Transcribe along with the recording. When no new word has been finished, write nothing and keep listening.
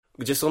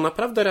gdzie są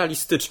naprawdę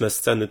realistyczne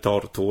sceny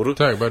tortur.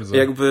 Tak, bardzo.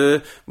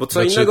 Jakby, bo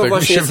co innego tak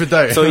właśnie... mi się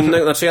wydaje. Co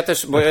innego, znaczy ja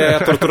też, bo ja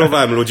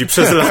torturowałem ludzi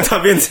przez lata,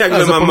 więc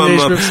jakby mamy...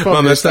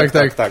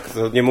 Tak.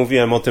 Nie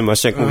mówiłem o tym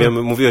właśnie, jak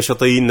mówiłeś o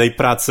tej innej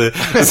pracy,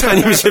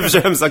 zanim się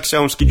wziąłem za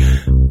książki.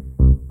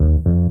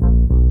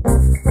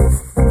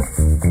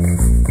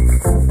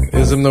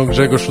 Jest ze mną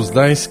Grzegorz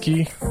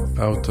Uzdański,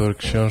 autor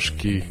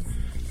książki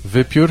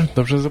Wypiór.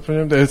 Dobrze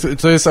zapomniałem?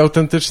 To jest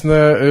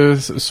autentyczne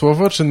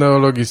słowo, czy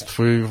neologizm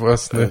twój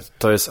własny?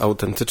 To jest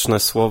autentyczne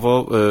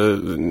słowo,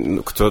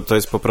 to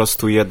jest po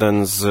prostu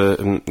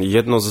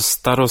jedno ze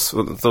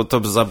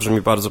to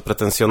zabrzmi bardzo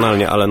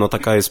pretensjonalnie, ale no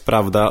taka jest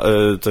prawda,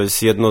 to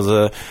jest jedno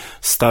ze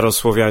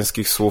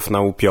starosłowiańskich słów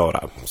na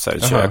upiora. W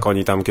sensie, jak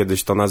oni tam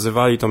kiedyś to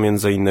nazywali, to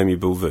między innymi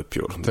był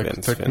wypiór.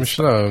 Tak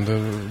myślałem,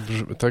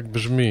 tak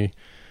brzmi.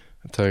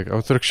 Tak,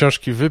 autor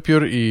książki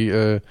Wypiór i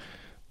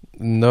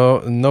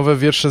nowe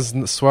wiersze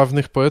z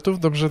sławnych poetów,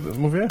 dobrze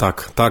mówię?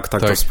 Tak,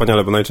 to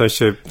wspaniale, bo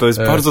najczęściej to jest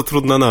bardzo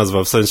trudna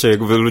nazwa, w sensie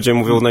jakby ludzie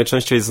mówią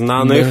najczęściej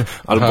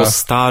znanych albo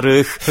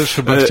starych. Też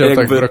chyba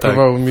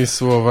brakowało mi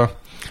słowa.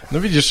 No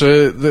widzisz,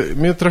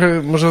 mnie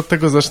trochę, może od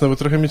tego zacznę, bo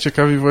trochę mnie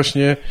ciekawi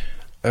właśnie,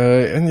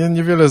 ja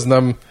niewiele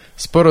znam,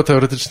 sporo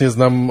teoretycznie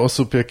znam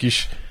osób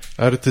jakichś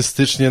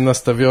artystycznie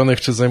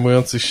nastawionych, czy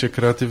zajmujących się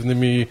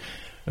kreatywnymi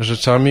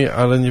rzeczami,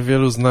 ale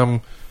niewielu znam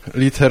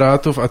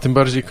literatów, a tym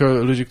bardziej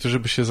ludzi, którzy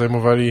by się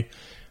zajmowali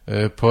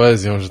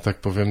poezją, że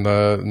tak powiem,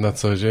 na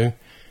co dzień.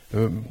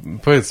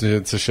 Powiedz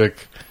mi coś,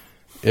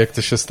 jak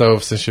to się stało,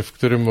 w sensie w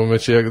którym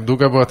momencie, jak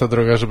długa była ta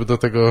droga, żeby do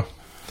tego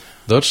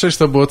dotrzeć?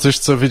 To było coś,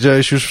 co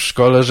wiedziałeś już w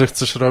szkole, że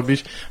chcesz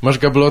robić? Masz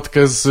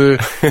gablotkę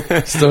z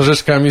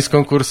książeczkami z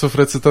konkursów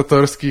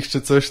recytatorskich,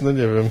 czy coś? No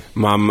nie wiem.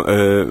 Mam,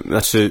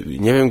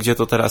 nie wiem, gdzie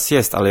to teraz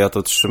jest, ale ja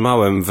to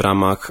trzymałem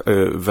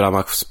w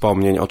ramach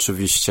wspomnień,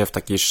 oczywiście, w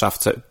takiej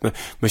szafce.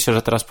 Myślę,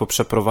 że teraz po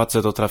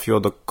przeprowadzce to trafiło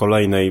do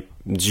kolejnej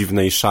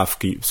dziwnej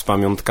szafki z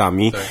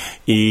pamiątkami. Tak.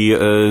 I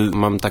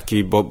mam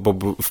taki, bo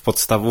w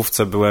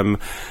podstawówce byłem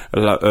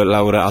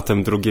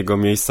laureatem 2.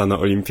 miejsca na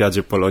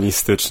olimpiadzie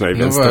polonistycznej,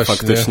 więc no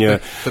właśnie,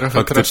 to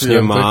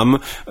faktycznie mam.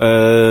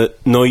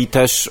 No i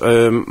też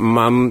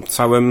mam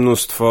całe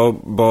mnóstwo,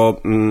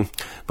 bo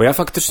ja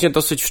faktycznie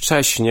dosyć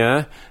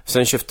wcześnie, w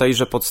sensie w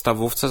tejże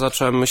podstawówce,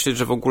 zacząłem myśleć,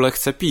 że w ogóle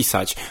chcę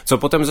pisać, co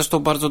potem zresztą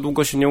bardzo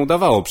długo się nie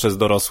udawało przez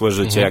dorosłe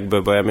życie,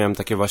 bo ja miałem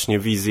takie właśnie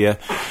wizje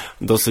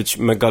dosyć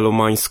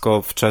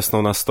megalomańsko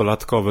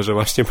wczesno-nastolatkowe, że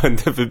właśnie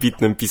będę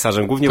wybitnym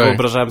pisarzem. Głównie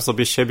wyobrażałem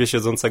sobie siebie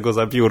siedzącego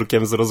za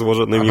biurkiem z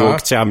rozłożonymi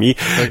łokciami,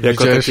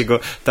 jako takiego,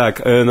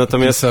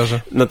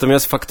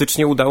 natomiast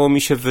faktycznie udało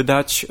mi się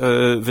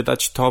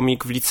wydać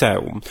tomik w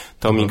liceum,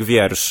 tomik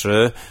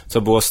wierszy,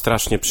 co było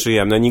strasznie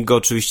przyjemne. Nikt go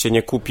oczywiście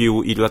nie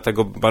kupił i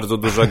dlatego bardzo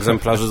dużo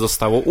egzemplarzy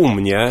zostało u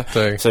mnie,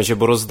 w sensie,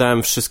 bo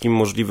rozdałem wszystkim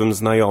możliwym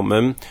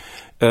znajomym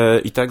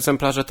i te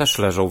egzemplarze też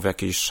leżą w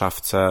jakiejś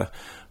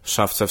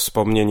szafce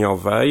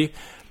wspomnieniowej.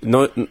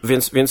 No,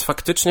 więc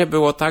faktycznie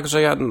było tak,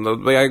 że ja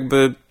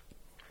jakby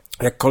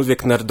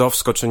jakkolwiek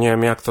nerdowsko, czy nie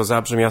wiem jak to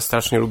zabrzmi, ja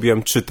strasznie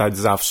lubiłem czytać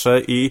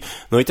zawsze i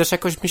też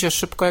jakoś mi się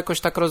szybko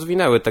tak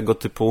rozwinęły tego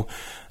typu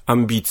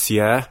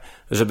ambicje,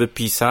 żeby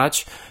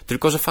pisać,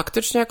 tylko że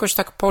faktycznie jakoś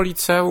tak po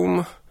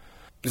liceum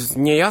z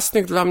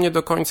niejasnych dla mnie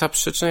do końca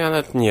przyczyn, ja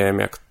nawet nie wiem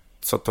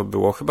co to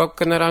było. Chyba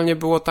generalnie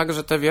było tak,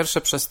 że te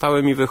wiersze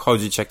przestały mi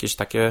wychodzić jakieś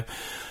takie,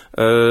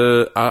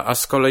 a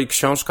z kolei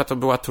książka to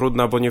była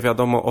trudna, bo nie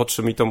wiadomo o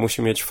czym i to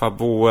musi mieć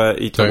fabułę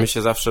i to mi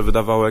się zawsze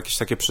wydawało jakieś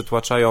takie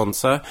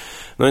przytłaczające.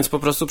 No więc po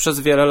prostu przez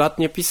wiele lat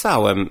nie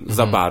pisałem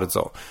za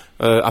bardzo.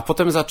 A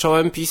potem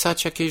zacząłem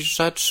pisać jakieś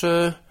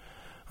rzeczy...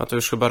 A to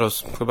już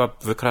chyba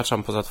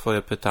wykraczam poza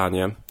twoje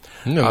pytanie,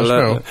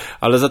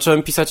 ale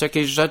zacząłem pisać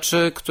jakieś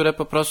rzeczy, które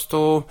po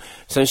prostu,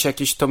 w sensie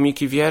jakieś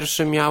tomiki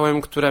wierszy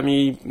miałem, które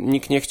mi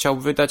nikt nie chciał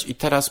wydać i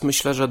teraz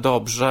myślę, że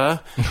dobrze,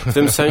 w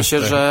tym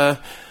sensie, że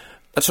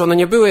znaczy one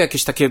nie były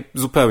jakieś takie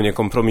zupełnie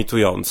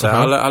kompromitujące,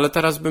 ale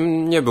teraz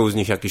bym nie był z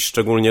nich jakiś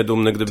szczególnie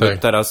dumny, gdyby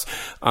teraz...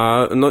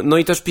 No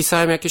i też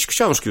pisałem jakieś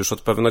książki już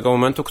od pewnego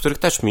momentu, których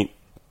też mi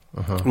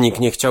nikt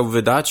nie chciał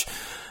wydać.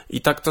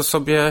 I tak to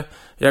sobie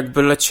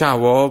jakby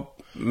leciało.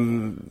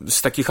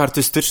 Z takich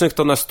artystycznych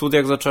to na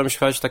studiach zacząłem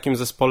śpiewać w takim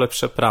zespole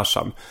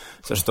Przepraszam.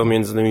 Zresztą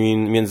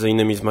między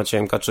innymi z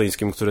Maciejem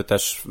Kaczyńskim, który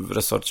też w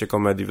resorcie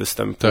komedii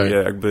występuje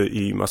jakby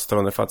i ma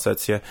stronę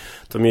Facecję.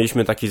 To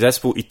mieliśmy taki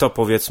zespół i to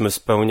powiedzmy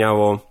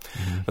spełniało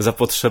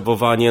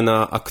zapotrzebowanie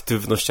na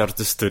aktywność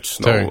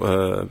artystyczną.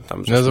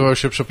 Nazywał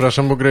się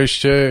Przepraszam, bo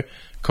graliście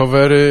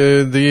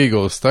covery The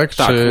Eagles, tak?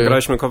 Tak,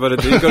 graliśmy covery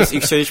The Eagles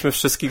i chcieliśmy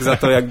wszystkich za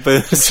to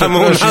jakby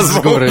samą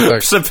nazwą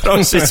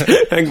przeprosić.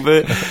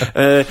 Jakby,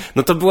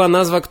 no to była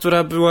nazwa,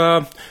 która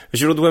była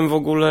źródłem w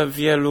ogóle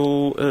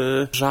wielu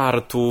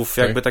żartów,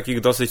 jakby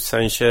takich dosyć w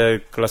sensie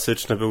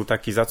klasyczny był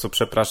taki, za co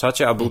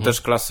przepraszacie, a był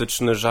też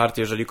klasyczny żart,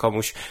 jeżeli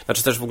komuś,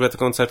 znaczy też w ogóle te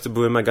koncerty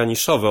były mega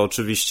niszowe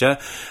oczywiście,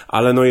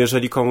 ale no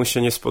jeżeli komuś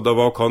się nie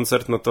spodobał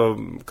koncert, no to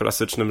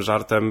klasycznym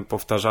żartem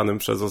powtarzanym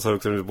przez osoby,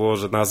 którym było,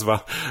 że nazwa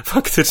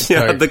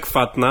faktycznie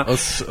nieadekwatna.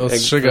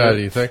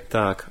 Ostrzegali, tak?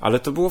 Tak, ale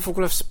to było w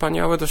ogóle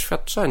wspaniałe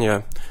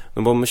doświadczenie,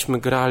 no bo my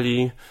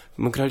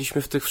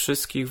graliśmy w tych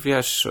wszystkich,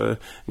 wiesz,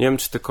 nie wiem,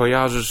 czy ty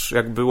kojarzysz,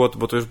 jak było,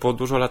 bo to już było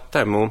dużo lat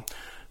temu,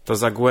 to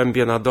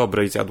Zagłębie na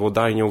Dobrej z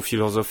jadłodajnią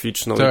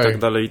filozoficzną i tak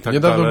dalej, i tak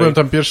Niedawno dalej. byłem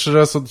tam pierwszy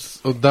raz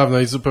od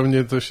dawna i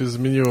zupełnie to się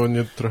zmieniło,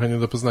 trochę nie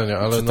do poznania,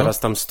 ale czy teraz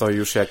tam stoi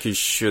już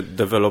jakiś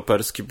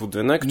deweloperski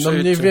budynek? No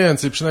mniej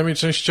więcej, przynajmniej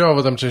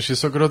częściowo, tam część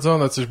jest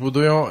ogrodzona, coś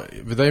budują.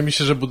 Wydaje mi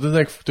się, że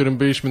budynek, w którym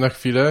byliśmy na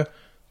chwilę,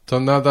 to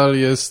nadal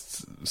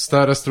jest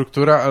stara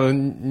struktura, ale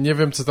nie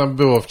wiem, co tam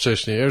było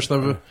wcześniej. Ja już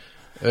nawet...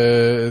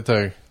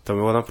 tak. To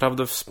było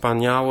naprawdę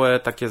wspaniałe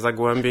takie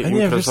Zagłębie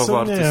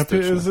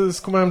imprezowo-artystyczne. Ja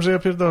skumałem, że ja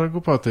pierdolę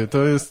głupoty.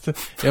 To jest...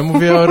 Ja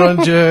mówię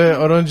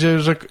o rondzie,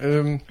 że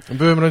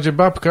byłem rondzie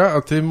Babka,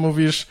 a ty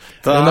mówisz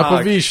na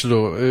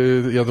Powiślu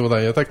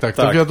jadłodajnia. Tak.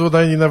 To w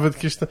jadłodajni nawet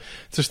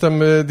coś tam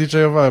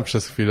DJ-owałem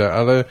przez chwilę,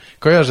 ale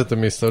kojarzę to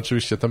miejsce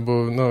oczywiście. Tam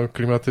było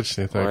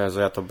klimatycznie, tak. O Jezu,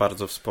 ja to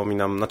bardzo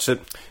wspominam. Znaczy,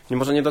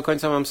 może nie do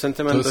końca mam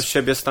sentyment do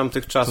siebie z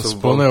tamtych czasów. To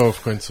spłonęło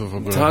w końcu w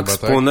ogóle. Tak,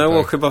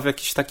 spłonęło chyba w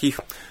jakichś takich...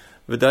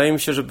 Wydaje mi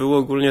się, że były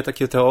ogólnie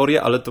takie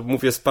teorie, ale to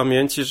mówię z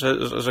pamięci,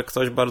 że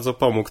ktoś bardzo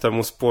pomógł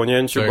temu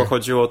spłonięciu, bo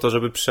chodziło o to,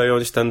 żeby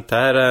przejąć ten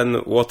teren,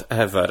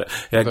 whatever.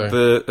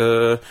 Jakby,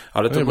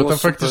 ale to było bo tam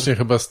super... faktycznie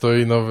chyba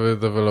stoi nowy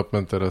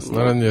development teraz,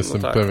 ale nie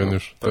jestem pewien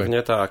już.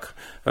 Pewnie tak.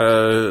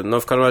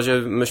 W każdym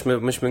razie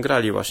myśmy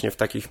grali właśnie w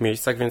takich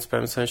miejscach, więc w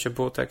pewnym sensie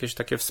było to jakieś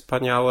takie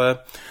wspaniałe,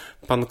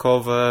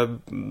 punkowe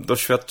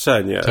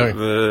doświadczenie,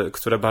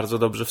 które bardzo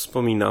dobrze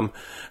wspominam.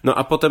 No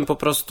a potem po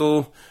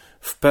prostu...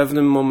 W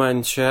pewnym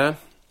momencie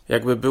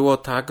jakby było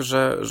tak,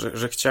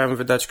 że chciałem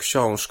wydać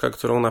książkę,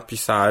 którą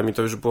napisałem i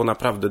to już było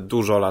naprawdę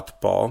dużo lat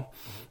po.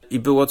 I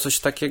było coś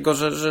takiego,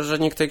 że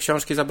nikt tej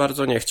książki za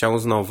bardzo nie chciał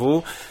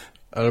znowu.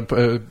 Ale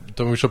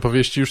to mówisz o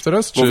powieści już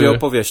teraz? Czy...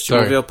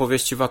 Mówię o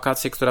powieści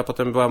Wakacje, która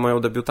potem była moją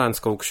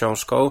debiutancką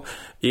książką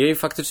i jej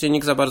faktycznie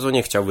nikt za bardzo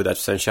nie chciał wydać,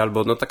 w sensie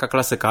albo taka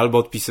klasyka, albo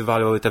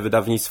odpisywały te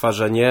wydawnictwa,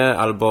 że nie,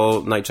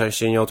 albo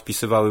najczęściej nie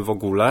odpisywały w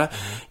ogóle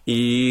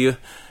i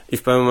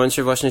w pewnym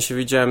momencie właśnie się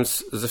widziałem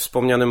ze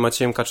wspomnianym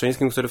Maciejem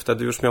Kaczyńskim, który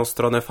wtedy już miał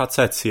stronę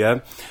Facecję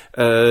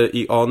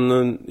i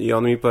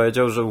on mi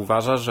powiedział, że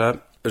uważa,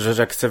 że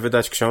jak chcę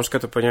wydać książkę,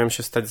 to powinienem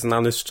się stać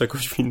znany z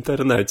czegoś w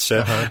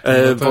internecie,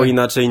 bo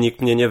inaczej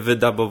nikt mnie nie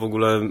wyda, bo w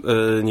ogóle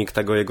nikt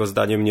tego jego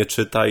zdaniem nie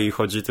czyta i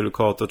chodzi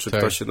tylko o to, czy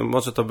ktoś... No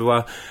może to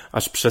była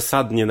aż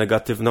przesadnie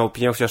negatywna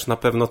opinia, chociaż na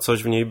pewno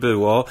coś w niej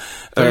było.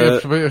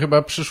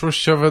 Chyba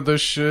przyszłościowe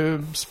dość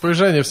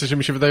spojrzenie, w sensie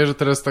mi się wydaje, że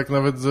teraz tak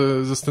nawet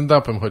ze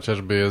stand-upem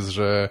chociażby jest,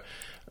 że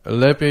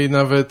lepiej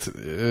nawet,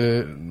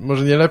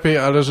 może nie lepiej,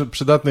 ale że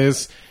przydatne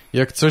jest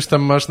jak coś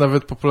tam masz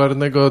nawet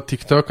popularnego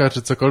TikToka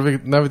czy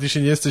cokolwiek, nawet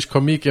jeśli nie jesteś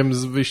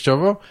komikiem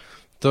wyjściowo,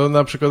 to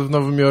na przykład w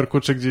Nowym Jorku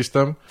czy gdzieś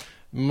tam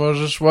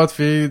możesz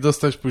łatwiej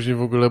dostać później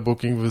w ogóle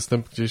booking,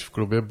 występ gdzieś w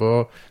klubie,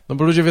 bo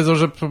ludzie wiedzą,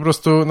 że po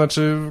prostu,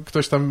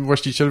 ktoś tam,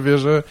 właściciel wie,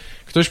 że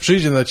ktoś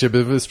przyjdzie na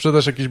ciebie,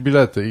 sprzedasz jakieś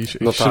bilety i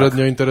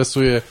średnio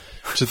interesuje,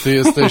 czy ty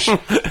jesteś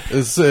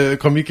z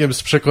komikiem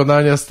z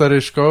przekonania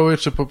starej szkoły,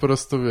 czy po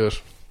prostu,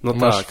 wiesz...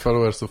 masz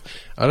followersów.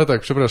 Ale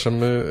tak, przepraszam,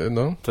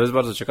 To jest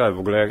bardzo ciekawe w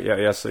ogóle.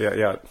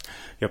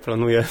 Ja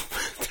planuję,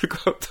 tylko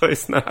to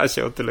jest na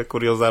razie o tyle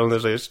kuriozalne,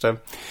 że jeszcze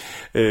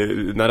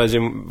na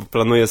razie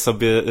planuję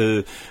sobie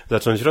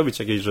zacząć robić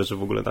jakieś rzeczy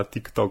w ogóle na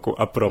TikToku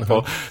a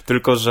propos,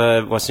 tylko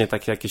że właśnie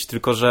takie jakieś,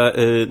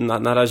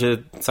 na razie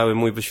cały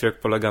mój wysiłek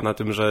polega na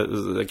tym, że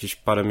jakieś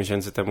parę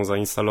miesięcy temu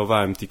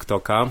zainstalowałem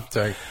TikToka.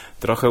 Tak.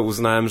 Trochę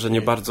uznałem, że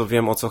nie bardzo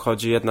wiem, o co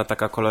chodzi. Jedna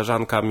taka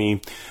koleżanka mi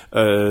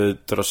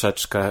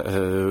troszeczkę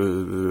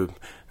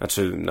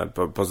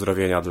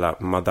pozdrowienia dla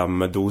Madame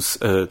Medus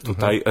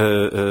tutaj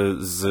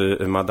z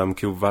Madame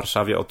Q w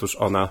Warszawie. Otóż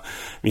ona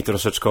mi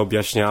troszeczkę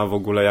objaśniała w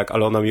ogóle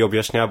ale ona mi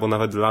objaśniała, bo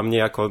nawet dla mnie,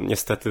 jako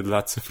niestety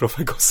dla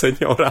cyfrowego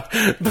seniora,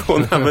 było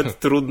nawet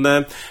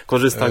trudne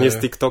korzystanie z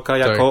TikToka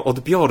jako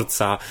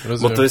odbiorca,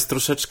 bo to jest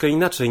troszeczkę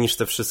inaczej niż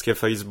te wszystkie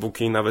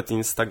Facebooki i nawet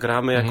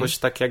Instagramy, jakoś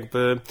tak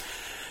jakby...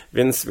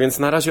 Więc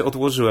na razie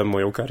odłożyłem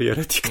moją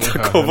karierę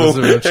TikTokową.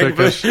 Rozumiem,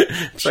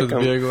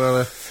 przedbiegu,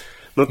 ale...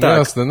 No tak.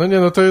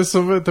 Jasne. To jest,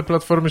 te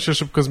platformy się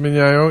szybko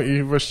zmieniają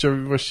i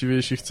właściwie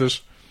jeśli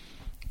chcesz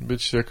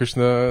być jakoś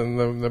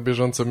na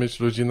bieżąco, mieć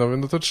ludzi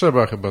nowych, to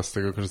trzeba chyba z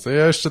tego korzystać.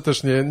 Ja jeszcze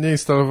też nie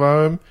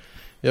instalowałem.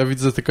 Ja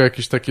widzę tylko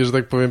jakieś takie, że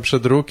tak powiem,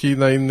 przedruki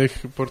na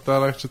innych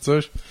portalach czy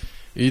coś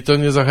i to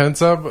nie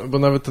zachęca, bo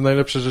nawet te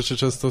najlepsze rzeczy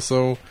często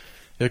są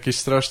jakieś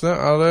straszne,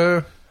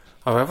 ale...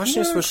 A ja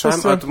właśnie słyszałem,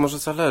 ale to może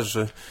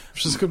zależy.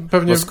 Wszystko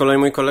pewnie... Bo z kolei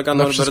mój kolega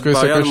Norbert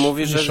Bajan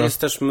mówi, że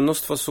jest też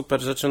mnóstwo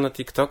super rzeczy na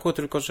TikToku,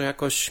 tylko że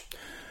jakoś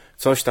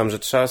coś tam, że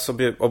trzeba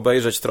sobie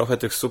obejrzeć trochę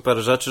tych super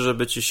rzeczy,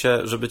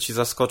 żeby ci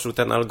zaskoczył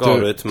ten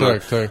algorytm.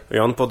 Tak. I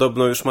on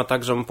podobno już ma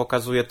tak, że mu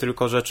pokazuje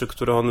tylko rzeczy,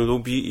 które on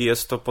lubi i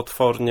jest to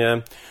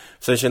potwornie...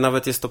 W sensie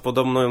nawet jest to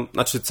podobno,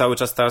 cały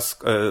czas teraz,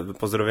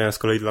 pozdrowienia z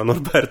kolei dla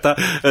Norberta,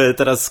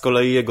 teraz z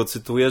kolei jego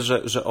cytuję,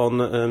 że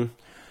on...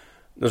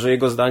 że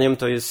jego zdaniem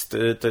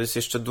to jest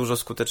jeszcze dużo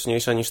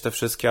skuteczniejsze niż te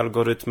wszystkie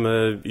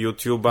algorytmy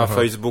YouTube'a,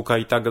 Facebooka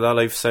i tak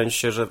dalej, w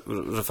sensie, że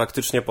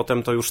faktycznie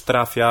potem to już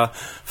trafia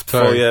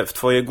w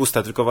twoje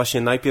gusta, tylko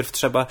właśnie najpierw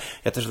trzeba,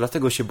 ja też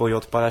dlatego się boję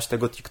odpalać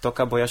tego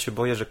TikToka, bo ja się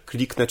boję, że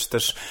kliknę czy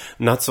też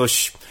na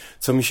coś,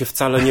 co mi się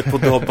wcale nie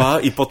podoba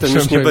i potem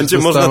już nie będzie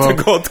można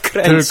tego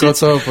odkręcić. Tylko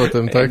co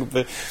potem, tak?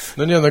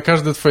 No nie, no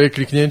każde twoje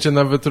kliknięcie,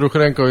 nawet ruch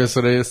ręką jest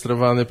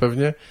rejestrowany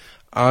pewnie,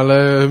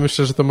 ale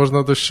myślę, że to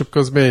można dość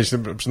szybko zmienić.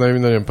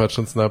 Przynajmniej, no nie wiem,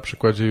 patrząc na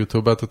przykładzie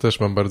YouTube'a, to też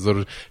mam bardzo...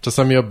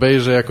 Czasami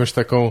obejrzę jakąś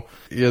taką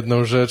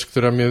jedną rzecz,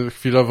 która mnie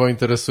chwilowo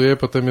interesuje,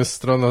 potem jest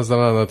strona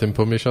zalana tym,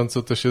 po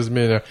miesiącu to się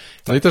zmienia.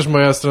 No i też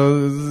moja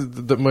strona,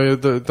 moje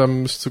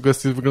tam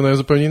sugestie wyglądają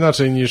zupełnie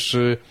inaczej niż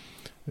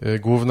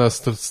główna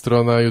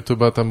strona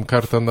YouTube'a, tam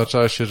karta na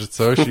czasie, czy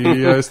coś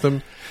i ja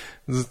jestem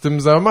z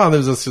tym załamany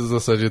w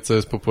zasadzie, co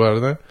jest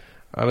popularne,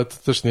 ale to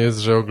też nie jest,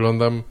 że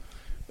oglądam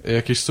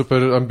jakieś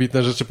super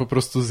ambitne rzeczy po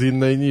prostu z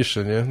innej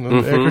niszy, nie? No,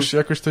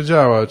 jakoś to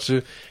działa.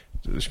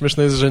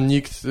 Śmieszne jest, że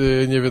nikt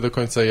nie wie do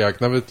końca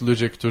jak. Nawet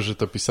ludzie, którzy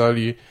to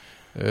pisali,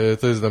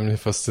 to jest dla mnie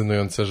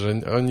fascynujące,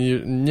 że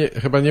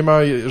chyba nie ma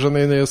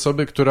żadnej innej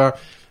osoby, która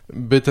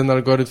by ten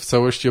algorytm w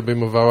całości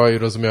obejmowała i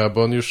rozumiała,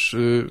 bo on już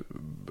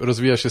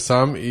rozwija się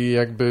sam i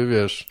jakby,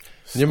 wiesz,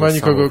 nie ma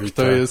nikogo,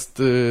 kto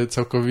jest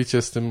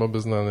całkowicie z tym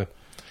obeznany.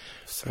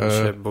 W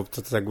sensie, bo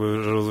to jakby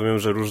rozumiem,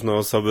 że różne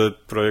osoby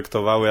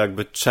projektowały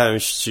jakby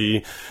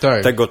części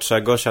tego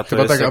czegoś, a to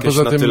chyba jest jakieś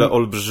na tyle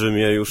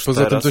olbrzymie już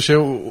poza teraz. Tym to się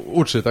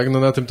uczy, tak? No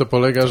na tym to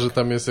polega, że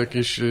tam jest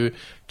jakieś,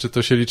 czy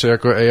to się liczy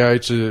jako AI,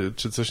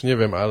 czy coś, nie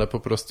wiem, ale po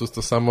prostu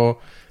to samo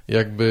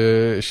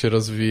jakby się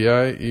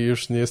rozwija i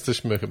już nie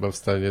jesteśmy chyba w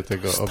stanie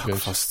tego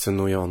objąć. To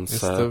fascynujące.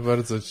 Jest to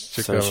bardzo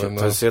ciekawe. W sensie,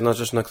 to jest jedna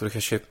rzecz, na których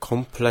ja się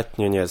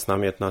kompletnie nie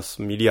znam, jedna z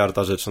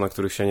miliarda rzeczy, na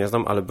których się nie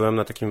znam, ale byłem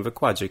na takim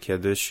wykładzie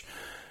kiedyś,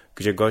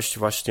 gdzie gość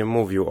właśnie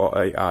mówił o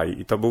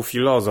AI i to był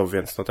filozof,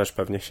 więc no też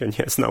pewnie się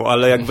nie znał,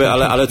 ale jakby,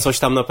 ale coś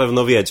tam na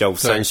pewno wiedział,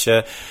 w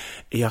sensie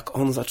jak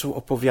on zaczął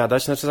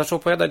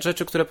opowiadać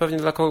rzeczy, które pewnie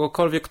dla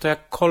kogokolwiek, kto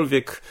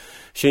jakkolwiek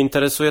się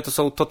interesuje, to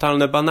są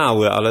totalne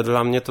banały, ale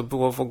dla mnie to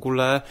było w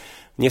ogóle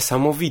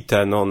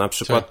niesamowite, no na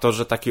przykład to,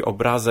 że taki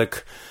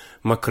obrazek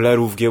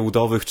maklerów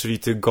giełdowych, czyli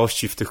tych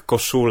gości w tych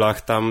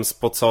koszulach tam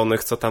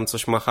spoconych, co tam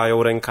coś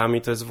machają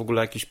rękami, to jest w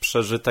ogóle jakiś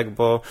przeżytek,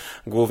 bo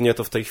głównie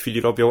to w tej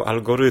chwili robią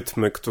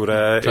algorytmy,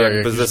 które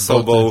jakby ze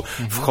sobą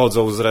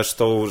wchodzą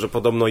zresztą, że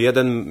podobno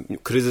jeden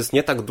kryzys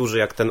nie tak duży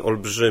jak ten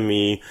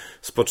olbrzymi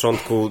z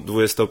początku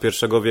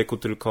XXI wieku,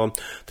 tylko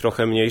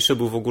trochę mniejszy,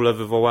 był w ogóle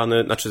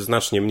wywołany, znaczy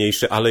znacznie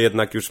mniejszy, ale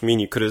jednak już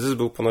mini kryzys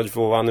był ponoć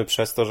wywołany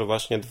przez to, że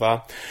właśnie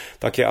dwa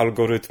takie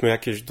algorytmy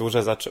jakieś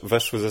duże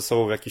weszły ze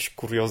sobą w jakiś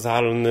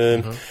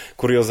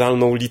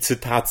kuriozalną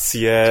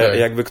licytację,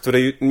 jakby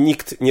której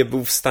nikt nie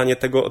był w stanie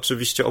tego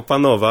oczywiście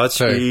opanować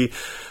i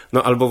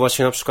no albo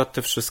właśnie na przykład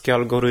te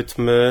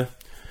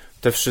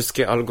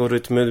wszystkie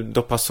algorytmy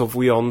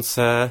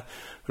dopasowujące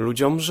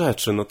ludziom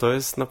rzeczy, no to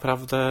jest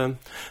naprawdę...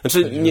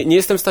 Znaczy, nie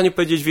jestem w stanie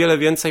powiedzieć wiele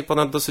więcej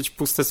ponad dosyć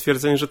puste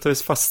stwierdzenie, że to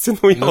jest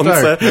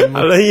fascynujące,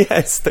 ale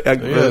jest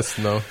jakby... Jest,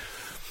 no.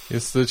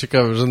 Jest to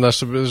ciekawe, że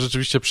nasze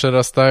rzeczywiście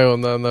przerastają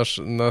na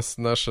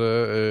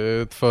nasze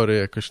twory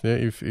jakoś, nie?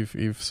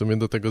 I w sumie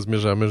do tego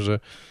zmierzamy,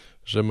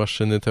 że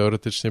maszyny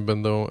teoretycznie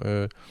będą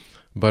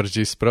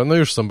bardziej sprawne. No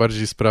już są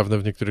bardziej sprawne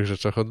w niektórych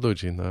rzeczach od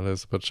ludzi, no ale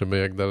zobaczymy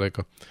jak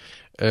daleko.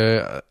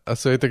 A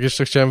sobie tak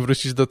jeszcze chciałem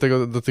wrócić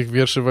do tych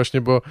wierszy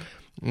właśnie, bo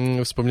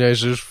wspomniałeś,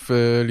 że już w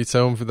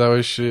liceum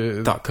wydałeś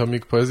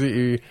tomik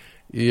poezji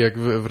i jak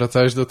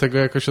wracałeś do tego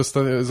jakoś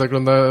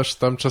zaglądasz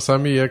tam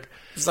czasami, jak...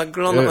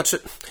 Zaglądam, znaczy...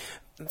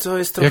 To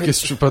jest trochę... Jak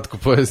jest w przypadku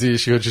poezji,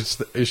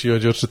 jeśli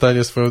chodzi o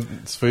czytanie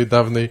swojej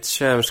dawnej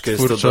ciężkie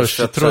twórczości? Jest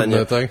to doświadczenie.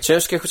 Trudne, tak?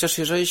 Ciężkie, chociaż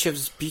jeżeli się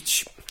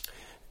wzbić...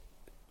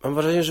 Mam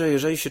wrażenie, że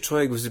jeżeli się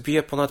człowiek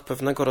wzbije ponad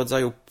pewnego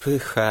rodzaju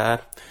pychę,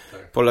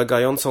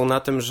 polegającą na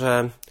tym,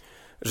 że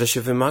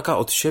się wymaga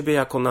od siebie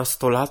jako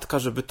nastolatka,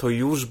 żeby to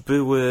już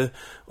były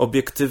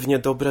obiektywnie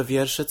dobre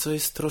wiersze, co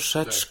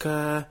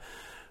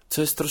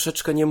jest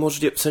troszeczkę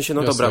niemożliwe. W sensie,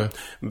 no dobra,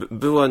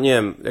 było, nie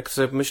wiem, jak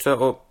sobie myślę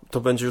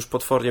to będzie już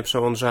potwornie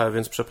przemądrzałe,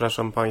 więc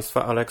przepraszam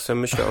Państwa, ale jak sobie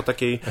myślę o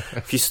takiej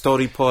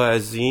historii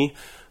poezji,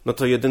 no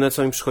to jedyne,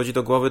 co mi przychodzi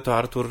do głowy, to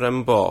Arthur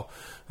Rimbaud.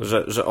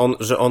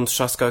 Że on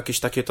trzaskał jakieś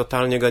takie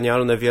totalnie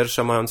genialne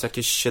wiersze, mając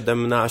jakieś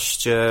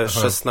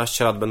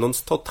 17-16 lat,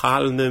 będąc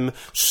totalnym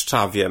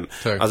szczawiem.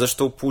 A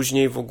zresztą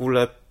później w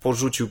ogóle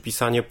porzucił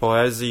pisanie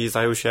poezji i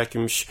zajął się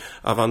jakimś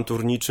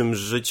awanturniczym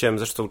życiem,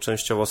 zresztą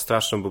częściowo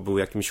strasznym, bo był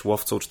jakimś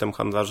łowcą, czy tam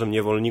handlarzem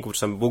niewolników, czy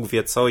tam Bóg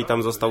wie co i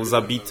tam został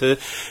zabity.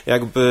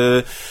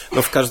 Jakby,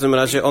 no w każdym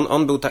razie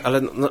on był tak,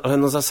 ale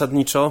no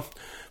zasadniczo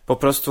po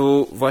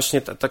prostu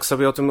właśnie tak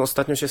sobie o tym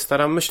ostatnio się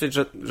staram myśleć,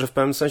 że w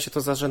pewnym sensie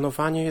to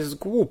zażenowanie jest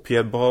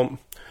głupie, bo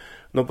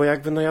No bo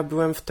jakby, no ja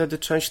byłem wtedy,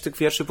 część tych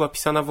wierszy była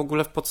pisana w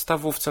ogóle w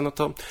podstawówce, no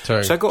to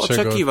czego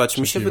oczekiwać?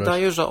 Mi się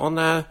wydaje, że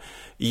one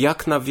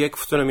jak na wiek,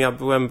 w którym ja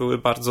byłem, były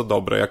bardzo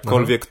dobre,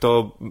 jakkolwiek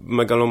to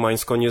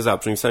megalomańsko nie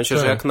zabrzmi. W sensie,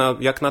 że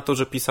jak na to,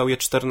 że pisał je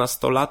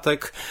 14-latek,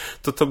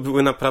 to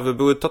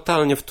były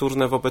totalnie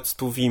wtórne wobec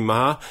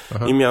Tuwima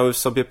i miały w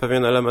sobie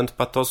pewien element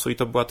patosu i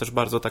to była też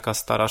bardzo taka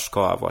stara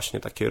szkoła, właśnie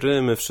takie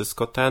rymy,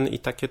 wszystko i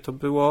takie to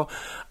było,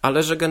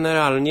 ale że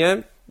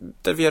generalnie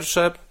te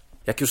wiersze,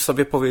 jak już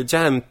sobie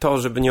powiedziałem to,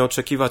 żeby nie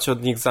oczekiwać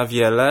od nich za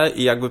wiele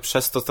i jakby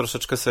przez to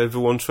troszeczkę sobie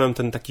wyłączyłem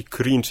ten taki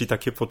cringe i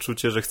takie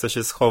poczucie, że chcę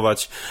się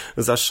schować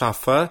za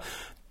szafę,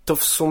 to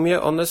w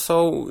sumie one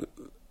są...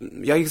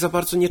 Ja ich za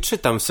bardzo nie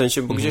czytam, w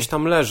sensie, bo gdzieś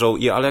tam leżą,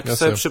 ale jak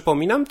sobie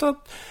przypominam, to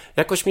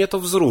jakoś mnie to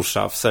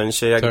wzrusza, w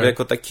sensie jakby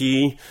jako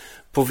taki,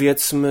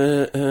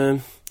 powiedzmy...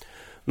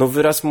 no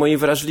wyraz mojej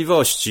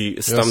wrażliwości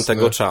z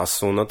tamtego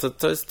czasu, no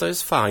to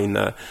jest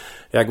fajne.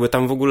 Jakby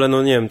tam w ogóle,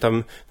 no nie wiem,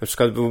 tam na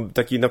przykład był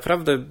taki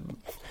naprawdę,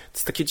 to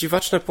jest takie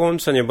dziwaczne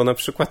połączenie, bo na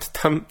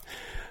przykład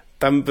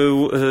tam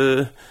był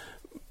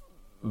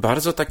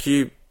bardzo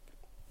taki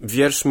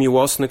wiersz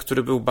miłosny,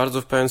 który był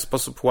bardzo w pewien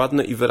sposób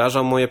ładny i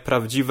wyrażał moje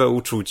prawdziwe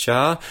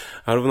uczucia,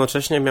 a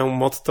równocześnie miał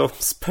motto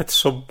z Pet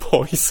Shop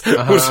Boys,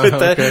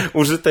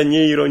 użyte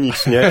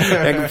nieironicznie.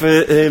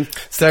 Jakby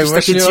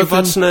takie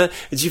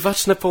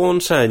dziwaczne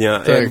połączenia.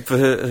 Tak,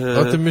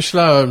 o tym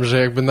myślałem, że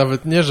jakby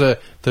nawet nie, że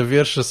te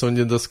wiersze są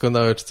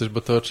niedoskonałe czy coś,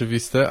 bo to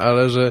oczywiste,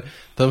 ale że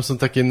tam są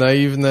takie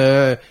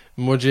naiwne,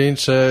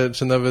 młodzieńcze,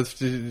 czy nawet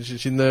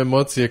inne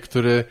emocje,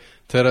 które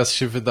teraz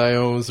się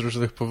wydają z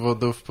różnych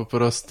powodów po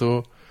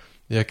prostu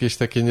jakieś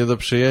takie nie do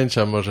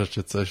przyjęcia może,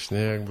 czy coś, nie?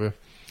 Jakby.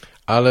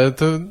 Ale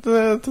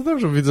to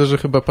dobrze, widzę, że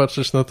chyba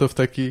patrzysz na to w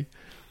taki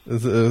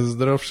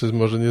zdrowszy,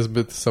 może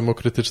niezbyt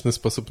samokrytyczny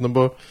sposób,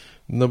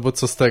 no bo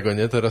co z tego,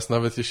 nie? Teraz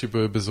nawet jeśli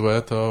byłyby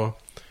złe, to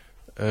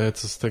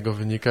co z tego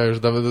wynika?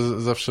 Już nawet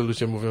zawsze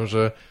ludzie mówią,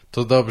 że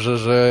to dobrze,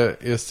 że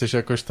jesteś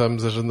jakoś tam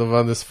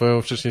zażenowany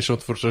swoją wcześniejszą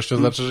twórczością,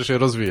 znaczy, że się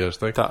rozwijasz,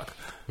 tak? Tak.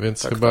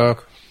 Więc chyba...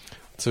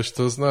 Coś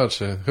to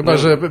znaczy. Chyba,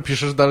 że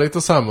piszesz dalej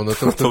to samo, no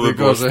to wtedy by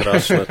było gorzej.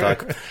 Straszne,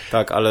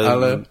 tak,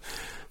 ale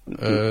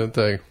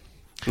tak.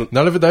 No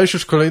ale wydajesz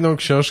już kolejną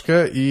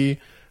książkę i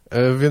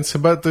więc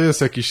chyba to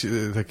jest jakiś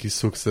taki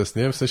sukces,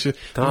 nie? W sensie,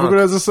 w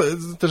ogóle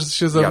też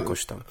się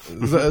jakoś tam.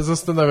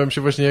 Zastanawiam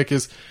się właśnie, jak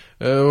jest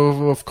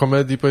w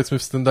komedii, powiedzmy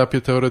w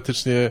stand-upie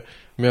teoretycznie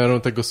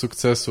miarą tego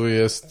sukcesu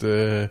jest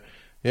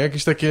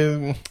jakieś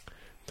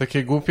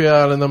takie głupie,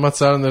 ale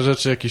namacalne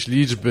rzeczy, jakieś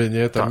liczby,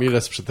 nie? Tam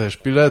ile sprzedajesz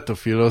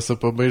biletów, ile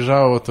osób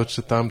obejrzało to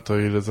czy tamto,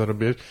 ile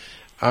zarobiłeś.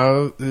 A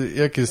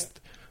jak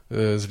jest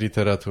z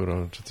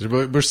literaturą? Czy coś?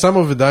 Bo już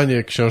samo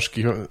wydanie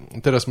książki,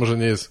 teraz może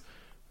nie jest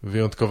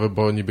wyjątkowe,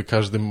 bo niby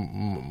każdy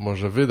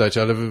może wydać,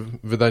 ale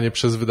wydanie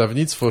przez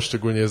wydawnictwo,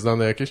 szczególnie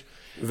znane jakieś,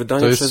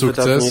 wydanie to jest przez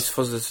sukces.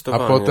 Wydawnictwo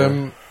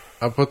zdecydowanie.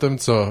 A potem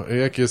co?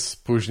 Jak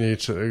jest później?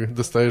 Czy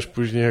dostajesz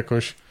później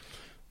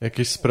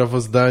jakieś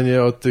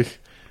sprawozdanie od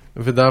tych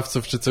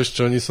wydawców, czy coś,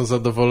 czy oni są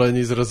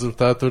zadowoleni z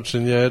rezultatu, czy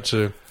nie,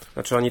 czy...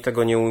 Znaczy oni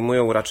tego nie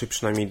ujmują raczej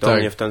przynajmniej do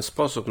mnie w ten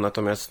sposób,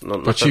 natomiast... No,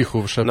 po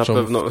cichu szepczą na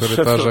pewno, w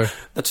korytarzach.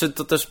 Znaczy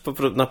to też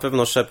na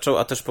pewno szepczą,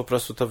 a też po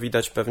prostu to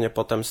widać pewnie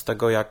potem z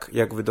tego,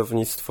 jak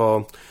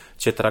wydawnictwo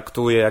cię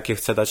traktuje, jakie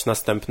chce dać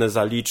następne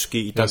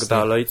zaliczki i tak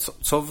dalej,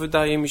 co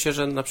wydaje mi się,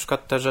 że na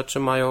przykład te rzeczy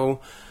mają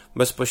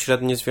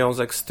bezpośredni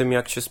związek z tym,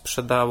 jak się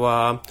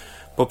sprzedała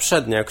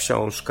poprzednia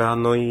książka,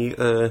 no i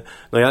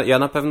ja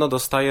na pewno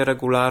dostaję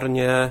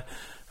regularnie,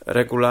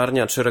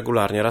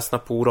 raz na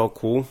pół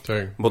roku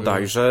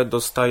bodajże,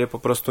 dostaję po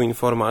prostu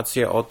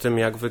informacje o tym,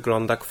 jak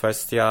wygląda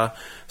kwestia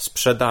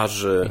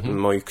sprzedaży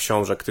moich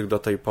książek, tych do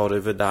tej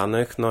pory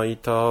wydanych, no i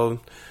to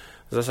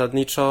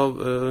zasadniczo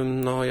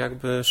no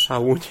jakby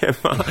szału nie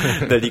ma,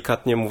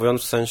 delikatnie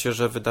mówiąc, w sensie,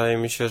 że wydaje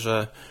mi się,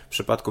 że w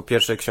przypadku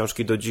pierwszej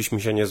książki do dziś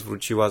mi się nie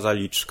zwróciła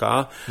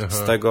zaliczka.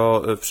 Z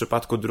tego w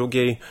przypadku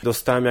drugiej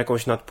dostałem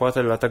jakąś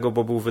nadpłatę, dlatego,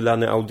 bo był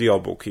wydany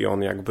audiobook i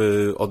on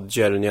jakby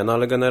oddzielnie, no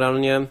ale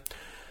generalnie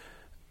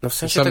no w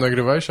sensie sam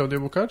nagrywałeś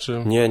audiobooka,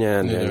 czy? Nie,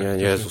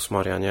 Jezus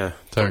Maria, nie.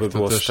 Tak, to by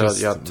było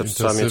ja też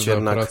trzeba mieć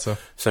jednak praca.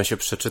 W sensie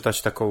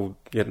przeczytać taką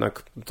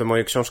jednak, te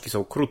moje książki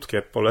są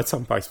krótkie,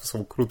 polecam Państwu,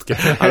 są krótkie,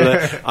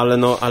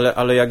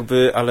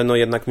 ale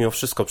jednak mimo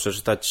wszystko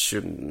przeczytać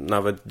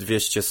nawet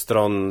 200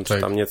 stron,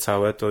 czy tam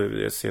niecałe, to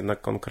jest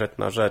jednak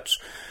konkretna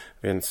rzecz.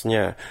 Więc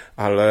nie,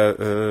 ale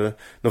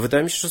no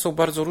wydaje mi się, że są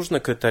bardzo różne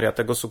kryteria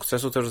tego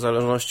sukcesu, też w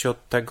zależności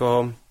od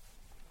tego.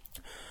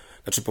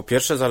 Znaczy, po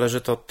pierwsze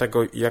zależy to od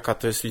tego, jaka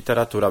to jest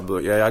literatura, bo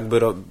ja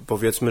jakby,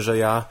 powiedzmy, że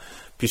ja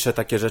piszę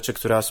takie rzeczy,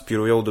 które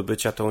aspirują do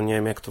bycia tą, nie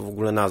wiem jak to w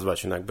ogóle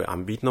nazwać, no jakby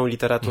ambitną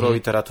literaturą,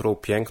 literaturą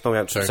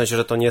piękną, w sensie,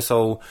 że to nie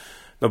są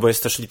no bo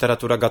jest też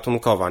literatura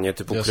gatunkowa, nie?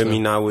 Typu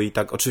kryminały i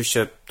tak.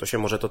 Oczywiście to się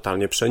może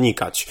totalnie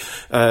przenikać,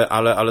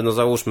 ale no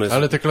załóżmy...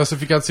 Ale te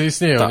klasyfikacje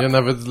istnieją, nie?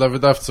 Nawet dla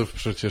wydawców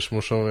przecież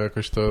muszą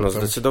jakoś to... No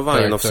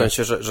zdecydowanie, w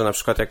sensie, że na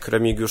przykład jak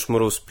Remigiusz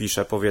Mróz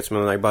pisze,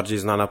 powiedzmy, najbardziej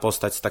znana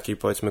postać z takiej,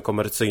 powiedzmy,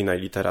 komercyjnej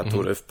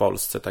literatury w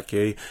Polsce,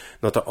 takiej,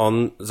 no to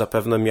on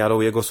zapewne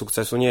miarą jego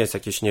sukcesu nie jest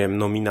jakieś, nie wiem,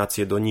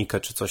 nominacje do Nike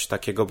czy coś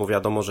takiego, bo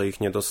wiadomo, że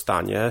ich nie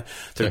dostanie,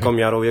 tylko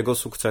miarą jego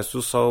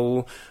sukcesu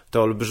są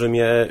te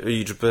olbrzymie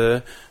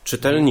liczby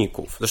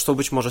czytelników. Zresztą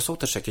być może są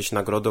też jakieś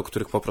nagrody, o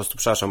których po prostu,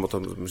 przepraszam, bo to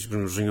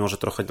brzmi może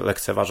trochę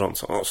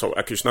lekceważąco, są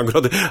jakieś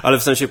nagrody, ale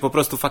w sensie po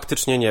prostu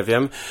faktycznie nie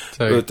wiem.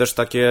 Też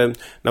takie,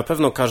 na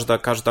pewno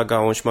każda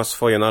gałąź ma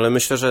swoje, no ale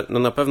myślę, że no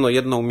na pewno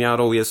jedną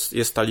miarą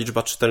jest ta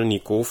liczba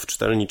czytelników,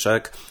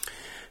 czytelniczek.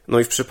 No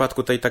i w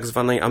przypadku tej tak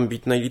zwanej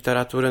ambitnej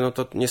literatury, no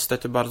to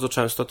niestety bardzo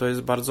często to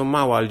jest bardzo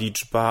mała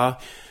liczba,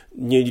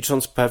 nie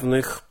licząc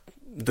pewnych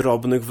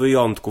drobnych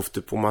wyjątków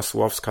typu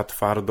Masłowska,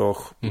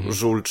 Twardoch,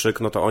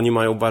 Żulczyk, no to oni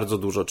mają bardzo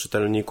dużo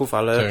czytelników,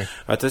 ale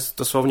to jest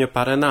dosłownie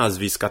parę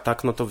nazwisk, a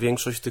tak no to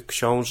większość tych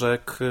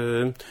książek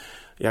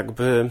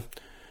jakby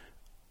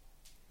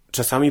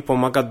czasami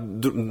pomaga,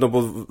 no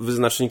bo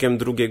wyznacznikiem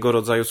drugiego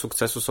rodzaju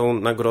sukcesu są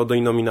nagrody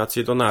i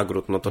nominacje do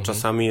nagród, no to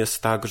czasami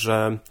jest tak,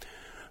 że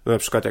no na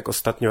przykład jak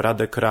ostatnio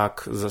Radek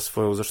Rak za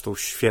swoją zresztą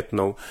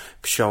świetną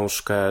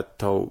książkę,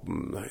 tą,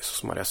 no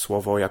Jezus Maria,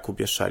 Słowo o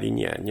Jakubie Szeli,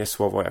 nie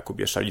Słowo o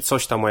Jakubie Szeli,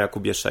 coś tam o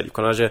Jakubie Szeli. W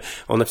każdym razie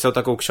on napisał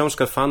taką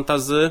książkę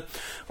fantasy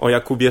o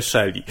Jakubie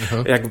Szeli,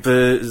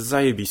 jakby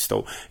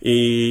zajebistą.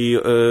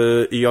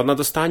 I ona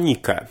dostała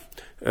Nikę.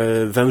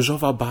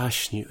 Wężowa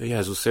baśń.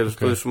 Jezus,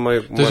 to już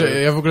moje...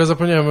 Ja w ogóle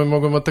zapomniałem,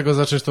 mogłem od tego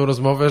zacząć tą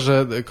rozmowę,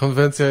 że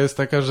konwencja jest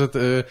taka, że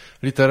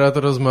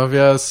literator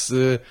rozmawia z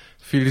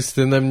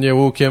Filistynem, nie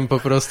łukiem, po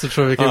prostu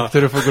człowiekiem,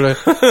 który w ogóle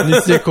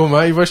nic nie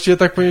kuma i właściwie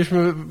tak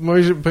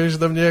powinieneś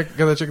do mnie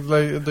gadać jak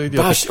do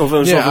idiotów. Baśń o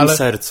wężowym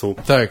sercu.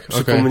 Tak,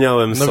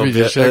 przypomniałem sobie.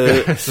 Widzisz,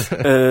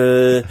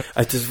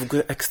 ale to jest w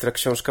ogóle ekstra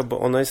książka, bo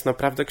ona jest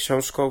naprawdę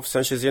książką, w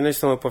sensie z jednej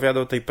strony opowiada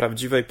o tej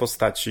prawdziwej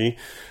postaci,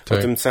 o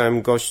tym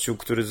całym gościu,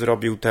 który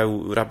zrobił tę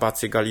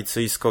rabację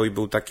galicyjską i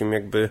był takim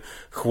jakby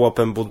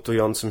chłopem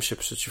buntującym się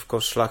przeciwko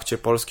szlachcie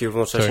polskiej,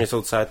 równocześnie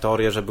są całe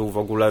teorie, że był w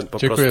ogóle po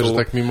Dziękuję, prostu...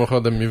 że tak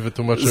mimochodem mi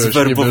wytłumaczyłeś.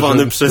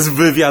 Zwerbowany przez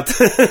wywiad.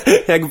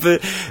 jakby...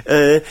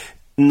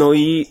 No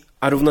i...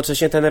 A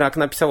równocześnie ten Rak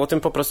napisał o tym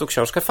po prostu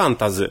książkę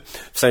fantasy.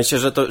 W sensie,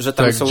 że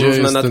tam są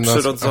różne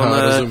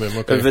nadprzyrodzone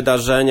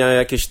wydarzenia,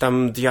 jakieś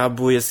tam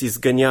diabły, jest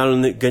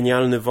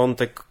genialny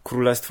wątek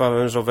Królestwa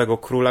Wężowego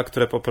Króla,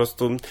 które po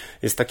prostu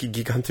jest taki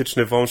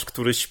gigantyczny wąż,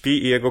 który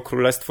śpi i jego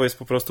królestwo jest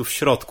po prostu w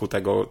środku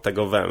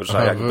tego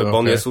węża. Bo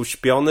on jest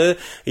uśpiony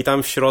i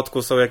tam w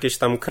środku są jakieś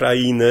tam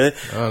krainy.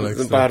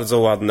 Bardzo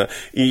ładne.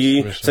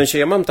 I w sensie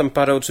ja mam tam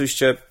parę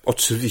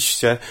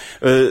oczywiście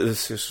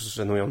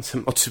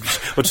żenującym,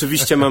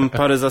 oczywiście mam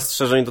parę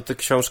zastrzeżeń do tej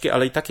książki,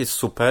 ale i tak jest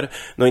super.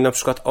 No i na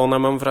przykład ona,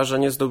 mam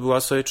wrażenie,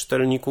 zdobyła sobie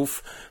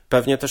czytelników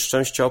pewnie też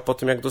częściowo po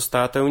tym, jak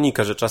dostała tę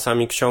Nikę, że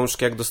czasami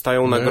książki, jak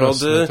dostają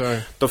nagrody,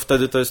 to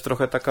wtedy to jest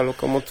trochę taka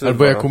lokomotywa.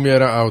 Albo jak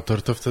umiera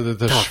autor, to wtedy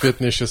też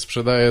świetnie się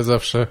sprzedaje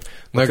zawsze.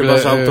 Nagle... Chyba,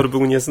 że autor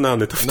był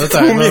nieznany, to wtedy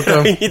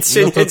umiera i nic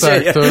się nie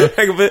dzieje.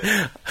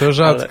 To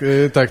rzadko,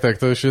 tak,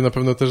 to się na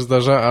pewno też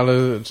zdarza, ale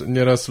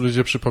nieraz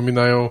ludzie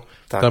przypominają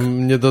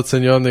tam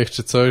niedocenionych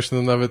czy coś,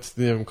 no nawet,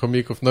 nie wiem,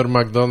 komików. Norm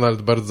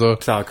Macdonald bardzo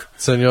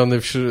ceniony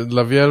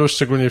dla wielu,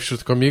 szczególnie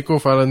wśród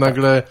komików, ale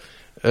nagle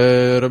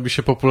robi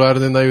się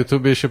popularny na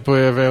YouTubie, się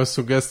pojawiają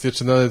sugestie,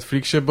 czy na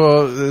Netflixie,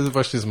 bo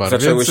właśnie zmarł.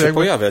 Zaczęły się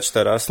pojawiać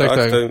teraz,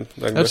 tak?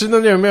 Znaczy, no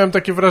nie wiem, miałem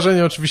takie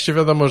wrażenie, oczywiście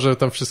wiadomo, że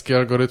tam wszystkie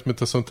algorytmy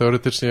to są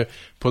teoretycznie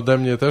pode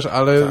mnie też,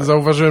 ale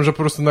zauważyłem, że po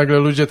prostu nagle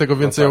ludzie tego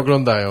więcej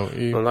oglądają.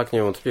 No tak,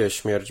 niewątpliwie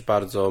śmierć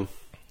bardzo.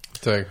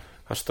 Tak.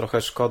 Aż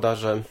trochę szkoda,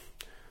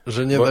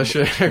 że nie da się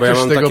jakoś bo ja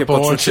mam tego takie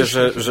połączyć.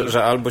 poczucie,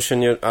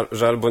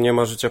 że albo nie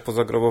ma życia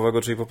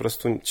pozagrobowego, czyli po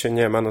prostu cię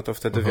nie ma, no to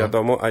wtedy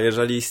wiadomo, a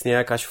jeżeli istnieje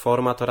jakaś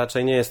forma, to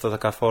raczej nie jest to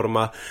taka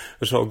forma,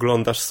 że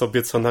oglądasz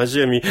sobie co na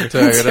ziemi,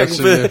 tak,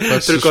 raczej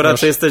tylko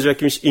raczej jesteś w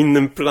jakimś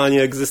innym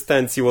planie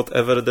egzystencji,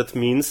 whatever that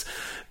means,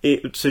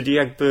 czyli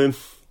jakby...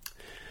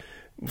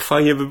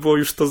 Fajnie by było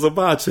już to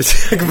zobaczyć.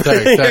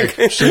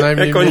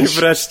 Przynajmniej jak oni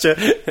wreszcie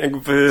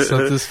jakby...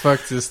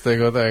 Satysfakcję z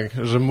tego,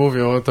 że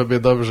mówią o tobie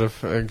dobrze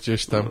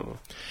gdzieś tam.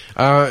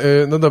 A,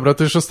 no dobra,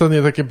 to już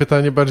ostatnie takie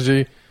pytanie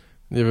bardziej,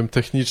 nie wiem,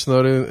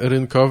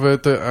 techniczno-rynkowe,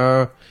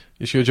 a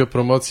jeśli chodzi o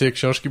promocję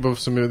książki, bo w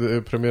sumie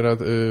premiera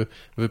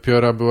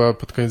Wypiora była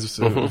pod koniec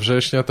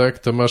września, tak?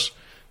 To masz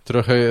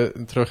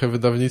trochę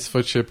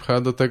wydawnictwo cię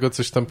pcha do tego,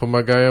 coś tam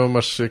pomagają,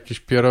 masz jakichś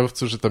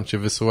PR-owców, że tam cię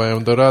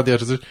wysyłają do radia,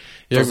 czy coś?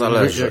 To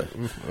zależy.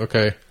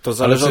 To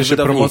zależy od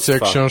wydawnictwa. Promocja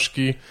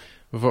książki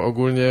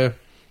ogólnie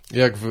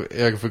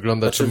jak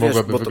wygląda, czy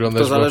mogłaby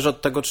wyglądać? To zależy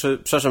od tego, czy...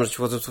 Przepraszam, że ci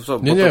wchodzę w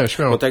słowo.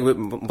 Śmiało.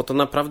 Bo to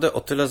naprawdę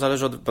o tyle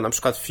zależy bo na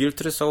przykład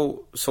Filtry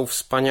są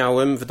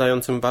wspaniałym,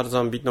 wydającym bardzo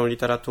ambitną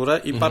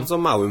literaturę i bardzo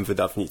małym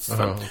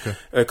wydawnictwem,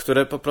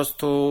 które po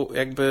prostu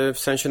jakby w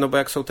sensie, no bo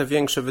jak są te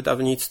większe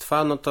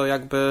wydawnictwa, no to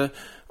jakby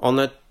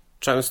one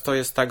często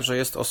jest tak, że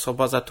jest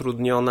osoba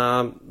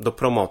zatrudniona do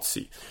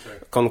promocji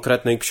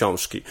konkretnej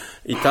książki.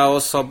 I ta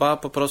osoba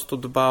po prostu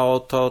dba o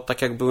to,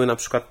 tak jak były na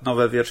przykład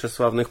nowe wiersze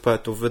sławnych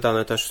poetów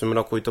wydane też w tym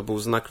roku i to był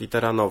Znak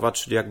Litera Nowa,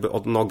 czyli jakby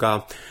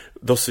odnoga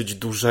dosyć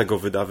dużego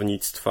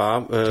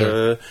wydawnictwa.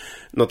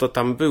 No to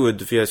tam były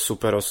dwie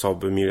super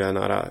osoby,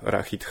 Milena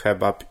Rahid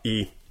Hebab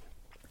i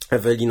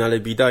Ewelina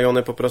Lebida, i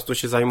one po prostu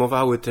się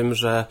zajmowały tym,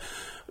 że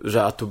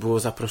a tu było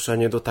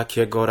zaproszenie do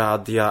takiego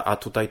radia, a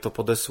tutaj to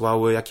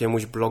podesłały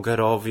jakiemuś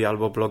blogerowi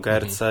albo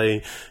blogerce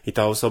i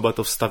ta osoba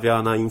to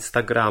wstawiała na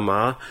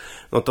Instagrama,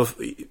 no to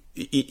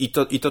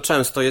i to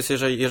często jest,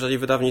 jeżeli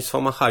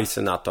wydawnictwo ma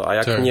hajsy na to, a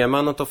jak nie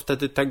ma, no to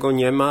wtedy tego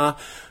nie ma.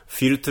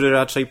 Filtry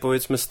raczej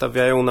powiedzmy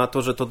stawiają na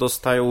to, że to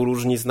dostają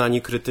różni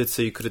znani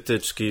krytycy i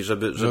krytyczki,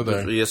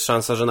 żeby jest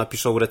szansa, że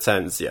napiszą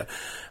recenzję.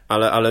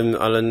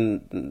 Ale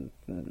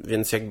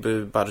więc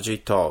jakby bardziej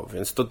to.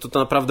 Więc to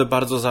naprawdę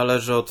bardzo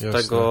zależy od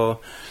tego.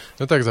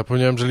 No tak,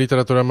 zapomniałem, że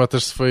literatura ma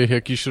też swoich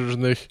jakichś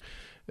różnych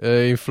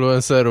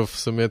influencerów w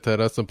sumie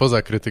teraz, no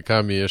poza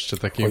krytykami jeszcze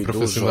takimi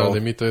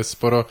profesjonalnymi, to jest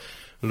sporo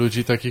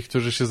ludzi takich,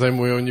 którzy się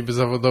zajmują niby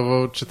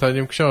zawodowo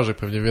czytaniem książek.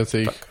 Pewnie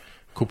więcej ich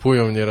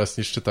kupują nieraz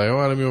niż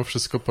czytają, ale mimo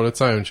wszystko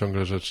polecają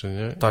ciągle rzeczy,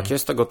 nie? Tak,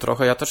 jest tego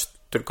trochę. Ja też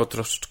tylko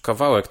troszeczkę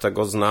kawałek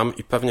tego znam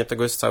i pewnie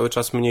tego jest cały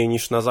czas mniej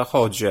niż na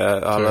zachodzie,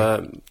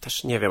 ale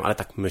też nie wiem, ale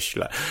tak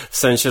myślę. W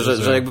sensie,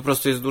 że jakby po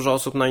prostu jest dużo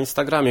osób na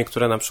Instagramie,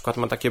 które na przykład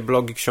ma takie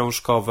blogi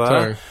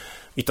książkowe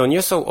i to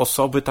nie są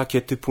osoby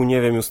takie typu,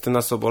 nie wiem,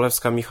 Justyna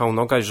Sobolewska, Michał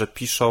Nogaś, że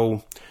piszą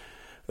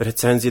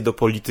recenzje do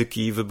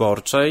Polityki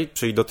Wyborczej,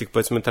 czyli do tych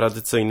powiedzmy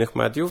tradycyjnych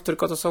mediów,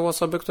 tylko to są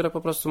osoby, które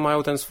po prostu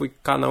mają ten swój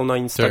kanał na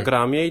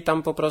Instagramie i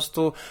tam po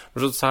prostu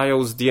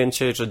wrzucają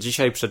zdjęcie, że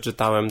dzisiaj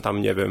przeczytałem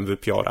tam, nie wiem,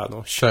 wypiora,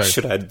 no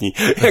średni.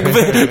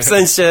 Jakby w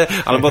sensie,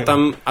 albo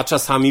tam, a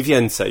czasami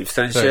więcej. W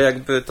sensie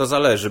jakby to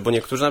zależy, bo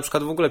niektórzy na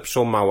przykład w ogóle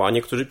piszą mało, a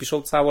niektórzy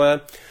piszą całe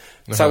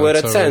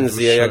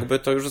recenzje, jakby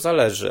to już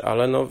zależy,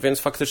 ale no więc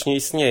faktycznie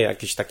istnieje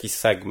jakiś taki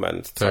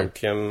segment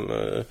całkiem...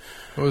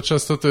 Bo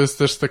często to jest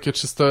też takie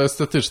czysto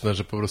estetyczne,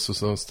 że po prostu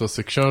są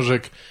stosy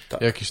książek,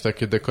 jakieś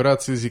takie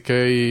dekoracje z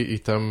Ikei i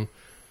tam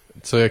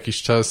co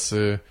jakiś czas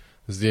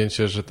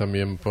zdjęcie, że tam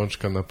jem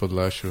pączka na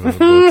Podlasiu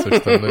albo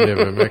coś tam, no nie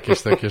wiem,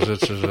 jakieś takie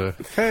rzeczy, że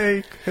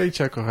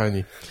hejcia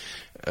kochani.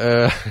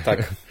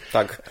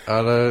 Tak.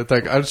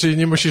 Ale czyli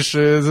nie musisz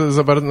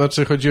za bardzo,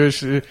 znaczy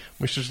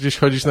musisz gdzieś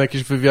chodzić na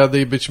jakieś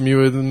wywiady i być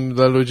miły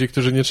dla ludzi,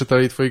 którzy nie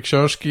czytali twojej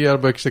książki,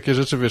 albo jakieś takie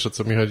rzeczy, wiesz o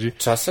co mi chodzi?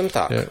 Czasem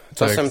tak.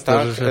 Czasem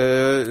tak.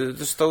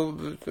 Zresztą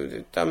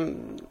tam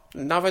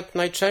nawet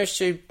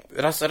najczęściej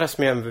raz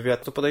miałem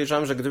wywiad, to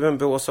podejrzewam, że gdybym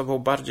był osobą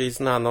bardziej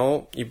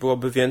znaną i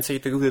byłoby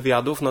więcej tych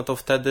wywiadów, no to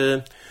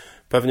wtedy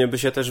pewnie by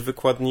się też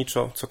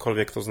wykładniczo,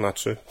 cokolwiek to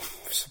znaczy,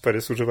 super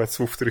jest używać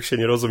słów, których się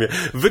nie rozumie,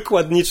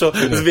 wykładniczo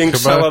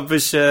zwiększałaby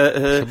się...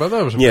 Chyba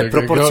dobrze. Nie,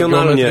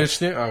 proporcjonalnie.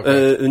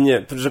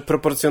 Nie, że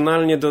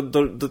proporcjonalnie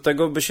do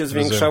tego by się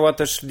zwiększała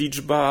też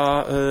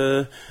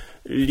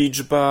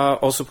liczba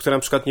osób, które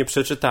na przykład nie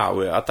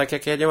przeczytały. A tak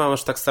jak ja nie mam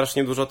aż tak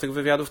strasznie dużo tych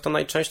wywiadów, to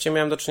najczęściej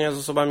miałem do czynienia z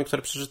osobami,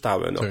 które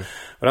przeczytały. No.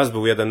 Raz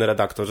był jeden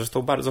redaktor,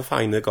 zresztą bardzo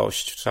fajny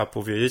gość, trzeba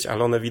powiedzieć,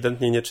 ale on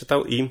ewidentnie nie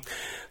czytał i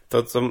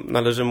to, co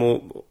należy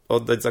mu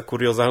oddać za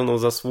kuriozalną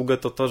zasługę,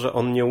 to, że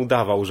on nie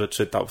udawał, że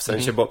czytał. W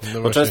sensie, bo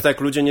często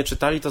jak ludzie nie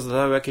czytali, to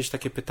zadawały jakieś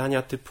takie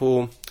pytania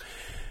typu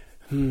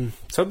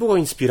co było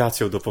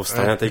inspiracją do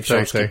powstania tej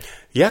książki?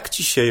 Jak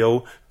ci się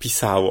ją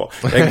pisało?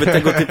 Jakby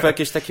tego typu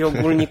jakieś takie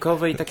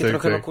ogólnikowe i takie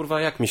trochę, no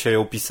kurwa, jak mi się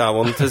ją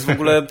pisało? No to jest w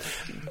ogóle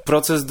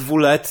proces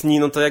 2-letni,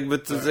 no to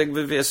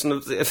jakby wiesz, no,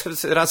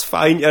 raz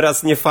fajnie,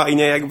 raz nie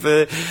fajnie,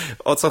 jakby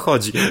o co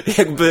chodzi?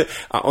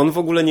 A on w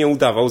ogóle nie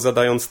udawał,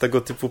 zadając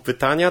tego typu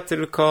pytania,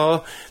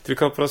 tylko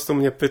po prostu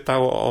mnie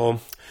pytał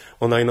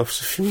o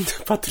najnowszy film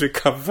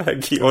Patryka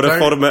Wegi, o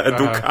reformę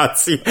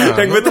edukacji.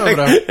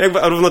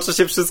 A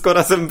równocześnie wszystko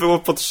razem było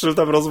pod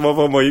szyldem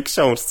rozmowy o mojej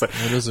książce.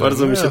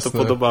 Bardzo mi się to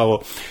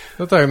podobało.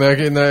 No tak, no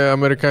jak na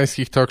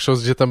amerykańskich talk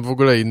shows, gdzie tam w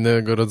ogóle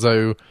innego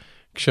rodzaju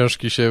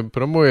książki się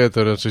promuje,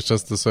 to raczej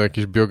często są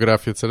jakieś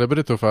biografie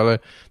celebrytów, ale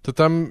to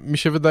tam mi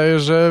się wydaje,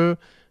 że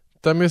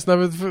tam jest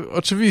nawet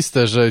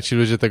oczywiste, że ci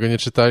ludzie tego nie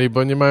czytali,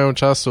 bo nie mają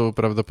czasu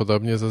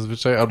prawdopodobnie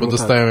zazwyczaj, albo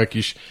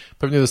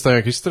pewnie dostają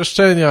jakieś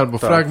streszczenie, albo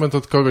fragment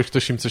od kogoś,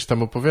 ktoś im coś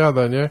tam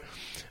opowiada, nie?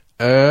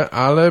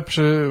 Ale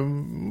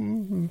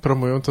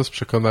promują to z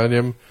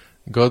przekonaniem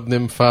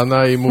godnym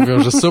fana i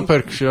mówią, że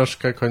super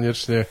książka,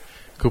 koniecznie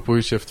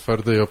kupujcie w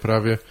twardej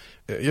oprawie.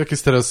 Jak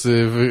jest teraz...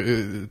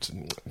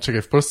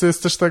 Czekaj, w Polsce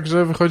jest też tak,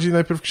 że wychodzi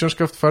najpierw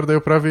książka w twardej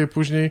oprawie i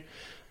później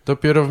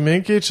dopiero w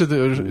miękkiej, czy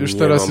już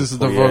teraz jest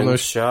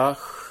dowolność?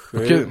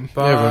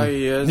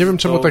 Nie wiem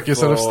czemu tak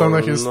jest, ale w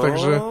Stanach jest tak,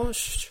 że...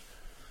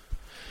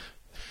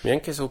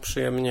 Miękkie są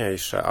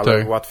przyjemniejsze,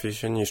 ale łatwiej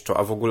się niszczą.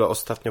 A w ogóle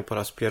ostatnio po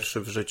raz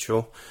pierwszy w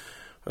życiu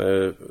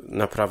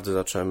naprawdę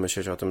zacząłem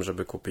myśleć o tym,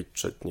 żeby kupić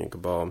czytnik,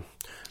 bo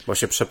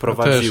się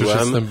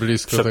przeprowadziłem.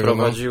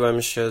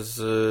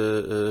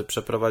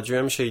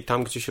 Przeprowadziłem się i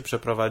tam, gdzie się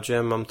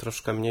przeprowadziłem, mam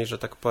troszkę mniej, że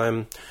tak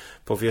powiem,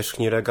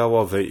 powierzchni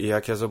regałowej i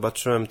jak ja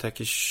zobaczyłem te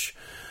jakieś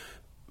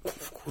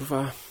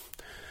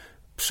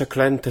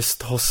przeklęte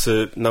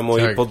stosy na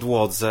mojej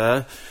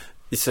podłodze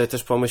i sobie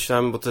też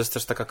pomyślałem, bo to jest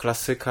też taka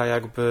klasyka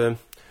jakby,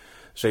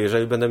 że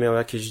jeżeli będę miał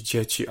jakieś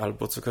dzieci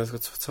albo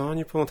co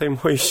oni po tej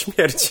mojej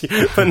śmierci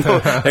będą,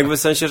 jakby w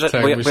sensie, że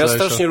bo ja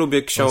strasznie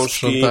lubię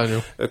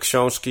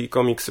książki i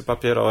komiksy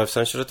papierowe, w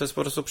sensie, że to jest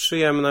po prostu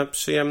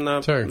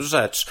przyjemna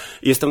rzecz.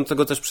 I jestem do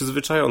tego też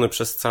przyzwyczajony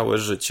przez całe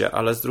życie,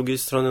 ale z drugiej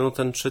strony no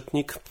ten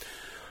czytnik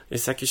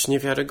jest jakiś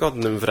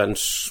niewiarygodnym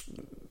wręcz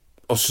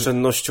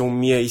oszczędnością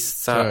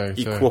miejsca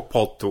i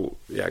kłopotu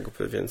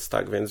jakby, więc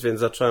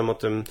zacząłem o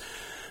tym.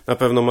 Na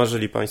pewno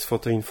marzyli Państwo o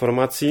tej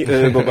informacji,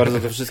 bo bardzo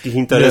to wszystkich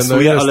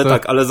interesuje,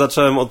 ale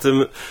zacząłem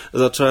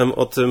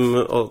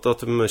o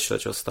tym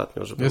myśleć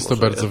ostatnio. Żeby jest to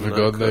bardzo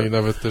wygodne i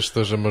nawet też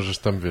to, że możesz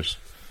tam,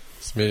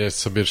 zmieniać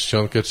sobie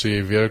czcionkę, czy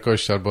jej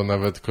wielkość, albo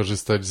nawet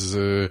korzystać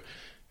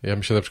ja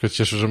mi się na przykład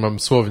cieszę, że mam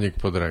słownik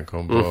pod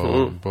ręką,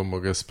 bo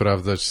mogę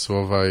sprawdzać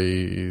słowa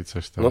i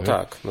coś tam. No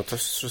tak, no to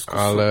jest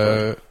wszystko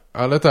super.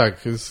 Ale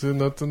tak,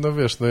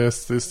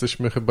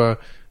 jesteśmy chyba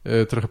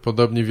trochę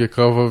podobni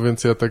wiekowo,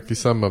 więc ja taki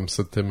sam mam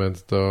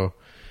sentyment do...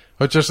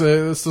 Chociaż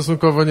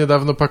stosunkowo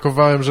niedawno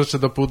pakowałem rzeczy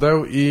do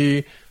pudeł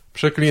i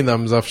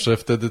przeklinam zawsze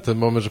wtedy ten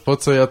moment, że po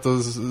co ja to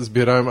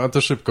zbierałem, a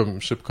to szybko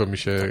mi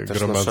się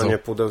gromadzą. Też noszenie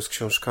pudeł z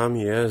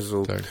książkami,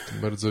 Jezu. Tak,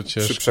 bardzo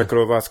ciężko. Przy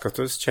przekrowadzkach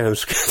to jest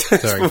ciężkie. To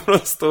jest po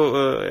prostu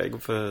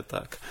jakby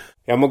tak.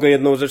 Ja mogę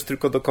jedną rzecz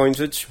tylko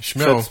dokończyć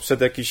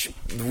przed jakichś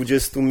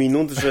 20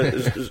 minut,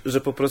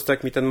 że po prostu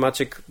jak mi ten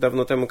Maciek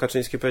dawno temu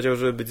Kaczyński powiedział,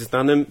 żeby być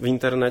znanym w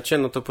internecie,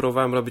 no to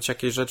próbowałem robić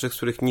jakieś rzeczy, z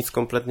których nic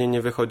kompletnie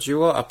nie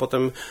wychodziło, a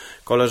potem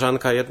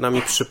koleżanka jedna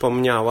mi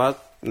przypomniała,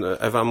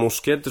 Ewa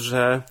Muszkiet,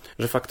 że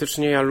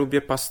faktycznie ja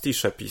lubię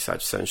pastisze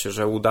pisać, w sensie,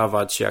 że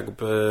udawać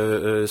jakby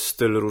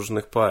styl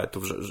różnych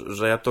poetów,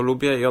 że ja to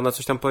lubię i ona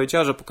coś tam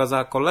powiedziała, że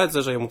pokazała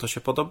koledze, że jemu to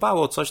się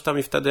podobało, coś tam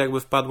i wtedy jakby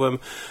wpadłem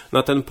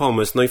na ten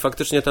pomysł. No i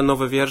faktycznie te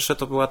nowe wiersze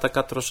to była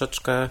taka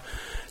troszeczkę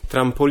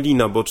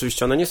trampolina, bo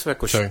oczywiście one nie są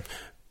jakoś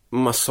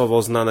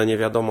masowo znane, nie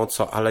wiadomo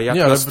co, ale jak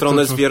na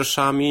stronę z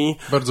wierszami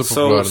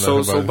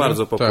są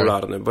bardzo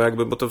popularne,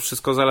 bo to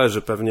wszystko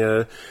zależy pewnie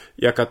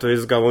jaka to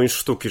jest gałąź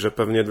sztuki, że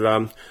pewnie dla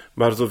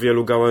bardzo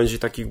wielu gałęzi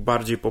takich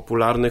bardziej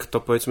popularnych to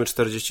powiedzmy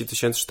 40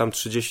 000 czy tam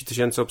 30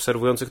 000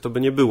 obserwujących to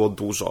by nie było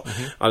dużo,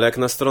 ale jak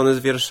na stronę z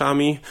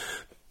wierszami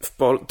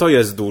to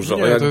jest dużo.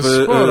 Nie, to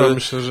jest sporo,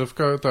 myślę, że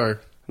tak.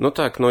 No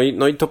tak,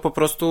 no i to po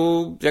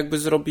prostu jakby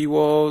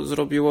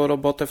zrobiło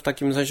robotę w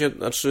takim sensie,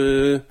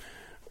 znaczy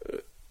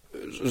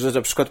że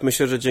na przykład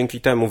myślę, że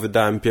dzięki temu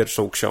wydałem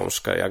pierwszą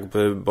książkę,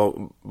 jakby,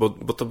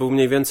 bo to był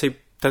mniej więcej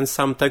ten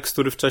sam tekst,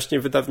 który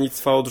wcześniej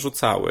wydawnictwa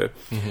odrzucały.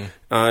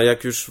 A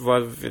jak już,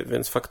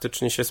 więc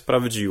faktycznie się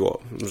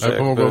sprawdziło. Że ale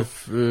pomogło,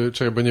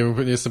 czekaj, bo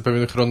nie jestem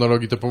pewien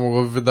chronologii, to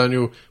pomogło w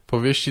wydaniu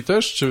powieści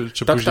też,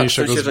 czy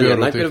późniejszego w sensie,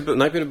 zbioru?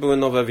 Najpierw były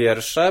nowe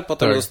wiersze,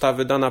 potem została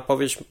wydana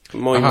powieść,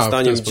 moim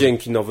zdaniem,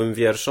 dzięki nowym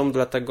wierszom,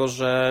 dlatego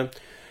że,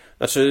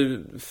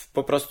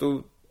 po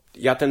prostu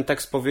ja ten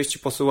tekst powieści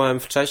posyłałem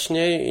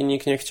wcześniej i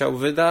nikt nie chciał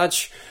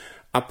wydać,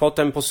 a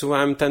potem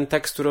posyłałem ten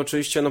tekst, który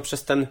oczywiście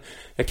przez ten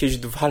jakieś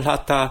 2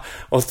 lata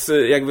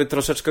jakby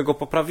troszeczkę go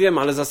poprawiłem,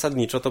 ale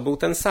zasadniczo to był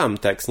ten sam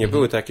tekst, nie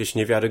były to jakieś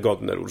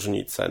niewiarygodne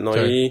różnice.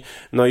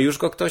 No i już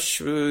go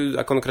ktoś,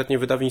 a konkretnie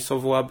wydawnictwo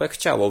WAB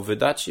chciało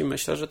wydać i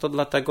myślę, że to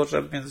dlatego,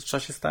 że w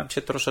międzyczasie stałem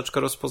się troszeczkę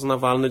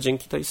rozpoznawalny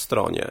dzięki tej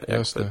stronie.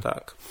 Jakby,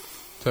 tak.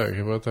 Tak,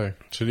 chyba tak.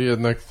 Czyli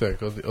jednak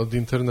od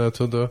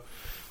internetu do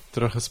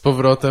trochę z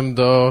powrotem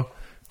do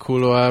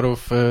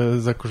kuluarów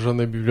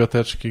zakurzonej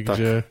biblioteczki,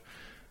 gdzie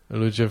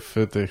ludzie w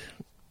tych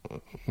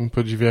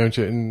podziwiają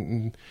cię.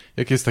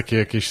 Jakie jest takie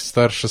jakieś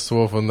starsze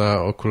słowo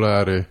na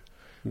okulary?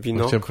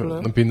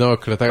 Binokle?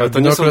 Binokle, tak. Ale to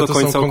nie są do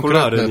końca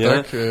okulary, nie?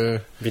 Tak?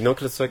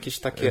 Binokle są jakieś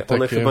takie,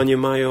 one chyba nie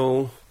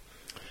mają...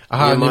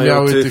 Aha, nie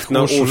miały tych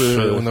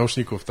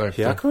nauszników, tak.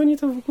 Jak oni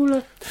to w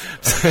ogóle?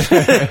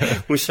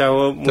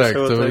 musiało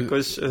to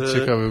jakoś...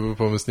 Ciekawy był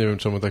pomysł, nie wiem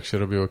czemu tak się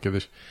robiło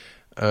kiedyś.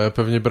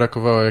 Pewnie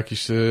brakowało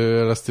jakichś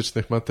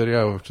elastycznych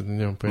materiałów, czy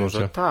nie mam pojęcia.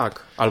 Może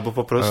tak, albo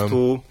po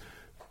prostu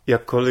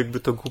jakkolwiek by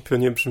to głupio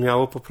nie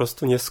brzmiało, po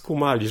prostu nie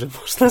skumali, że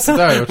można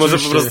może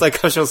po prostu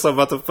jakaś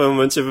osoba to w pewnym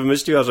momencie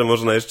wymyśliła, że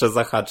można jeszcze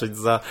zahaczyć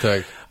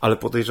ale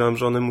podejrzewam,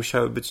 że one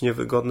musiały być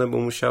niewygodne, bo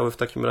musiały w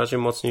takim razie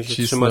mocniej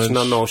się trzymać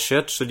na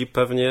nosie, czyli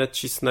pewnie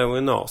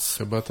cisnęły nos.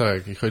 Chyba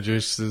tak i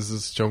chodziłeś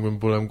z ciągłym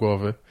bólem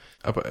głowy.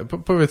 A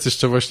powiedz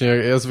jeszcze właśnie,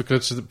 ja zwykle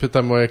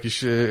pytam o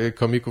jakichś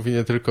komików i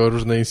nie tylko o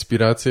różne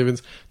inspiracje,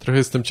 więc trochę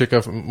jestem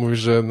ciekaw, mówisz,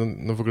 że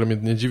no w ogóle mnie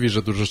nie dziwi,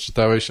 że dużo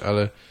czytałeś,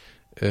 ale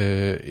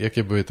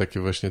jakie były takie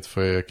właśnie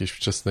twoje jakieś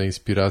wczesne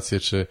inspiracje,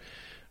 czy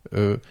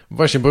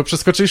właśnie, bo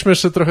przeskoczyliśmy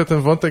jeszcze trochę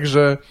ten wątek,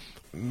 że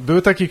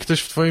był taki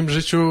ktoś w twoim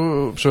życiu,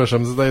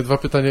 przepraszam, zadaję 2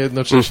 pytania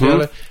jednocześnie,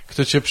 ale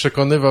kto cię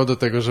przekonywał do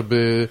tego,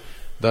 żeby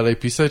dalej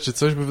pisać, czy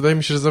coś, bo wydaje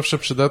mi się, że zawsze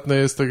przydatne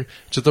jest to,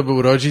 czy to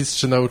był rodzic,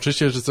 czy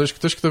nauczyciel, czy coś,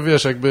 ktoś, kto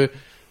wiesz, jakby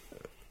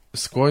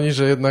skłoni,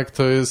 że jednak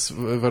to jest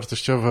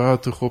wartościowe, a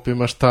tu chłopie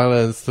masz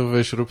talent, to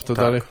weź, rób to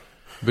dalej.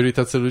 Byli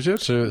tacy ludzie,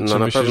 czy na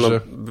myślisz, pewno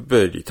że...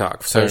 byli,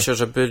 tak, w sensie,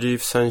 że byli,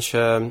 w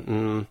sensie,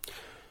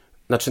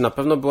 na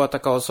pewno była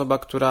taka osoba,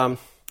 która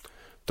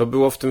To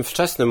było w tym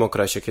wczesnym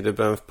okresie, kiedy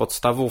byłem w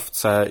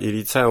podstawówce i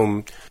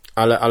liceum,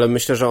 ale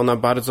myślę, że ona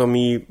bardzo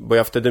bo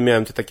ja wtedy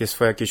miałem te takie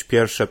swoje jakieś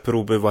pierwsze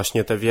próby,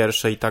 właśnie te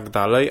wiersze i tak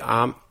dalej,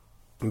 a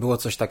było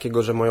coś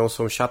takiego, że moją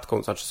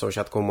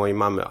sąsiadką mojej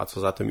mamy, a co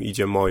za tym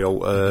idzie moją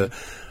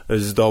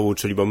z dołu,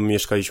 czyli bo my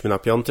mieszkaliśmy na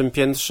 5.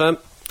 piętrze,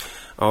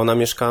 a ona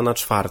mieszkała na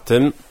 4.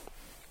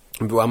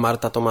 Była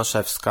Marta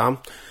Tomaszewska,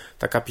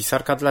 taka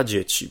pisarka dla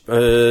dzieci,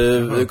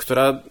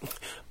 która,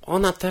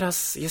 ona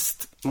teraz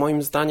jest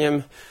moim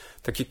zdaniem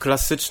taki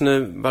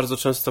klasyczny, bardzo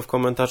często w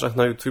komentarzach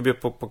na YouTubie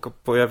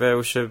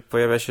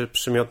pojawia się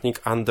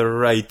przymiotnik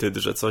underrated,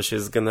 że coś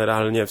jest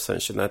generalnie, w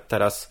sensie nawet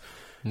teraz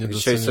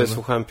dzisiaj sobie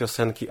słuchałem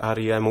piosenki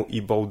R.E.M.u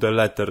i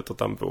Baudelaire, to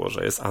tam było,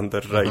 że jest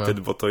underrated,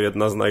 bo to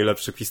jedna z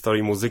najlepszych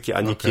historii muzyki,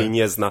 a nikt jej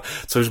nie zna,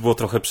 co już było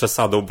trochę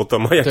przesadą, bo to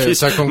ma jakieś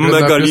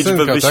mega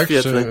liczbę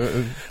wyświetleń.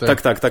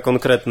 Tak, ta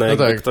konkretna,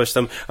 jakby ktoś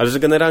tam, ale że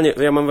generalnie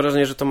ja mam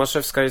wrażenie, że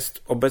Tomaszewska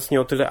jest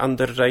obecnie o tyle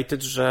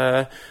underrated,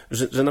 że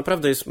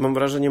naprawdę jest, mam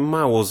wrażenie,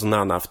 mało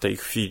znana w tej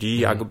chwili,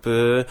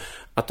 jakby,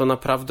 a to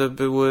naprawdę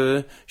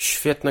były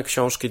świetne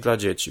książki dla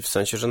dzieci, w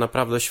sensie, że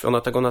naprawdę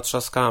ona tego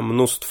natrzaskała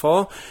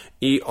mnóstwo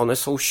i one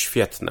są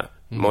świetne,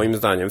 moim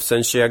zdaniem, w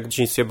sensie jak w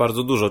dzieciństwie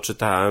bardzo dużo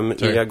czytałem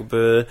i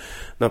jakby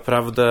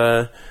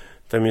naprawdę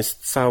tam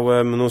jest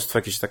całe mnóstwo,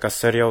 jakieś taka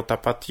seria o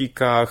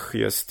tapatikach,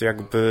 jest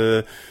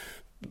jakby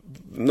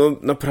no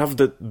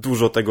naprawdę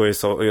dużo tego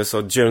jest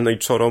o Dzielnej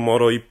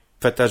Czoromoro i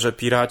Peterze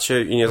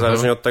Piracie i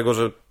niezależnie od tego,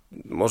 że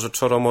może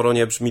Czoromoro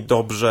nie brzmi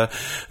dobrze,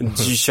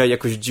 dzisiaj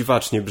jakoś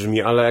dziwacznie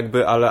brzmi,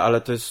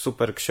 ale to jest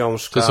super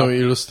książka. To są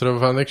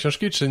ilustrowane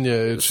książki, czy nie?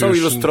 Czy są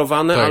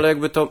ilustrowane, ale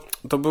jakby to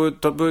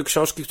były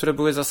książki, które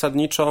były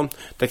zasadniczo,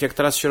 tak jak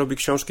teraz się robi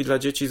książki dla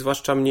dzieci,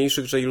 zwłaszcza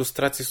mniejszych, że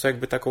ilustracje są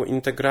jakby taką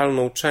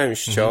integralną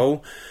częścią,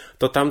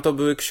 to tamto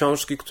były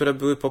książki, które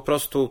były po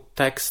prostu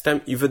tekstem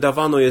i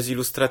wydawano je z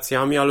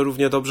ilustracjami, ale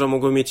równie dobrze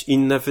mogły mieć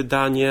inne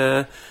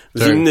wydanie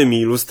z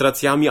innymi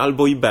ilustracjami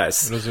albo i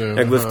bez. Rozumiem,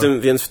 jakby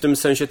więc w tym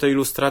sensie te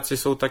ilustracje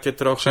są takie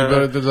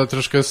trochę... Czyli dla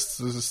troszkę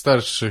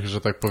starszych,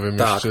 że tak powiem.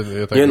 Tak,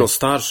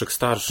 jeszcze,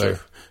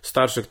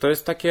 starszych. To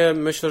jest takie,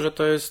 myślę, że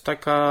to jest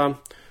taka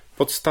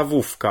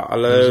podstawówka,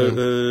 ale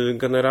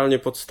generalnie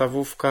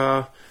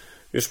podstawówka...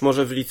 Już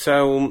może w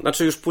liceum,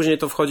 znaczy już później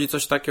to wchodzi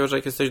coś takiego, że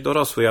jak jesteś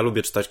dorosły, ja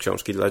lubię czytać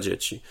książki dla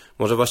dzieci.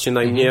 Może właśnie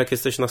najmniej jak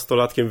jesteś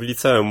nastolatkiem w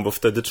liceum, bo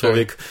wtedy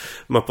człowiek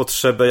ma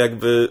potrzebę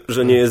jakby,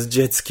 że nie jest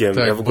dzieckiem.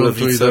 Tak, ja w ogóle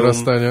w liceum,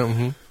 dorastania.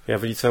 Ja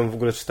w liceum w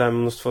ogóle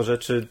czytałem mnóstwo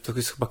rzeczy, to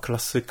jest chyba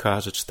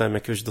klasyka, że czytałem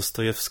jakiegoś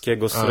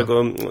Dostojewskiego, z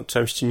którego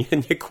części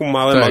nie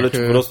kumałem, ale po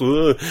prostu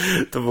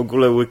to w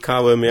ogóle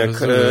łykałem jak...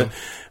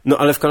 No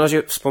ale w każdym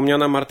razie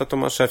wspomniana Marta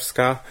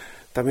Tomaszewska,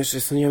 tam jeszcze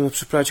jest, nie wiem,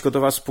 przyprawić go do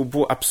was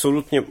było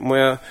absolutnie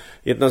moja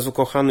jedna z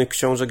ukochanych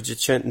książek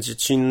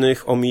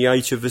dziecinnych,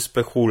 Omijajcie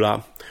Wyspę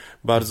Hula.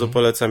 Bardzo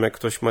polecam, jak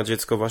ktoś ma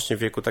dziecko właśnie w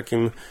wieku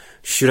takim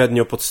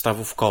średnio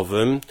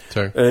podstawówkowym.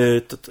 Tak.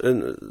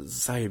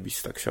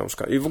 Zajebista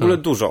książka. I w ogóle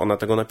dużo ona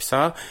tego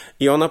napisała.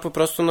 I ona po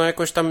prostu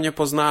jakoś tam mnie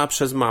poznała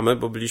przez mamę,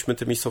 bo byliśmy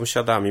tymi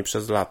sąsiadami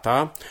przez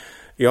lata.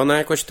 I ona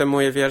jakoś te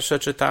moje wiersze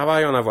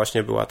czytała i ona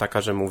właśnie była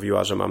taka, że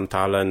mówiła, że mam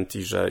talent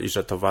i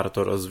że to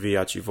warto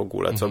rozwijać i w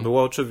ogóle, co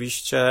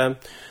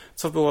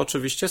było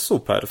oczywiście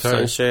super, w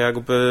sensie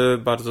jakby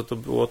bardzo to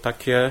było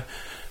takie...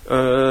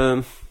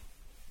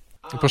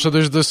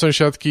 Poszedłeś do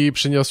sąsiadki i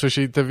przyniosłeś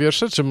jej te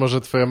wiersze, czy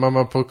może twoja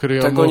mama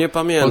pokryjomu Tego nie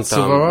pamiętam.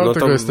 Podsuwała? No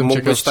tego to jestem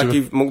mógł ciekaw,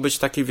 mógł być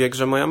taki wiek,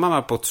 że moja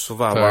mama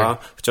podsuwała,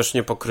 chociaż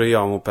nie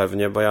pokryjomu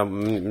pewnie, bo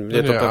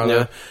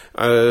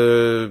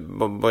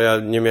bo ja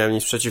nie miałem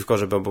nic przeciwko,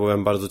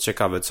 byłem bardzo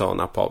ciekawy, co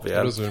ona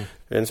powie. Rozumiem.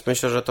 Więc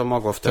myślę, że to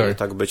mogło wtedy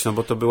tak być, no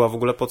bo to była w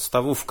ogóle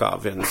podstawówka,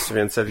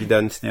 więc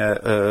ewidentnie...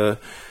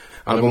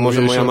 Albo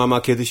może moja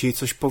mama kiedyś jej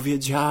coś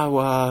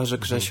powiedziała, że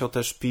Grzesio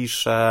też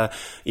pisze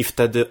i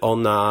wtedy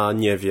ona,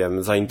 nie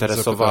wiem,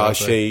 zainteresowała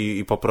się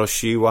i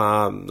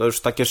poprosiła. No już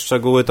takie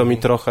szczegóły to mi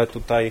trochę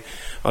tutaj,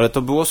 ale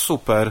to było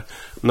super.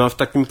 No a w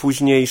takim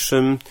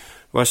późniejszym,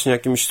 właśnie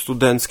jakimś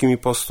studenckim i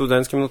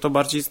poststudenckim, no to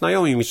bardziej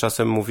znajomi mi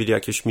czasem mówili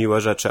jakieś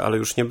miłe rzeczy, ale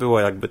już nie było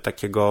jakby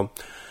takiego,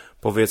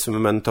 powiedzmy,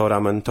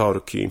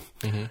 mentorki,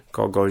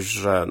 kogoś,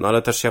 że... No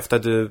ale też ja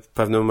wtedy w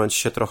pewnym momencie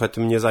się trochę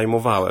tym nie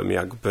zajmowałem,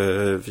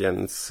 jakby,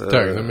 więc...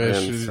 Tak, no miałeś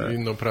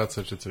inną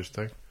pracę czy coś,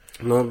 tak?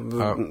 No,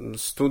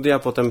 studia,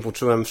 potem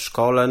uczyłem w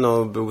szkole,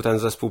 no był ten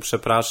zespół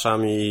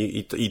Przepraszam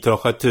i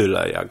trochę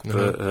tyle,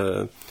 jakby...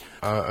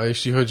 A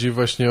jeśli chodzi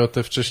właśnie o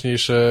te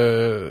wcześniejsze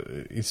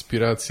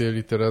inspiracje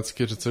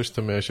literackie czy coś,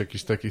 to miałeś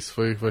jakichś takich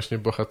swoich właśnie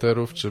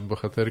bohaterów, czy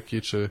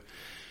bohaterki, czy...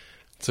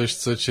 Coś,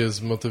 co cię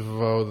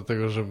zmotywowało do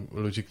tego, że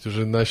ludzi,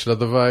 którzy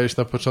naśladowałeś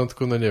na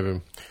początku, no nie wiem.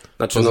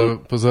 Znaczy,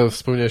 poza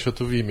wspomniałeś o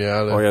Tuwimie,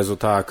 ale... O Jezu,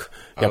 tak.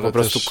 Ja po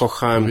prostu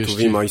kochałem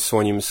Tuwima i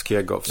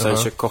Słonimskiego. W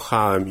sensie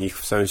kochałem ich.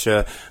 W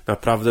sensie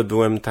naprawdę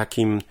byłem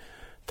takim,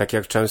 tak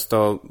jak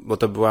często, bo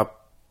to była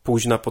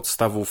późna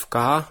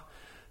podstawówka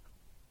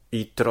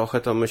i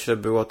trochę to, myślę,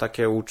 było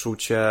takie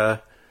uczucie,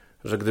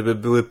 że gdyby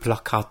były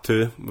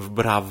plakaty w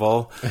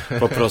Brawo,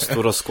 po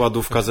prostu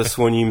rozkładówka ze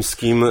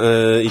Słonimskim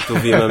i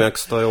Tuwimem, jak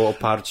stoją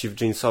oparci w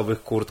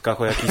dżinsowych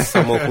kurtkach o jakiś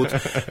samochód,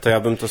 to ja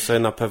bym to sobie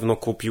na pewno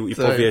kupił i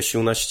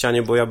powiesił na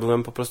ścianie, bo ja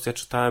byłem po prostu,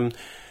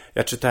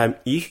 ja czytałem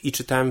ich i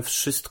czytałem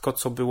wszystko,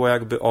 co było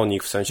jakby o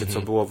nich, w sensie,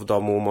 co było w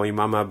domu u mojej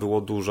mamy, a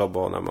było dużo,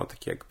 bo ona ma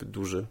taki jakby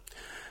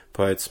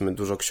powiedzmy,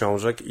 dużo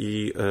książek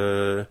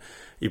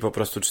i po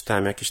prostu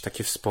czytałem jakieś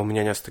takie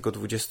wspomnienia z tego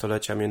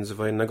 20-lecia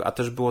międzywojennego, a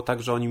też było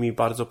tak, że oni mi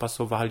bardzo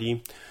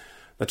pasowali,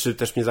 znaczy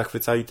też mnie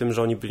zachwycali tym,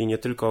 że oni byli nie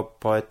tylko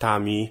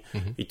poetami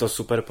i to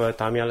super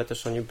poetami, ale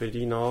też oni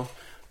byli,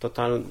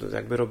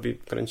 jakby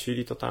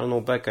kręcili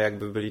totalną bekę,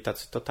 jakby byli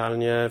tacy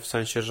totalnie, w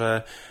sensie,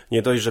 że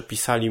nie dość, że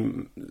pisali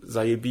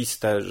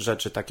zajebiste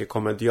rzeczy, takie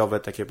komediowe,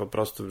 takie po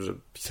prostu, że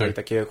pisali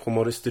takie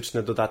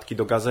humorystyczne dodatki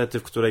do gazety,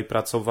 w której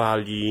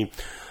pracowali,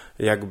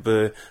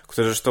 jakby,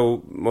 które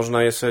zresztą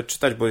można je sobie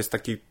czytać, bo jest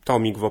taki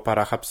tomik w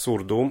oparach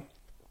absurdu,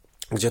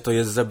 gdzie to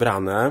jest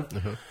zebrane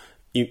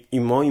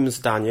i moim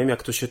zdaniem,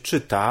 jak to się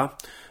czyta,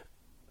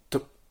 to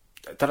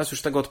teraz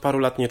już tego od paru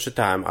lat nie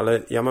czytałem,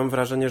 ale ja mam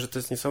wrażenie, że to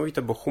jest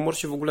niesamowite, bo humor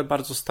się w ogóle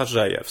bardzo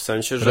starzeje, w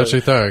sensie,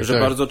 że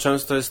bardzo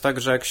często jest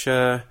tak, że jak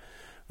się...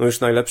 No już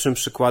najlepszym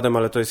przykładem,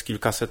 ale to jest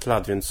kilkaset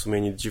lat, więc w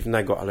sumie nic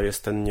dziwnego, ale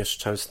jest ten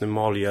nieszczęsny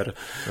Molière,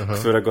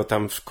 którego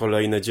tam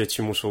kolejne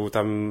dzieci muszą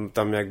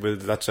tam jakby,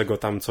 dlaczego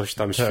tam coś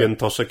tam,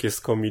 Świętoszek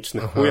jest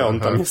komiczny, chuja, on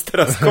tam jest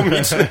teraz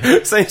komiczny,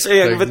 w sensie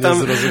jakby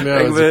tam...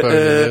 Jakby,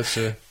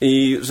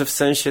 I że w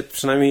sensie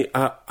przynajmniej,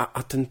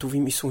 a ten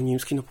Tuwim i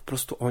Słonimski, no po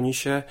prostu oni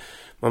się...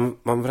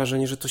 Mam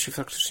wrażenie, że to się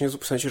faktycznie,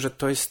 w sensie, że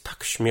to jest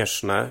tak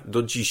śmieszne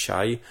do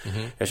dzisiaj.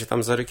 Ja się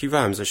tam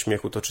zarykiwałem ze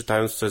śmiechu, to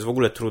czytając, co jest w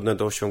ogóle trudne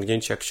do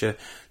osiągnięcia, jak się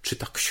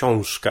czyta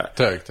książkę.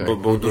 Tak.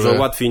 Bo dużo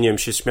łatwiej, nie wiem,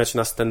 się śmiać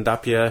na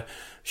stand-upie,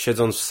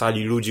 siedząc w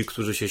sali ludzi,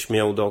 którzy się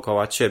śmieją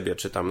dookoła ciebie,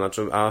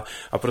 a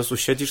po prostu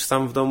siedzisz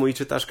sam w domu i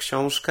czytasz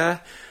książkę,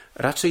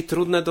 raczej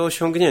trudne do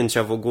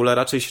osiągnięcia w ogóle,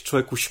 raczej się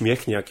człowiek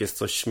uśmiechnie, jak jest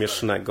coś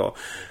śmiesznego.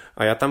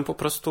 A ja tam po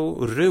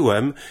prostu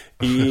ryłem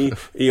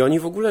i oni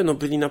w ogóle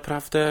byli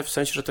naprawdę, w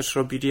sensie, że też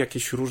robili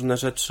jakieś różne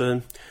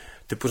rzeczy,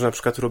 typu, że na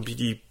przykład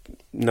robili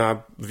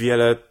na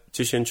wiele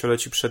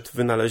dziesięcioleci przed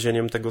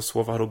wynalezieniem tego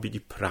słowa robili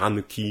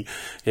pranki,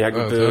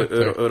 jakby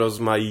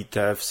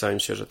rozmaite, w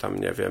sensie, że tam,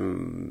 nie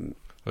wiem...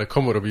 Ale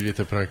komu robili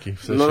te pranki?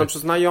 W sensie... No,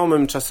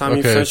 znajomym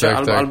czasami, w sensie,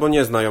 albo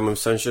nieznajomym, w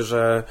sensie,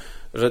 że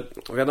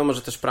wiadomo,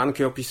 że też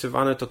pranki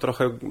opisywane to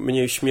trochę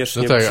mniej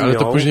śmiesznie brzmią. Ale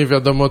to później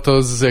wiadomo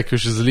to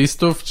z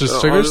listów, czy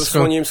z czegoś?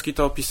 Słonimski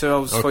to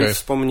opisywał w swoich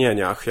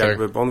wspomnieniach,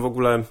 jakby, bo on w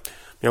ogóle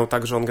miał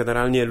tak, że on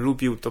generalnie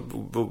lubił,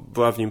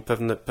 była w nim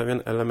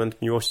pewien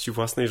element miłości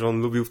własnej, że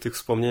on lubił w tych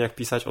wspomnieniach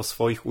pisać o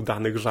swoich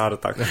udanych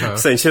żartach. W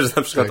sensie, że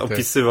na przykład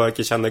opisywał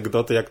jakieś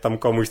anegdoty, jak tam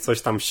komuś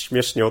coś tam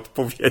śmiesznie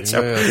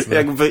odpowiedział.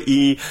 Jakby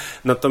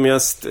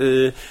natomiast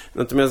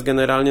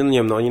generalnie, nie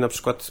wiem, oni na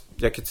przykład,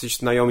 jak jacyś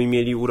znajomi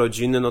mieli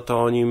urodziny, no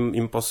to oni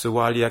im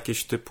posyłali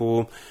jakieś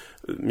typu...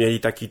 Mieli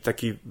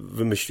taki,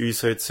 wymyślili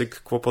sobie cykl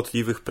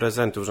kłopotliwych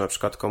prezentów, że na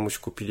przykład komuś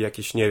kupili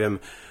jakieś, nie wiem,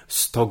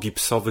 100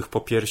 gipsowych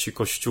popiersi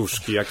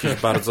kościuszki, jakieś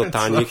bardzo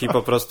tanich i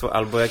po prostu,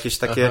 albo jakieś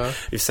takie,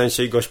 i w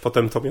sensie gość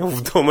potem to miał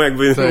w domu,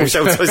 jakby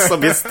musiał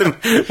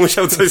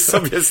coś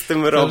sobie z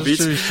tym robić.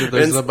 Rzeczywiście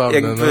dość zabawne,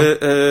 jakby,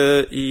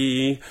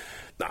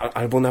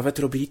 albo nawet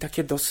robili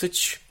takie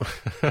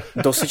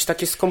dosyć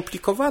takie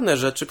skomplikowane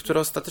rzeczy, które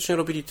ostatecznie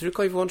robili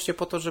tylko i wyłącznie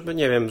po to, żeby,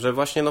 nie wiem, że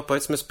właśnie,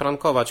 powiedzmy,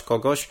 sprankować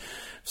kogoś,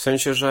 w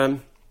sensie, że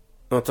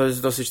to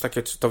jest dosyć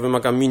takie, to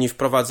wymaga mini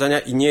wprowadzenia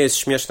i nie jest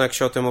śmieszne, jak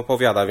się o tym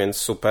opowiada, więc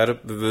super,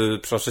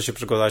 proszę się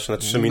przygotować na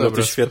 3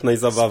 minuty świetnej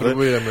zabawy.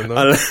 Spróbujemy,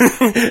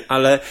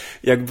 ale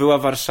jak była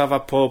Warszawa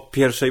po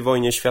I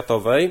wojnie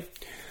światowej,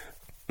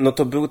 no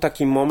to był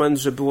taki moment,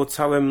 że było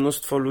całe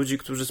mnóstwo ludzi,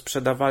 którzy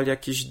sprzedawali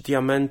jakieś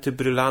diamenty,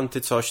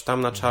 brylanty, coś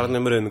tam na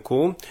czarnym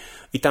rynku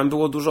i tam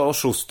było dużo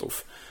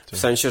oszustów. W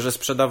sensie, że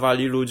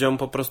sprzedawali ludziom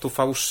po prostu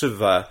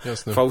fałszywe.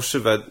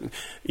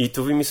 I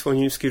Tuwim i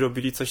Słonimski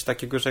robili coś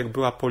takiego, że jak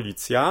była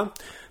policja,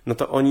 no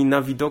to oni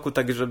na widoku,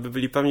 tak żeby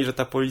byli pewni, że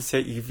ta policja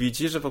ich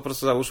widzi, że po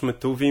prostu załóżmy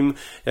Tuwim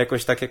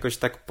jakoś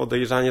tak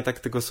podejrzanie tak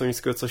tego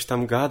Słonimskiego coś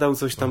tam gadał,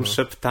 coś tam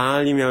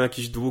szeptali, miał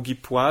jakiś długi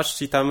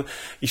płaszcz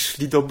i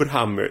szli do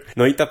bramy.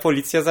 No i ta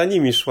policja za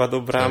nimi szła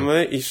do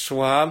bramy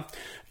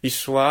i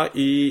szła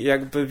i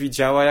jakby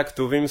widziała, jak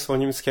Tuwim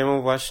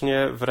Słonimskiemu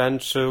właśnie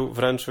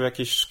wręczył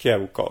jakieś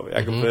szkiełko.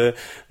 Jakby,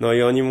 no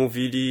i oni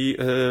mówili...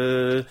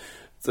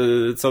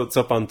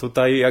 Co pan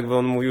tutaj, jakby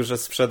on mówił, że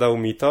sprzedał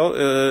mi to,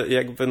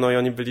 jakby, no i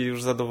oni byli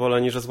już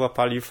zadowoleni, że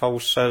złapali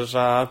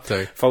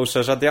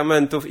fałszerza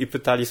diamentów i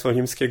pytali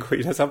Słonimskiego,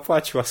 ile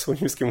zapłacił, a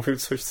Słonimski mówił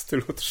coś w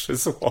stylu 3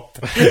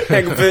 złote.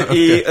 Jakby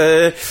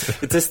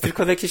to jest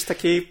tylko jakiejś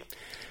takiej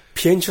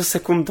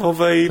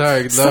 5-sekundowej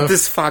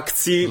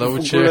satysfakcji. Dla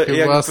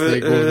uciechy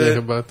własnej głównie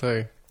chyba,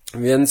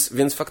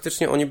 Więc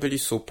faktycznie oni byli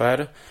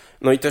super.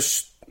 No i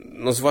też,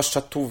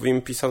 zwłaszcza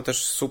Tuwim pisał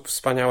też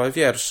wspaniałe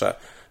wiersze.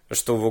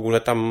 Zresztą w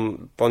ogóle tam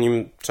po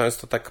nim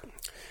często tak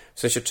w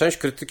sensie część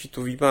krytyki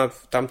Tuwima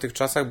w tamtych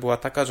czasach była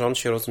taka, że on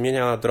się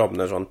rozmienia na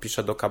drobne, że on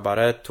pisze do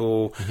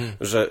kabaretu,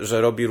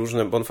 że robi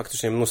różne, bo on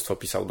faktycznie mnóstwo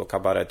pisał do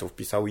kabaretów,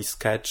 pisał i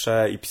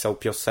skecze, i pisał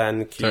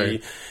piosenki,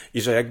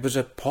 i że jakby,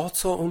 że po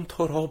co on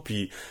to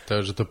robi?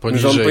 Tak, że to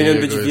poniżej że on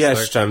powinien być jest,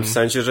 wieszczem, tak? w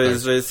sensie,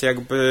 że jest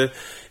jakby...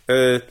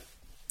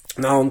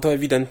 No on to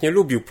ewidentnie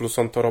lubił, plus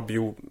on to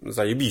robił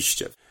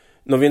zajebiście.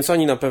 No więc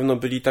oni na pewno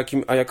byli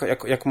takim, a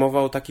jak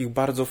mowa o takich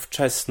bardzo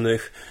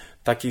wczesnych,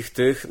 takich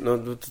tych, no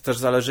to też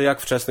zależy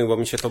jak wczesnych, bo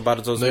mi się to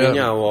bardzo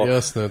zmieniało.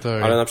 Jasne,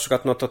 tak. Ale na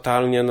przykład no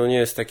totalnie no nie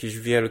jest jakieś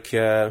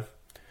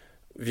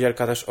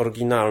wielka też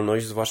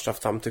oryginalność, zwłaszcza w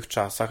tamtych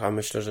czasach, a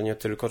myślę, że nie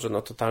tylko, że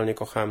no totalnie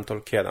kochałem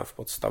Tolkiena w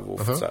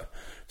podstawówce. Aha.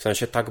 W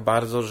sensie tak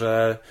bardzo,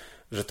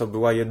 że to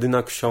była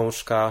jedyna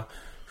książka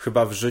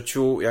chyba w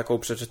życiu, jaką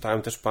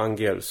przeczytałem też po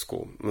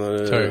angielsku.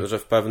 Tak. Że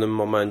w pewnym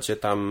momencie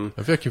tam...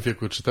 A w jakim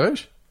wieku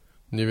czytałeś?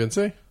 Mniej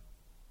więcej?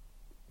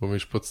 Bo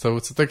już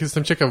podstawówce, tak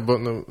jestem ciekaw, bo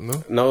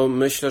no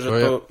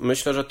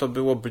myślę, że to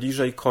było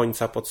bliżej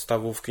końca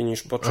podstawówki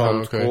niż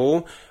początku,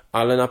 okay.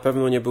 Ale na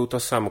pewno nie był to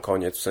sam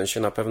koniec, w sensie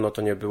na pewno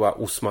to nie była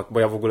 8, bo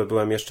ja w ogóle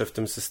byłem jeszcze w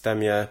tym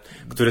systemie,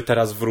 który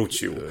teraz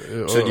wrócił.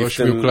 Czyli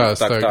 8 klas,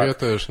 tak, ja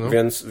też, no.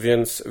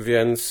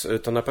 Więc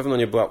to na pewno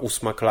nie była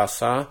 8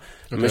 klasa.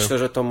 Okay. Myślę,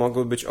 że to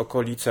mogły być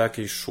okolice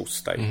jakiejś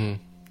 6.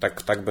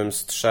 Tak bym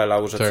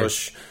strzelał,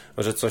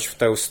 że coś w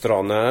tę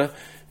stronę.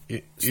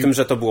 Z tym,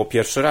 że to było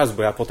pierwszy raz,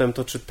 bo ja potem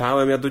to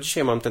czytałem, ja do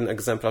dzisiaj mam ten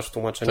egzemplarz w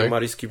tłumaczeniu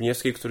Marii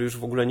Skibniewskiej, który już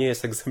w ogóle nie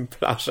jest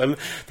egzemplarzem,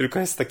 tylko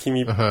jest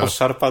takimi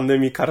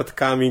poszarpanymi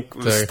kartkami,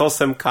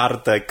 stosem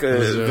kartek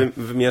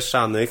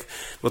wymieszanych,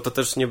 bo to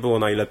też nie było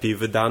najlepiej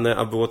wydane,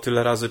 a było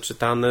tyle razy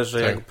czytane,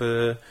 że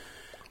jakby...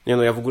 Nie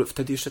no, ja w ogóle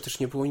wtedy jeszcze też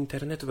nie było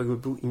internetu, jakby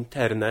był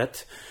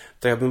internet,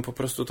 to ja bym po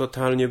prostu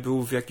totalnie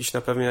był w jakichś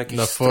na pewno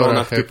jakichś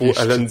stronach typu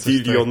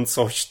Elendilion,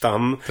 coś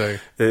tam,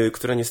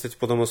 które niestety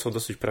podobno są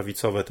dosyć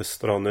prawicowe te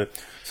strony,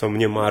 są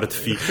mnie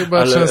martwi.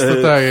 Chyba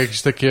często tak,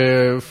 jakieś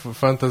takie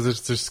fantasy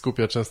czy coś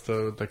skupia często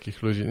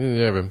takich ludzi,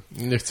 nie wiem,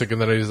 nie chcę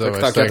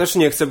generalizować. Tak, ja też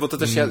nie chcę, bo to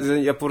też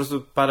ja po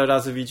prostu parę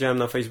razy widziałem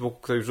na Facebooku,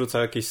 ktoś wrzuca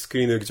jakieś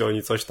screeny, gdzie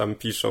oni coś tam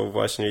piszą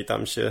właśnie i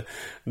tam się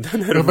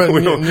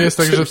denerwują. Nie jest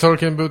tak, że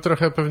Tolkien był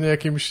trochę pewnie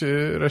jakimś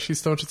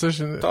rasistą czy coś?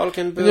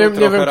 Tolkien był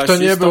trochę rasistą,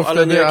 kto nie był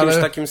ale wtedy, nie jakimś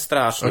takim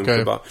strasznym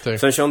chyba. Tak. W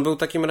sensie on był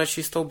takim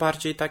rasistą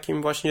bardziej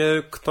takim właśnie,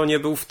 kto nie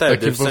był wtedy.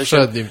 Takim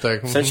poprzednim,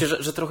 tak. W sensie,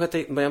 że trochę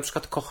bo ja na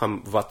przykład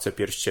kocham Władcę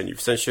Pierścieni.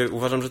 W sensie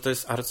uważam, że to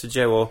jest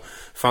arcydzieło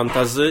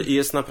fantasy i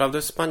jest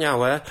naprawdę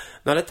wspaniałe,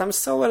 no ale tam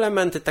są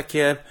elementy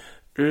takie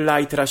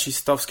light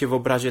rasistowskie w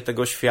obrazie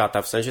tego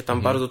świata. W sensie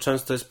tam bardzo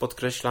często jest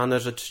podkreślane,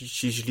 że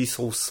ci źli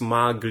są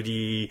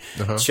smagli,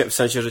 w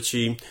sensie,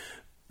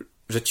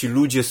 że ci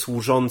ludzie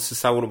służący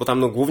Sauron, bo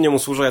tam głównie mu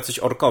służą jacyś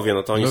orkowie,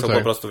 no to oni są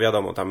po prostu,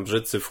 wiadomo, tam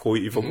brzydcy w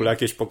chuj i w ogóle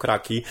jakieś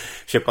pokraki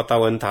się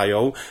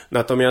patałętają.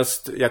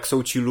 Natomiast jak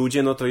są ci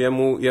ludzie, no to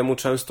jemu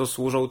często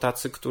służą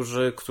tacy,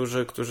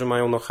 którzy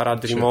mają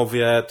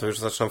Haradrimowie, to już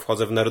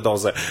wchodzę w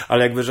nerdozę,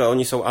 ale jakby, że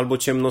oni są albo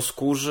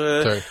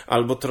ciemnoskórzy,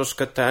 albo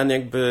troszkę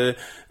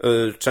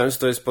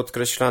często jest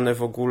podkreślane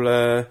w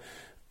ogóle,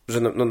 że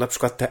na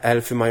przykład te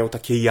elfy mają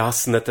takie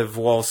jasne te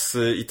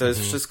włosy i to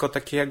jest wszystko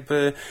takie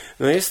jakby,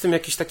 jest w tym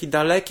jakiś taki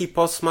daleki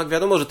posmak,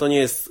 wiadomo, że to nie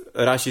jest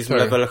rasizm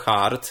level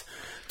hard,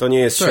 to nie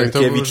jest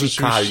Sienkiewicz i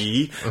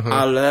Kali,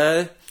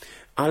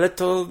 ale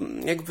to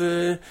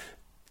jakby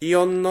i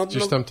on,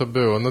 gdzieś tam to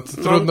było,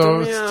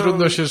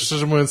 trudno się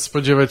szczerze mówiąc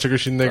spodziewać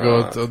czegoś innego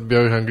od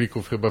białych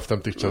Anglików chyba w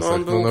tamtych czasach.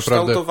 On był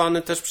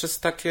kształtowany też przez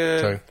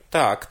takie,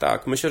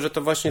 tak, myślę, że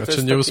to właśnie to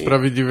jest nie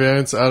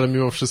usprawiedliwiając, ale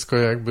mimo wszystko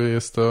jakby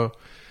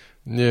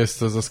nie jest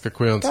to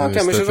zaskakujące. Tak,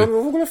 ja myślę, że on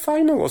był w ogóle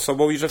fajną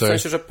osobą i że w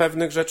sensie, że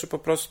pewnych rzeczy po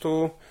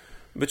prostu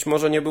być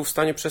może nie był w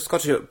stanie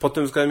przeskoczyć. Pod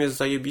tym względem jest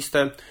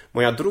zajebiste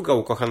moja druga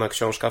ukochana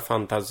książka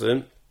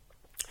fantasy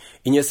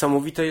i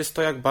niesamowite jest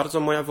to, jak bardzo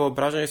moja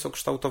wyobraźnia jest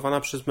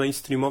okształtowana przez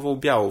mainstreamową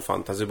białą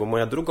fantasy, bo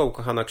moja druga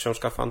ukochana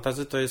książka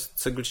fantasy to jest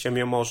Cygl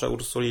Siemiomorze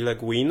Ursuli Le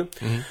Guin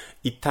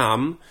i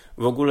tam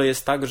w ogóle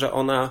jest tak, że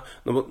ona,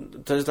 bo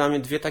to jest dla mnie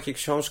dwie takie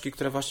książki,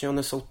 które właśnie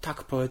one są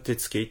tak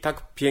poetyckie i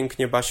tak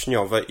pięknie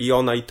baśniowe, i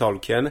ona, i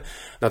Tolkien,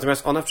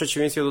 natomiast ona w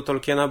przeciwieństwie do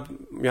Tolkiena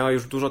miała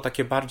już dużo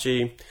takie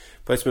bardziej,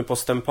 powiedzmy,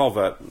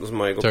 postępowe z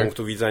mojego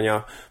punktu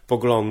widzenia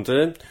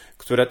poglądy,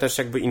 które też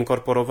jakby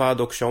inkorporowała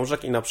do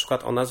książek i na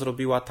przykład ona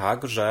zrobiła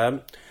tak, że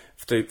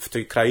w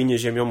tej krainie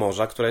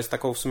Ziemiomorza, która jest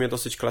taką w sumie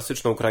dosyć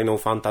klasyczną krainą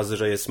fantasy,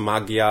 że jest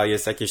magia,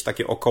 jest jakieś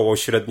takie około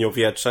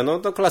średniowiecze,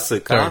 to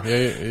klasyka. Tak,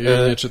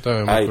 ja nie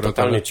czytałem akurat.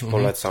 Totalnie ci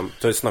polecam.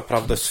 To jest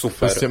naprawdę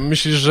super.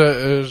 Myślisz, że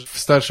w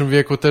starszym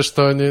wieku też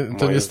to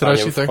nie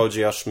straci, tak?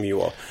 Wchodzi aż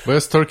miło. Bo ja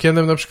z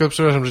Tolkienem na przykład,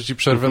 przepraszam, że ci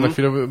przerwę na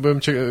chwilę,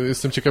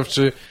 jestem ciekaw,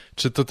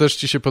 czy to też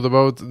ci się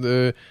podobało.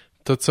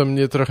 To, co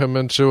mnie trochę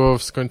męczyło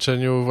w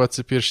skończeniu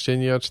Władcy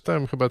Pierścieni, ja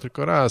czytałem chyba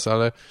tylko raz,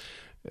 ale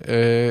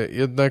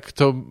jednak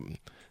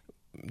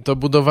to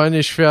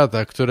budowanie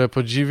świata, które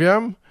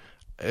podziwiam,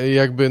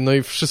 jakby,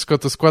 i wszystko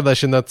to składa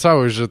się na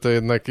całość, że to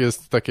jednak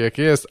jest takie,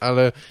 jakie jest,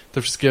 ale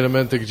te wszystkie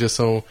elementy, gdzie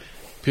są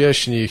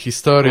pieśni,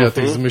 historia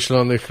tych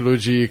zmyślonych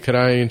ludzi,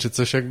 krain, czy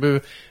coś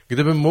jakby,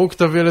 gdybym mógł,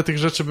 to wiele tych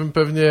rzeczy bym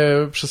pewnie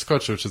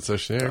przeskoczył, czy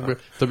coś, nie? Jakby,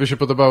 tobie się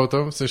podobało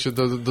to? W sensie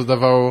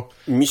dodawało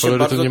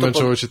kolorytu, nie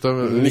męczyło cię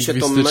to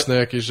lingwistyczne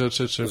jakieś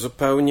rzeczy, czy...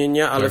 Zupełnie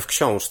nie, ale w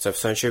książce, w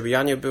sensie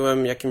ja nie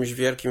byłem jakimś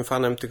wielkim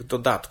fanem tych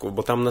dodatków,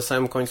 bo tam na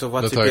samym końcu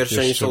Władcy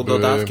Pierścieni są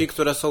dodatki,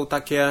 które są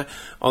takie,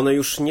 one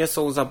już nie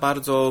są za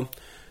bardzo...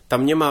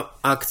 Tam nie ma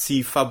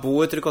akcji,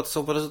 fabuły, tylko to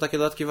są po prostu takie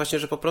dodatki właśnie,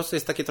 że po prostu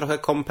jest takie trochę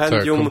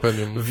kompendium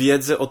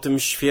wiedzy o tym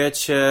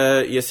świecie,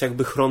 jest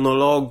jakby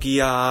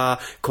chronologia,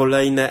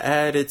 kolejne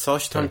ery,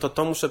 coś tam,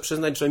 to muszę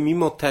przyznać, że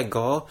mimo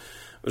tego,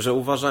 że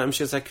uważałem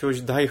się za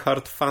jakiegoś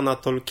diehard fana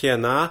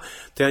Tolkiena,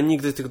 to ja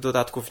nigdy tych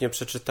dodatków nie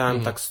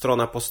przeczytałem tak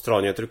strona po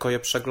stronie, tylko je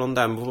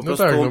przeglądałem, bo po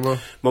prostu,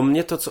 bo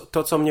mnie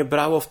to, co mnie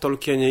brało w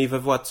Tolkienie i we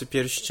Władcy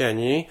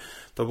Pierścieni,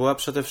 to była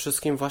przede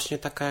wszystkim właśnie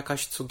taka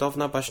jakaś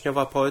cudowna,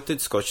 baśniowa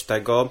poetyckość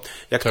tego,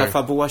 jak ta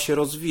fabuła się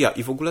rozwija.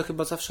 I w ogóle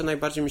chyba zawsze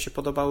najbardziej mi się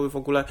podobały w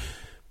ogóle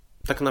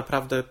tak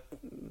naprawdę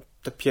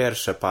te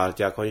pierwsze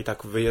partie, jak oni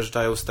tak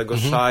wyjeżdżają z tego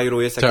Shire'u,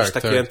 jest jakieś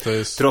takie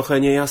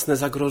trochę niejasne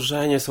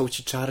zagrożenie, są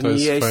ci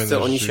czarni jeźdźcy,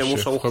 oni się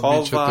muszą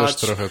chować. Też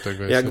trochę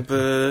tego jest.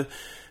 Jakby,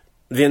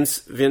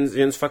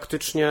 więc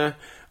faktycznie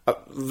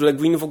w Le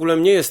Guin w ogóle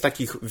nie jest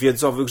takich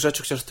wiedzowych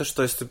rzeczy, chociaż też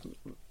to jest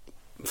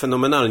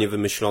fenomenalnie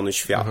wymyślony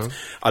świat.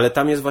 Ale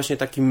tam jest właśnie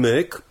taki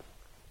myk,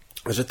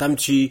 że tam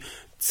ci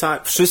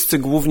wszyscy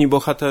główni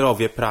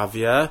bohaterowie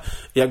prawie,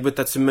 jakby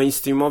tacy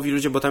mainstreamowi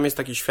ludzie, bo tam jest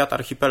taki świat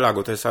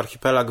archipelagu, to jest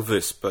archipelag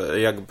wysp,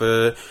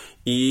 jakby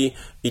i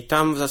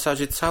tam w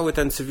zasadzie cały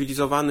ten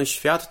cywilizowany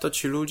świat, to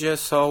ci ludzie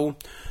są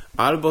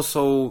albo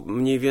są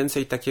mniej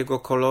więcej takiego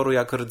koloru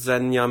jak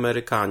rdzenni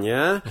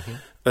Amerykanie,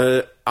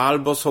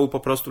 albo są po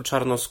prostu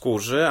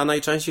czarnoskórzy, a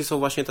najczęściej są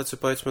właśnie tacy,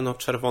 powiedzmy,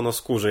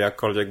 czerwonoskórzy,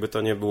 jakkolwiek by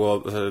to nie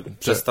było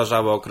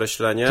przestarzałe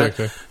określenie.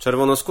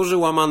 Czerwonoskórzy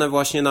łamane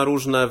właśnie na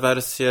różne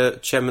wersje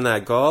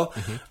ciemnego,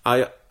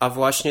 a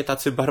właśnie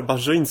tacy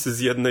barbarzyńcy z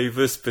jednej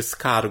wyspy, z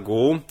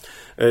Kargu,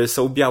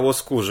 są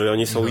białoskórzy.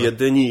 Oni są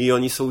jedyni i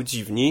oni są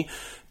dziwni.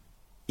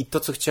 I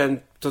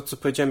to, co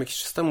powiedziałem jakiś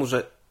czas temu,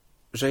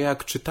 że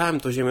jak czytałem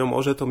to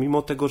Ziemiomorze, to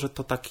mimo tego, że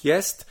to tak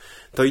jest,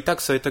 to i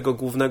tak sobie tego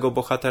głównego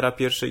bohatera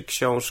pierwszej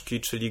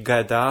książki, czyli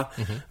Geda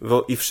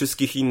i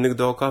wszystkich innych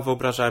dookoła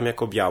wyobrażałem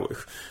jako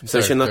białych. W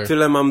sensie na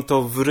tyle mam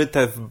to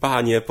wryte w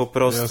banie po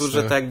prostu,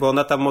 że tak jakby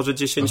ona tam może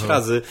 10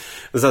 razy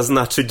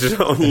zaznaczyć,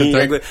 że oni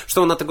jakby...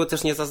 Zresztą ona tego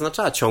też nie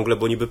zaznaczała ciągle,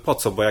 bo niby po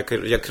co, bo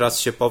jak raz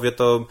się powie,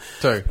 to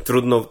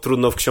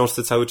trudno w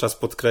książce cały czas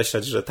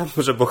podkreślać, że tam,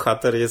 że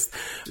bohater jest...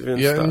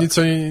 Więc ja nic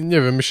o niej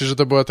nie wiem. Myślę, że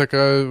to była taka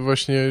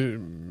właśnie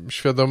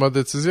świadoma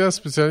decyzja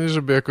specjalnie,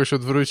 żeby jakoś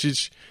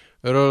odwrócić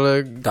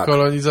rolę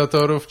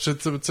kolonizatorów, czy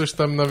coś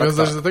tam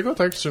nawiązać do tego,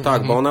 tak? Czy...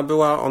 Tak, bo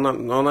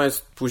ona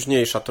jest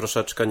późniejsza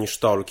troszeczkę niż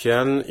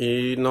Tolkien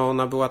i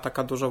ona była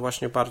taka dużo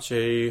właśnie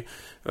bardziej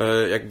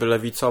jakby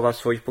lewicowa w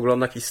swoich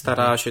poglądach i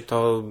starała się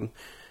to,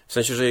 w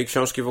sensie, że jej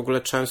książki w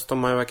ogóle często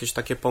mają jakieś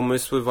takie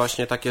pomysły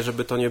właśnie takie,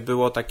 żeby to nie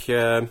było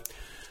takie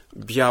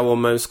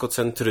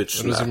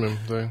biało-męskocentryczne. Rozumiem,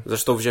 tak.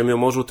 Zresztą w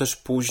Ziemiomorzu też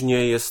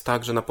później jest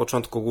tak, że na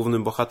początku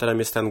głównym bohaterem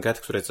jest ten Ged,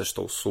 który jest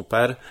zresztą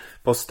super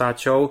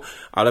postacią,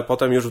 ale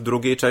potem już w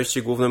drugiej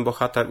części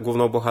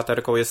główną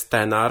bohaterką jest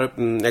Tenar.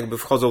 Jakby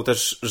wchodzą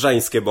też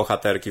żeńskie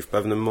bohaterki w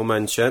pewnym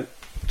momencie.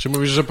 Czy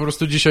mówisz, że po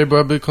prostu dzisiaj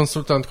byłaby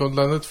konsultantką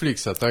dla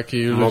Netflixa, tak?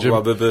 I ludzie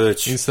mogłaby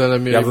być.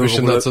 Instalem mieliby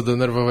się na co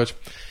denerwować.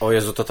 O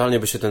Jezu, totalnie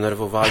by się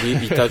denerwowali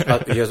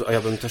a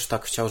ja bym też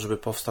tak chciał, żeby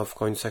powstał w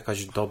końcu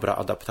jakaś dobra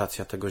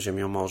adaptacja tego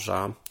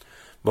Ziemiomorza.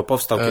 Bo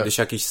powstał kiedyś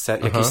jakieś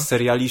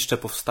serialiszcze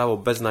powstało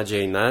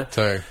beznadziejne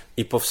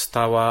i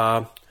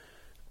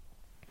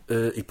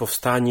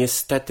powstała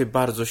niestety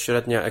bardzo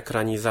średnia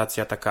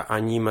ekranizacja, taka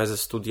anime ze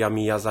studia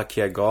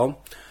Miyazakiego.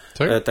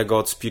 Tego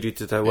od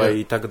Spirited Away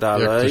i tak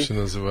dalej. Jak to się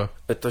nazywa?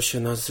 To się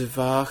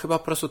nazywa chyba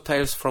po prostu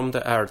Tales from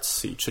the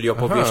Earthsea, czyli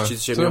opowieści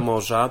z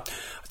Ziemiomorza.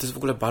 To jest w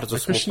ogóle bardzo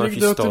smutna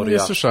historia. O tym nie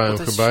słyszałem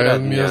chyba. Ja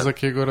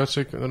Miyazakiego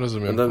raczej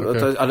rozumiem.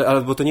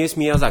 Ale bo to nie jest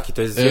Miyazaki,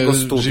 to jest z jego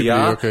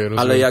studia,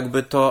 ale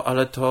jakby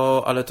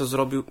ale to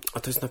zrobił, a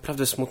to jest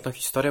naprawdę smutna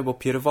historia, bo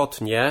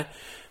pierwotnie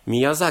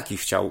Miyazaki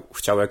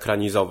chciał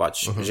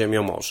ekranizować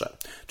Ziemiomorze.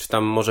 Czy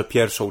tam może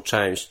pierwszą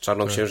część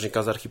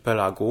Czarnoksiężnika z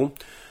Archipelagu.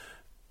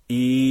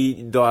 I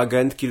do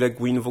agentki Le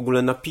Guin w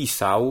ogóle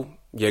napisał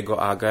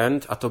jego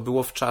agent, a to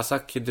było w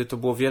czasach, kiedy to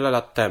było wiele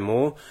lat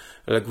temu.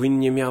 Le Guin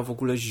nie miała w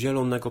ogóle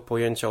zielonego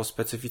pojęcia o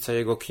specyfice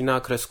jego kina,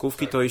 a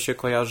kreskówki to jej się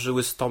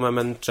kojarzyły z Tomem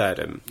and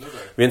Jerrym.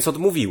 Więc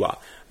odmówiła.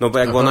 No bo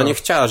jakby ona nie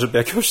chciała, żeby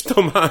jakiegoś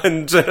Toma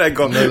and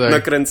Jerry'ego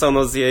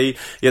nakręcono z jej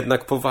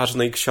jednak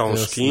poważnej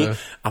książki,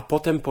 a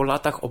potem po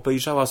latach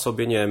obejrzała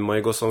sobie, nie wiem,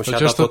 mojego sąsiada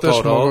Chociaż to Totoro.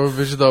 Też mogło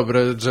być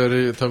dobre,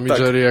 Tom i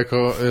Jerry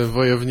jako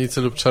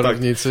wojownicy lub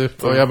czarownicy,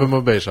 to ja bym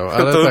obejrzał.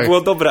 Ale to by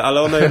było dobre,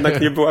 ale ona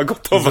jednak nie była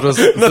gotowa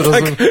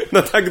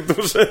na tak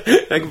duże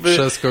jakby...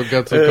 Przeskok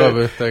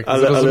gatunkowy,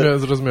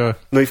 zrozumiałe.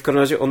 No i w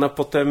każdym razie ona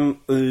potem,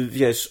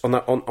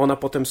 ona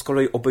potem z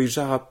kolei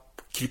obejrzała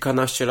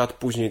kilkanaście lat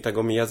później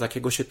tego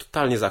Miyazakiego, się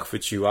totalnie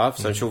zachwyciła, w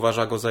sensie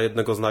uważa go za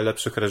jednego z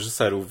najlepszych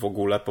reżyserów w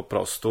ogóle po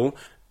prostu.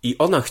 I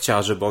ona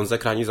chciała, żeby on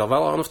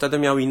zekranizował, a on wtedy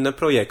miał inne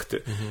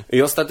projekty.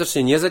 I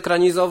ostatecznie nie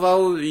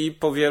zekranizował i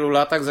po wielu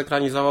latach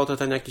zekranizował to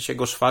ten jakiś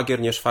jego szwagier,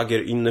 nie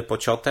szwagier, inny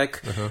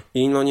pociotek.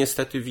 I no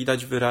niestety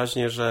widać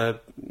wyraźnie, że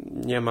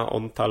nie ma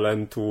on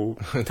talentu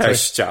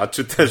teścia,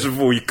 czy też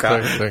wujka.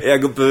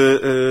 Jakby,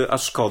 a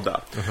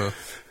szkoda.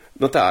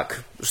 No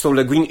tak. Zresztą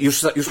Le Guin,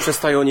 już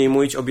przestaję o niej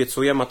mówić,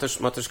 obiecuję,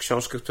 ma też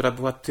książkę, która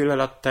była tyle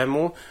lat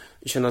temu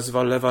i się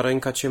nazywa Lewa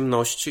ręka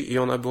ciemności i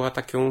ona była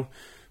taką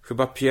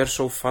chyba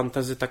pierwszą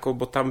fantasy taką,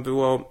 bo tam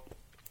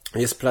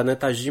jest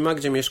planeta Zima,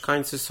 gdzie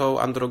mieszkańcy są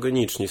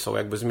androgeniczni,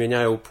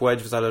 zmieniają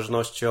płeć w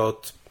zależności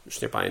od,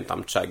 już nie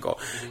pamiętam czego,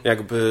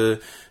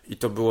 i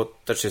to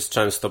też jest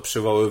często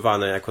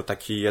przywoływane jako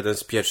taki jeden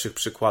z pierwszych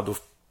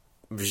przykładów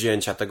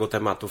wzięcia tego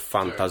tematu w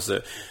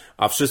fantasy.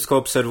 A wszystko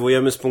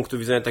obserwujemy z punktu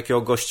widzenia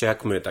takiego gościa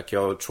jak my,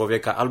 takiego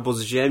człowieka albo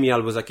z Ziemi,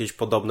 albo z jakiejś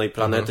podobnej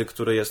planety,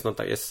 który jest,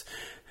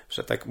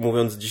 że tak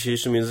mówiąc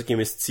dzisiejszym językiem,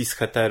 jest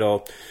cis-hetero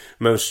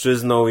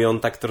mężczyzną i on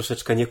tak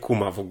troszeczkę nie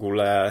kuma w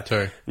ogóle.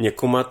 Nie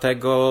kuma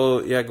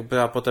tego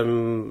a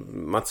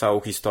potem ma całą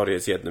historię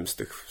z jednym z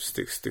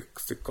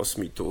tych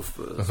kosmitów.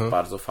 Jest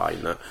bardzo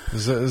fajne.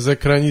 Z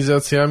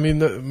ekranizacjami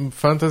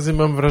fantasy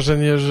mam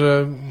wrażenie,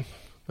 że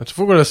w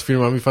ogóle z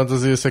filmami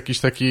fantasy jest jakiś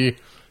taki,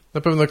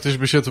 na pewno ktoś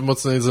by się tu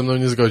mocno ze mną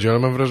nie zgodził, ale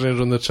mam wrażenie,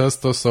 że one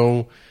często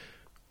są,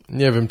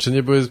 nie wiem, czy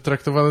nie były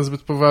traktowane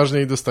zbyt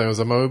poważnie i dostają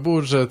za mały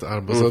budżet,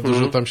 albo za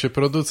dużo tam się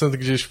producent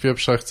gdzieś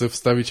wpieprza, chce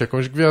wstawić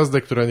jakąś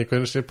gwiazdę, która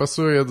niekoniecznie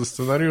pasuje do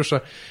scenariusza,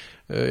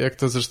 jak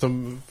to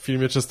zresztą w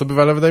filmie często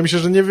bywa, ale wydaje mi się,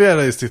 że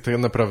niewiele jest tych tak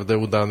naprawdę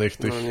udanych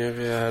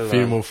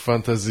filmów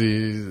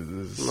fantasy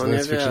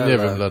science fiction. Nie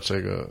wiem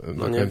dlaczego.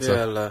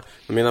 Niewiele.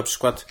 Mnie na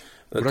przykład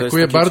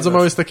brakuje bardzo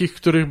mało jest takich,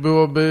 których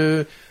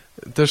byłoby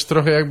też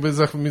trochę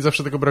mi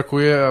zawsze tego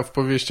brakuje, a w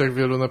powieściach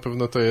wielu na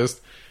pewno to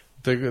jest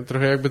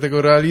trochę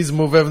tego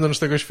realizmu wewnątrz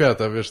tego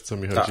świata, wiesz co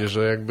mi chodzi,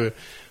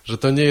 że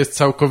to nie jest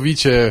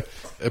całkowicie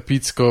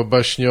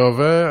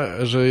epicko-baśniowe,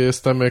 że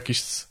jest tam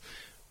jakiś,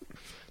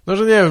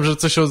 że nie wiem, że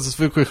coś o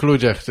zwykłych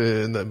ludziach,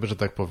 że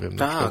tak powiem.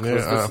 Tak,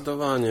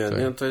 zdecydowanie.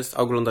 To jest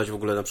oglądać w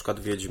ogóle na przykład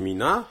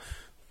Wiedźmina.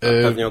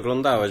 Pewnie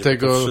oglądałeś,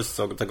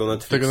 tego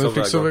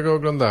Netflixowego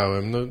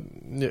oglądałem.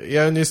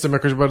 Ja nie jestem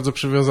jakoś bardzo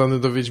przywiązany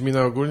do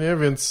Wiedźmina ogólnie,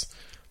 więc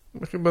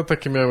chyba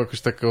takie miałem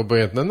jakoś takie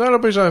obojętne. Ale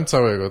obejrzałem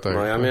całego, tak.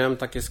 Ja miałem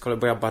takie z kolei,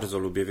 bo ja bardzo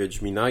lubię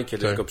Wiedźmina i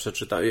kiedyś go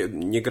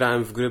przeczytałem. Nie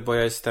grałem w gry, bo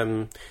ja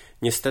jestem,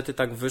 niestety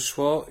tak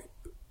wyszło,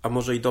 a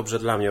może i dobrze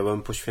dla mnie, bo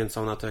bym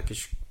poświęcał na to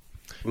jakieś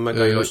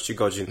mega ilości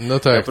godzin. Ja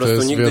po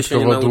prostu nigdy się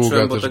nie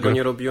nauczyłem, bo tego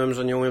nie robiłem,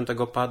 że nie umiem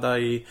tego pada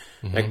i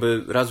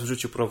raz w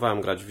życiu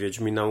próbowałem grać w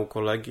Wiedźmina u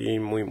kolegi i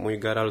mój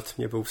Geralt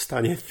nie był w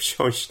stanie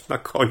wsiąść na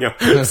konia.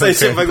 W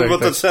sensie,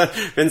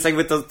 więc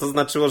to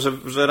znaczyło,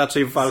 że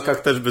raczej w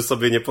walkach też by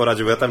sobie nie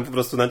poradził. Ja tam po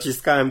prostu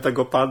naciskałem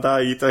tego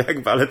pada i to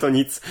ale to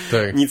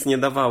nic nie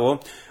dawało.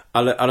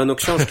 Ale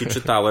książki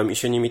czytałem i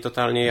się nimi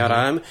totalnie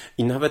jarałem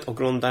i nawet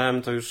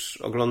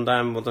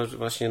oglądałem, bo to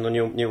właśnie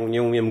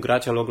nie umiem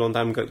grać, ale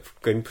oglądałem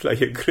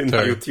gameplaye gry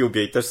na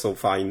YouTubie i też są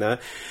fajne,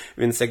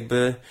 więc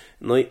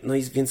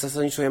więc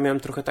zasadniczo ja miałem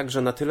trochę tak,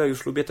 że na tyle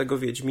już lubię tego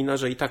Wiedźmina,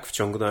 że i tak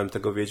wciągnąłem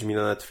tego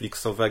Wiedźmina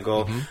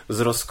Netflixowego z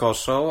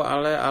rozkoszą,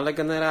 ale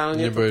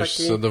generalnie nie byłeś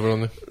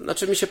zadowolony?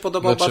 Mi się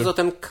podobał bardzo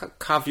ten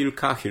Cavill,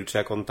 czy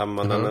jak on tam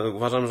ma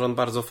uważam, że on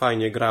bardzo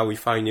fajnie grał i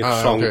fajnie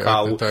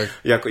chrząkał,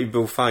 i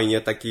był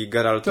fajnie taki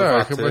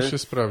Geraltowaty. Tak, chyba się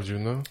sprawdził,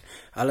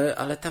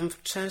 Ale tam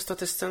często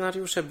te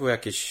scenariusze były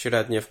jakieś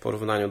średnie w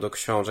porównaniu do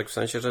książek, w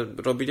sensie, że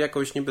robili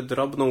jakąś niby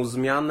drobną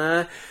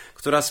zmianę,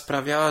 która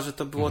sprawiała, że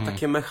to było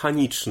takie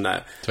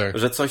mechaniczne,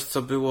 że coś,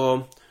 co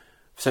było,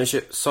 w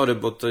sensie, sorry,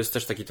 bo to jest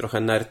też taki trochę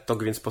nerd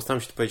talk, więc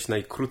postaram się to powiedzieć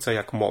najkrócej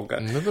jak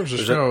mogę. No dobrze,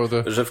 śmiało.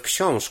 Że w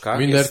książkach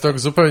mi nerd talk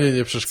zupełnie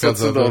nie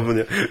przeszkadza.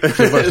 Cudownie.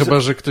 Chyba,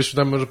 że ktoś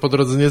tam może po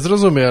drodze nie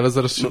zrozumie, ale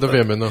zaraz się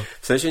dowiemy,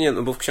 W sensie nie,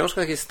 bo w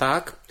książkach jest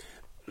tak,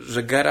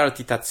 że Geralt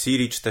i ta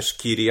Ciri, czy też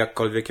Kiri,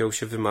 jakkolwiek ją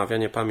się wymawia,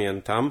 nie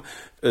pamiętam,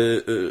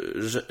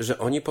 że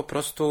oni po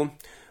prostu,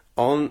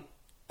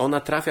 ona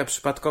trafia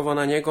przypadkowo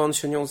na niego, on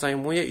się nią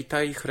zajmuje i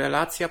ta ich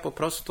relacja po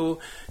prostu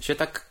się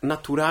tak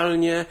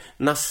naturalnie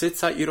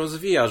nasyca i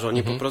rozwija, że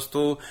oni po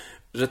prostu,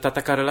 że ta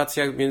taka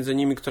relacja między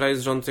nimi, która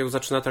jest, że on ją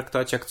zaczyna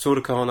traktować jak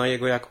córkę, ona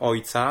jego jak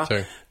ojca,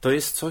 to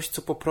jest coś,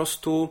 co po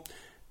prostu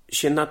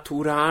się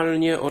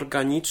naturalnie,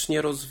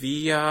 organicznie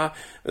rozwija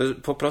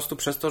po prostu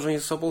przez to, że nie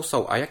ze sobą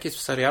są. A jak jest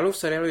w serialu? W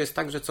serialu jest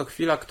tak, że co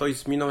chwila ktoś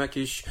z miną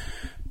jakiejś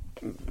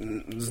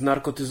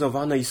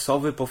znarkotyzowanej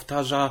sowy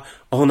powtarza: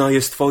 ona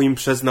jest twoim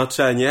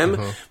przeznaczeniem,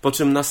 po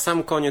czym na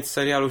sam koniec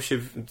serialu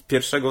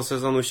pierwszego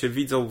sezonu się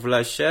widzą w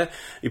lesie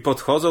i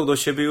podchodzą do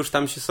siebie, już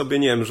tam się sobie,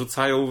 nie wiem,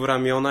 rzucają w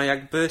ramiona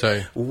jakby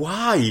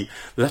why?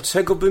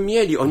 Dlaczego by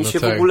mieli? Oni się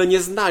w ogóle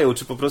nie znają.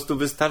 Czy po prostu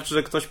wystarczy,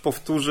 że ktoś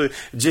powtórzy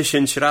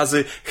 10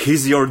 razy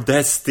he's your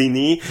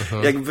destiny,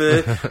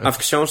 jakby, a w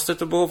książce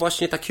to było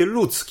właśnie takie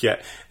ludzkie,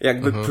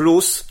 jakby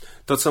plus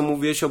to, co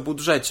mówiłeś o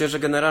budżecie, że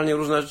generalnie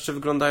różne rzeczy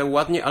wyglądają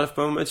ładnie, ale w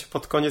pewnym momencie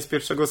pod koniec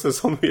pierwszego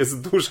sezonu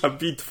jest duża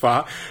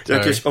bitwa,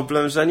 jakieś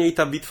oblężenie i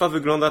ta bitwa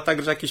wygląda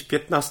tak, że jakieś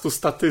 15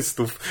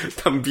 statystów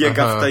tam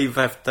biega w tej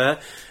we w te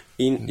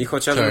I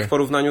chociażby w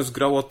porównaniu z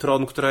Grą o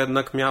Tron, która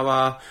jednak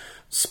miała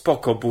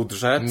spoko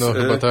budżet. No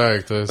chyba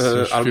tak, to jest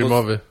już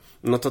filmowy.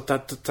 No to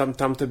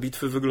tam te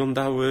bitwy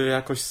wyglądały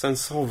jakoś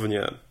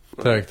sensownie.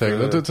 Tak.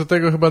 No to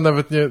tego chyba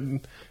nawet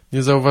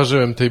nie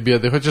zauważyłem, tej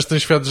biedy. Chociaż ten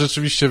świat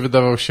rzeczywiście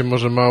wydawał się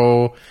może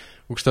mało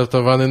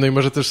ukształtowany. No i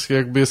może też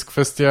jakby jest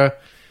kwestia,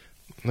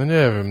 no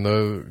nie wiem, no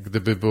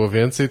gdyby było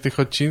więcej tych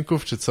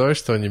odcinków czy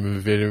coś, to oni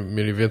by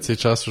mieli więcej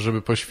czasu,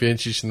 żeby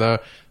poświęcić na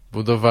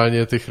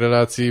budowanie tych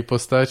relacji i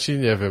postaci,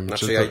 nie wiem.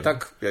 Znaczy czy ja to... i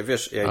tak,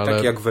 wiesz, ja i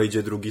tak jak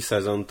wejdzie drugi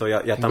sezon, to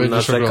ja tam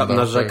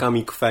narzekam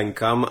i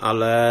kwękam,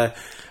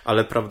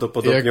 ale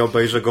prawdopodobnie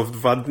obejrzę go w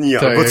 2 dni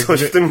albo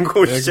coś w tym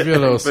guście. Jak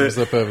wiele osób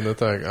zapewne,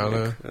 tak,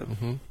 ale...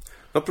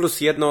 No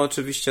plus jedno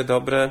oczywiście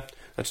dobre,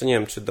 znaczy nie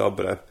wiem czy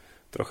dobre,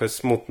 trochę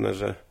smutne,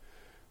 że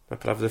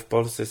naprawdę w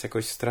Polsce jest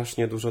jakoś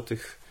strasznie dużo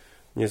tych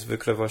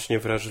niezwykle właśnie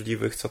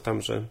wrażliwych, co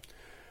tam,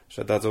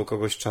 że dadzą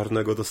kogoś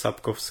czarnego do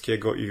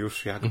Sapkowskiego i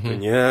już jakby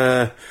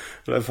nie,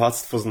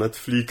 lewactwo z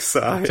Netflixa,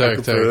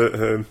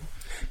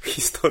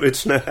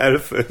 historyczne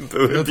elfy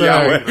były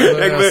białe,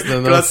 jakby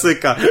jasne,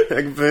 klasyka,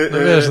 jakby... No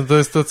wiesz, to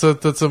jest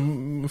to, co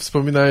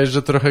wspominałeś,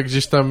 że trochę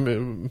gdzieś tam,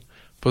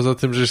 poza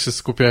tym, że się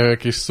skupiają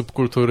jakieś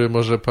subkultury,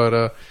 może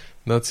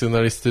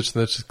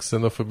paranacjonalistyczne, czy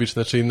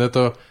ksenofobiczne, czy inne,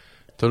 to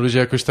ludzie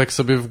jakoś tak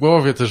sobie w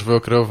głowie też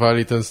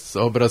wyokreowali ten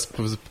obraz,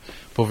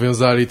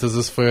 powiązali to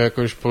ze swoją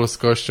jakąś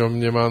polskością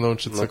mniemaną,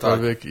 czy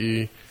cokolwiek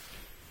i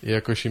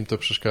jakoś im to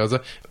przeszkadza.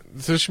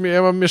 Coś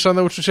ja mam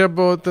mieszane uczucia,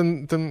 bo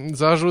ten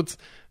zarzut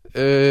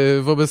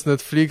wobec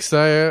Netflixa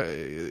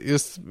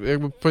jest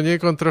jakby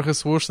poniekąd trochę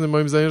słuszny,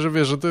 moim zdaniem, że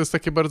wiesz, że to jest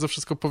takie bardzo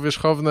wszystko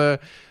powierzchowne,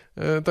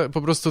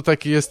 po prostu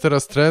taki jest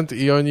teraz trend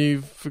i oni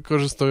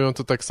wykorzystują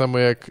to tak samo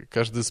jak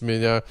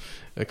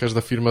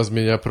każda firma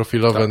zmienia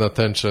profilowe na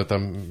tęczę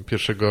tam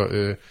 1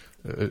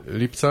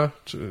 lipca?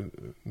 Czy,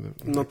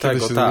 no kiedy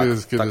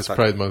jest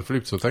Pride Month w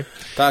lipcu, tak?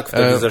 Tak,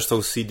 wtedy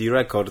zresztą CD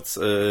Records,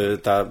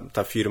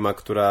 ta firma,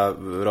 która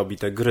robi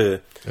te gry.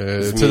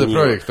 CD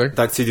Projekt, tak?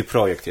 Tak, CD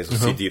Projekt jest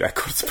CD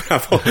Records,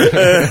 brawo.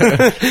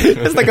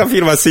 Jest taka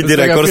firma CD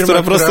Records, która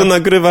po prostu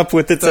nagrywa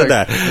płyty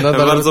CD.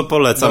 Bardzo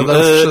polecam.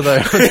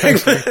 Sprzedają.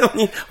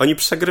 Oni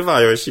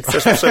przegrywają, jeśli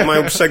chcesz,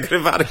 mają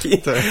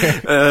przegrywarki.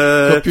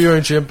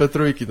 Kopiują ci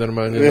MP3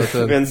 normalnie na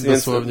ten, więc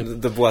dosłownie.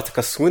 To była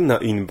taka słynna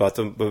inba,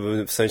 to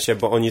w sensie,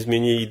 bo oni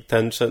zmienili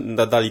tęczę,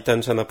 nadali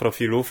tęczę na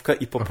profilówkę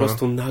i po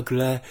prostu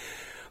nagle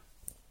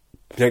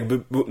jakby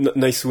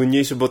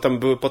najsłynniejszy, bo tam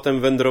były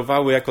potem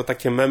wędrowały jako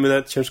takie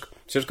memy,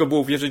 ciężko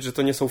było uwierzyć, że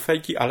to nie są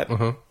fejki, ale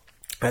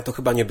to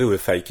chyba nie były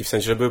fejki, w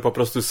sensie, że były po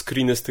prostu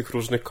screeny z tych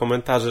różnych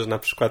komentarzy, że na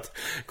przykład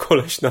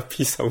koleś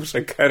napisał,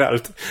 że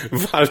Geralt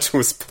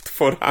walczył z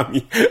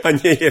potworami, a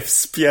nie je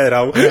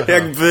wspierał.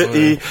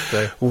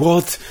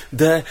 What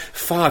the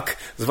fuck?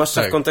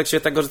 Zwłaszcza w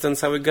kontekście tego, że ten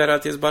cały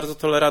Geralt jest bardzo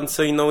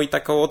tolerancyjną i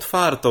taką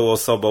otwartą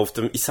osobą w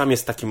tym i sam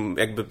jest takim,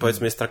 jakby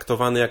powiedzmy jest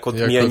traktowany jako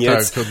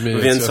odmieniec,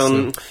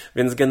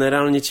 więc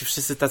generalnie ci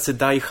wszyscy tacy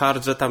die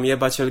hard, że tam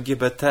jebać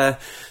LGBT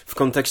w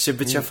kontekście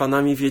bycia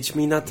fanami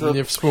Wiedźmina, to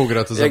nie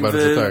współgra to za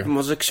bardzo. Tak.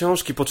 Może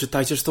książki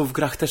poczytajcie, że to w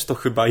grach też to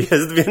chyba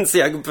jest, więc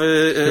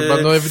jakby...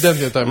 Chyba, no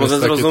ewidentnie tam może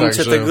jest takie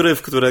zrozumcie te gry,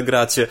 w które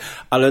gracie,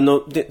 ale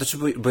no, znaczy,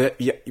 bo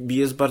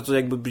jest bardzo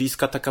jakby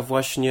bliska taka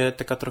właśnie,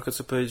 taka trochę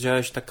co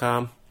powiedziałeś,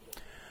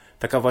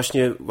 taka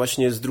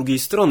właśnie z drugiej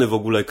strony w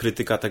ogóle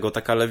krytyka tego,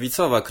 taka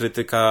lewicowa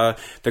krytyka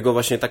tego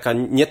właśnie taka,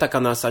 nie taka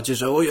na zasadzie,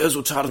 że o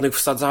Jezu, czarnych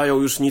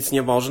wsadzają, już nic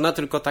nie można,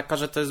 tylko taka,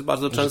 że to jest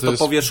bardzo często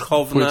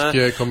powierzchowne,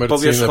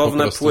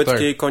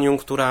 płytkie i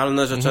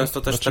koniunkturalne, że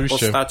często też te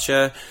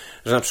postacie,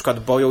 że na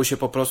przykład boją się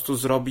po prostu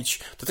zrobić,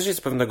 to też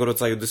jest pewnego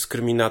rodzaju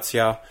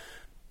dyskryminacja,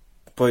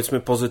 powiedzmy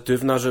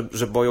pozytywna,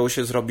 że boją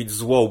się zrobić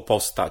złą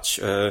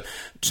postać,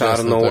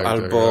 czarną,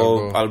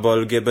 albo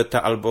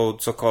LGBT, albo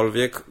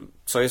cokolwiek,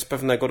 co jest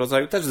pewnego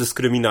rodzaju też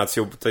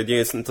dyskryminacją, bo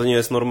to nie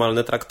jest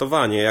normalne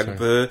traktowanie,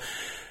 jakby...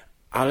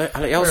 Ale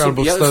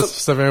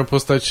wstawiają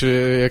postać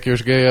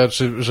jakiegoś geja,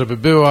 czy żeby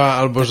była,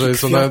 albo że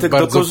jest ona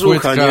bardzo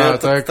płytka,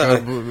 tak?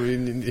 Albo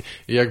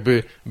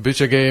jakby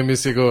bycie gejem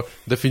jest jego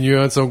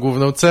definiującą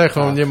główną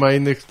cechą, nie ma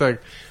innych, tak.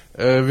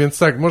 Więc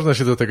tak, można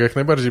się do tego jak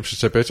najbardziej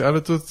przyczepiać,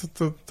 ale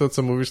to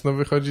co mówisz, no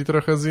wychodzi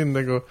trochę z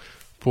innego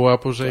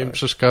pułapu, że im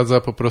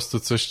przeszkadza po prostu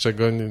coś,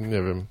 czego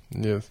nie wiem,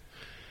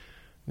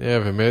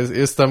 nie wiem,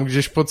 jest tam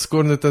gdzieś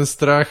podskórny ten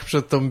strach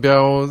przed tą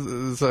białą,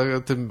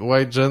 tym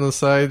white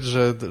genocide,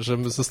 że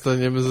my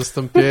zostaniemy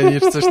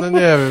zastąpieni, czy coś, no nie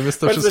wiem, jest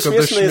to bardzo wszystko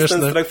dość śmieszne. Jest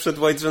ten strach przed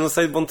white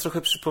genocide, bo on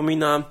trochę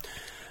przypomina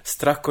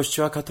strach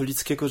Kościoła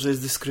katolickiego, że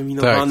jest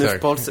dyskryminowany w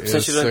Polsce, w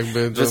sensie,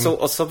 że są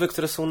osoby,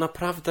 które są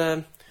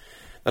naprawdę...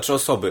 Znaczy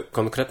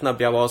konkretna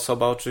biała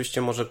osoba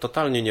oczywiście może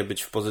totalnie nie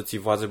być w pozycji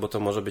władzy, bo to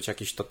może być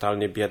jakiś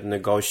totalnie biedny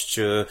gość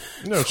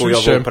z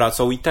chujową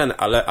pracą i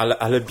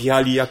ale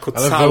biali jako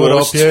całość w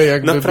Europie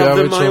jakby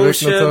naprawdę człowiek,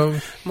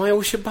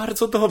 mają się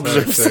bardzo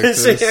dobrze, w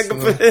sensie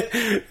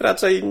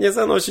raczej nie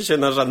zanosi się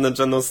na żadne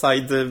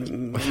genocidy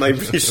w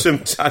najbliższym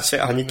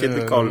czasie, ani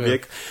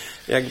kiedykolwiek.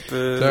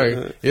 Jakby... Tak,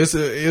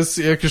 jest,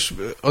 jak już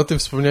o tym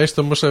wspomniałeś,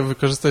 to muszę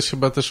wykorzystać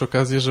chyba też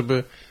okazję,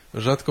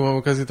 rzadko mam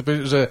okazję to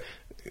powiedzieć, że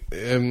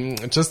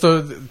często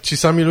ci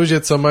sami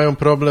ludzie, co mają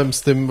problem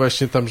z tym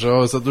właśnie tam,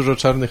 że za dużo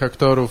czarnych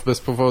aktorów bez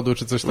powodu,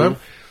 czy coś tam,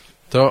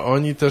 to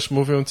oni też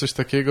mówią coś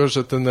takiego,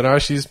 że ten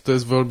rasizm to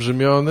jest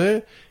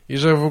wyolbrzymiony i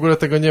że w ogóle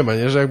tego nie ma,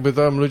 nie? Że jakby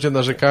tam ludzie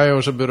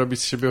narzekają, żeby robić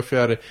z siebie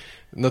ofiary.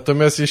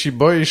 Natomiast jeśli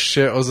boisz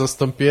się o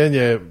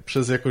zastąpienie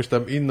przez jakąś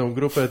tam inną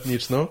grupę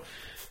etniczną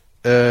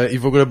i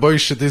w ogóle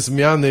boisz się tej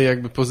zmiany,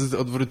 jakby pozycji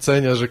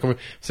odwrócenia, że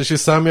w sensie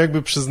sam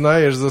jakby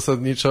przyznajesz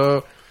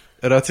zasadniczo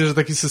rację, że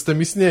taki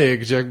system istnieje,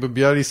 gdzie jakby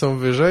biali są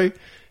wyżej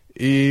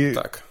i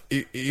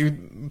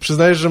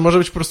przyznajesz, że może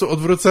być po prostu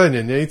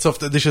odwrócenie, nie? I co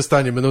wtedy się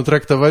stanie? Będą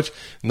traktować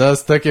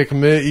nas tak, jak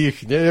my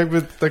ich, nie?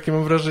 Jakby takie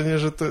mam wrażenie,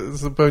 że to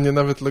zupełnie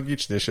nawet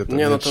logicznie się to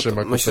nie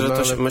trzyma.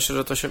 Myślę,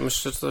 że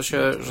to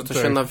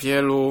się na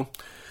wielu...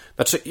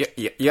 Znaczy,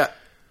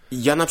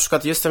 ja na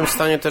przykład jestem w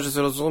stanie też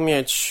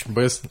zrozumieć,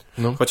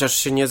 chociaż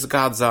się nie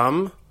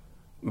zgadzam,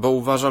 bo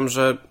uważam,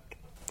 że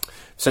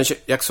w sensie,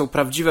 jak są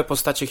prawdziwe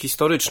postacie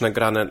historyczne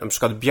grane, na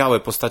przykład białe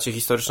postacie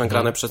historyczne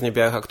grane przez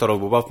niebiałych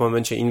aktorów, bo w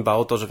momencie inba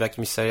o to, że w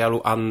jakimś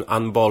serialu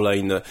Anne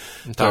Boleyn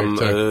tam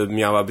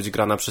miała być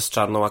grana przez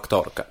czarną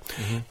aktorkę.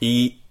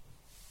 I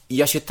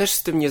ja się też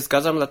z tym nie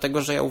zgadzam,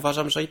 dlatego że ja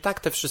uważam, że i tak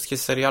te wszystkie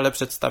seriale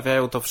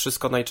przedstawiają to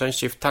wszystko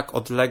najczęściej w tak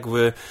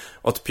odległy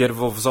od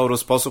pierwowzoru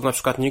sposób. Na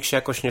przykład nikt się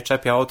jakoś nie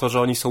czepia o to,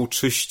 że oni są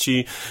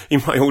czyści i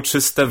mają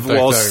czyste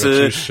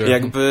włosy.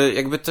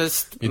 Jakby to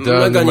jest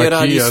idealny mega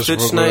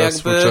nierealistyczne,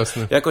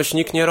 jakoś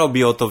nikt nie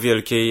robi o to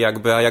wielkiej,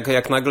 a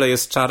jak nagle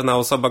jest czarna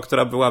osoba,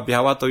 która była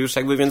biała, to już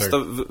więc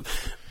to...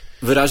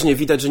 Wyraźnie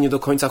widać, że nie do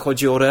końca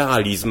chodzi o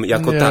realizm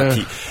jako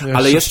taki.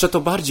 Ale jeszcze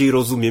to bardziej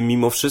rozumiem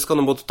mimo wszystko,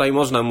 no bo tutaj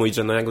można mówić,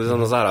 że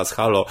zaraz,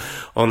 halo,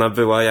 ona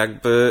była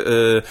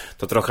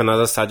to trochę na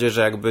zasadzie,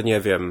 że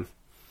nie wiem,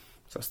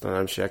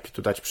 zastanawiam się, jaki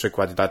tu dać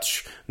przykład,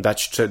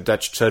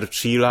 dać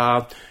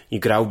Churchilla i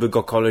grałby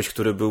go koleś,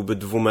 który byłby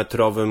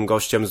 2-metrowym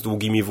gościem z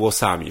długimi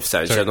włosami, w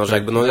sensie,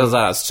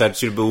 zaraz,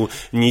 Churchill był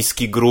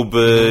niski,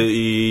 gruby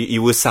i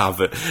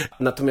łysawy.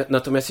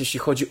 Natomiast jeśli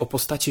chodzi o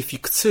postacie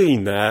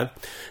fikcyjne,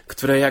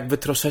 które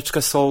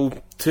troszeczkę są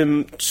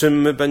tym,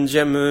 czym my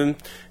będziemy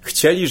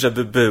chcieli,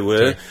 żeby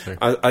były,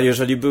 a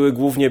jeżeli były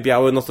głównie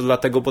białe, no to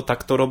dlatego, bo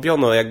tak to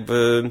robiono,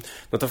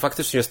 no to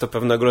faktycznie jest to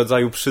pewnego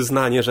rodzaju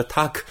przyznanie, że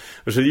tak,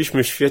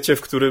 żyliśmy w świecie,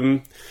 w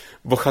którym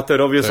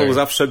bohaterowie są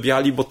zawsze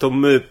biali, bo to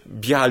my,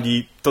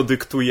 biali, to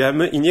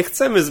dyktujemy i nie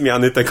chcemy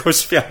zmiany tego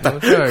świata.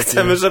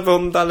 Chcemy, żeby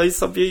on dalej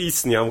sobie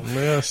istniał.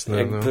 No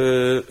jasne.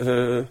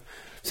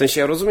 W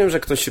sensie ja rozumiem, że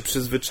ktoś się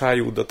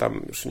przyzwyczaił do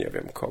tam, już nie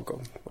wiem kogo,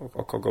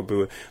 o kogo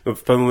były. No,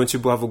 w pewnym momencie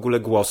była w ogóle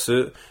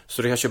głosy, z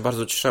których ja się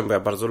bardzo cieszyłem, bo ja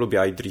bardzo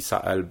lubię Idrisa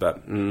Elbę.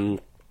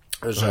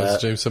 Że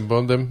z Jamesem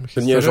Bondem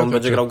historia? Nie, że on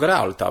będzie grał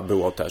Geralta,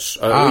 było też.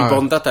 I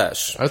Bonda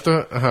też. Ale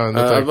to,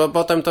 tak. Bo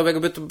potem to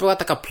to była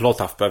taka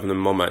plota w pewnym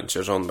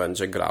momencie, że on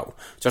będzie grał.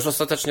 Chociaż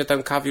ostatecznie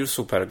ten Cavill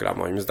super gra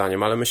moim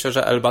zdaniem, ale myślę,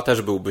 że Elba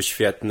też byłby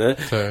świetny.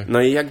 Tak.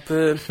 No i ja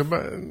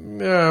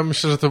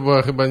myślę, że to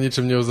była chyba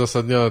niczym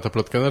nieuzasadniona ta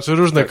plotka. Znaczy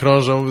różne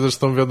krążą,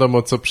 zresztą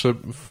wiadomo, co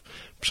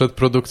przed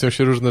produkcją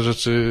się różne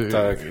rzeczy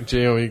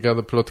dzieją i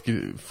plotki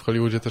w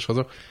Hollywoodzie też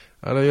chodzą.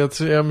 Ale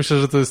ja myślę,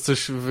 że to jest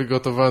coś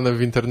wygotowane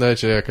w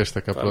internecie, jakaś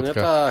taka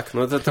plotka. Tak,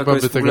 no to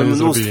jest w ogóle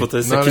mnóstwo, to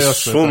jest jakiś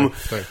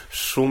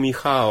szum i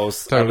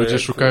chaos. Tak, ludzie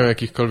szukają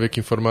jakichkolwiek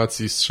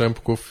informacji,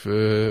 strzępków,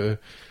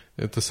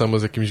 to samo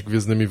z jakimiś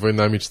Gwiezdnymi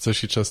Wojnami czy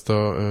coś i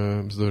często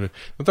bzdury.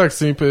 No tak, z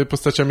tymi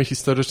postaciami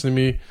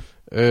historycznymi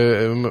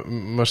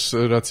masz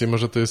rację,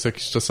 może to jest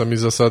jakiś czasami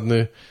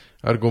zasadny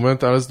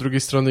argument, ale z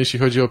drugiej strony, jeśli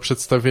chodzi o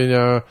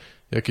przedstawienia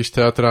jakieś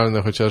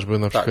teatralne chociażby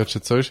na przykład czy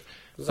coś,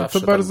 no to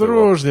bardzo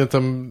różnie.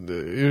 Tam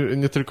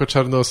nie tylko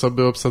czarne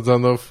osoby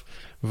obsadzano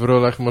w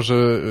rolach może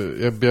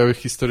białych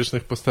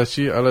historycznych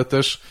postaci, ale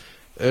też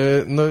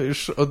no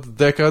już od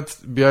dekad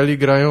biali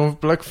grają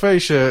w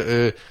blackface'ie,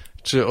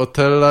 czy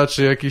Otella,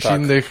 czy jakichś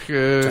innych...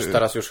 Też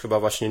teraz już chyba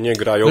właśnie nie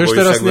grają, bo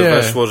już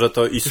weszło, że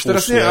to i już słusznie.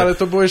 Teraz nie, ale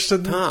to było jeszcze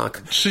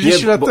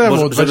 30 lat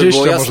temu, 20 żeby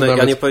było jasne, może nawet.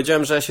 Ja nie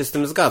powiedziałem, że ja się z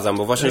tym zgadzam,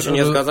 bo właśnie się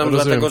nie zgadzam,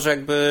 dlatego, że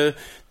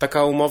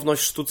taka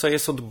umowność w sztuce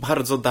jest od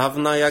bardzo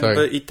dawna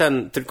i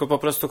tylko po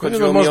prostu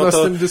chodziło mi o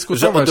to,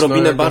 że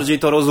odrobinę bardziej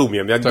to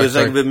rozumiem,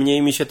 że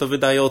mniej mi się to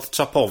wydaje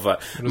odczapowe,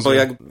 bo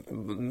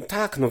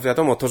no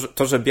wiadomo,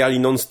 to, że biali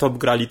non-stop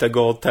grali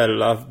tego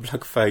Otella w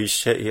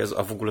blackface'ie,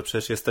 a w ogóle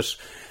przecież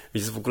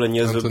jest w ogóle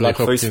niezły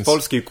blackface w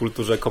polskiej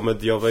kulturze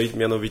komediowej,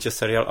 mianowicie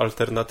serial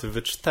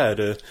Alternatywy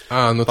 4.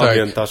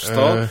 Pamiętasz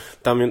to?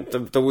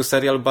 To był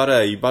serial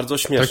Barei, bardzo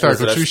śmieszny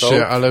zresztą. Tak,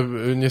 oczywiście, ale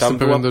nie jestem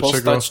pewien do czego.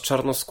 Tam była postać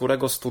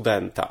czarnoskórego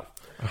studenta,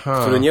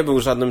 który nie był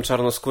żadnym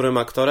czarnoskórym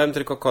aktorem,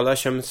 tylko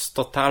kolesiem z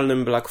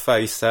totalnym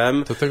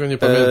blackface'em. To tego nie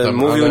pamiętam.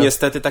 Mówił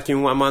niestety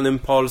takim łamanym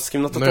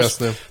polskim.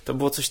 Jasne. To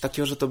było coś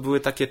takiego, że to były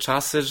takie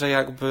czasy,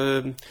 że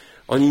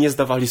oni nie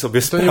zdawali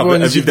sobie sprawy, to nie było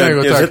nic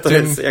dziwnego, że to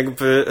jest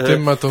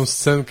Tym ma tą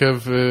scenkę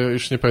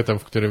już nie pamiętam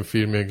w którym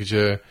filmie,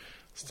 gdzie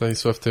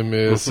Stanisław tym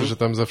jest, że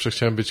tam zawsze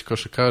chciałem być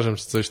koszykarzem,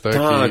 czy coś tak.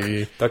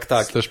 Tak.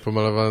 Jest też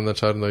pomalowane na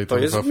czarno. I to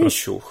jest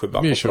Misiu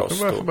chyba Misiu, po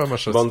prostu. chyba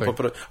masz rację.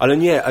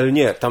 Ale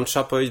nie, tam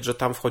trzeba powiedzieć, że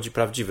tam wchodzi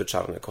prawdziwy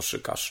czarny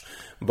koszykarz.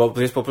 Bo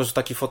jest po prostu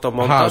taki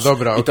fotomontaż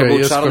i to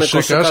był czarny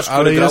koszykarz,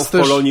 który grał w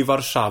Polonii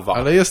Warszawa.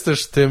 Ale jest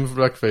też tym w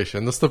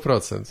blackface'ie, no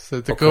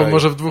 100%. Tylko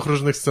może w dwóch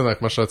różnych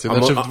scenach masz rację.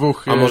 Znaczy w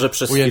dwóch a może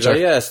przez ujęciach.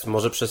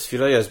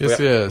 chwilę jest.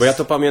 Bo ja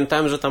to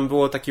pamiętałem, że tam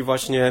było taki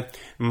właśnie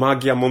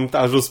magia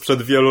montażu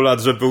sprzed wielu lat,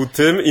 że był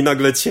tym i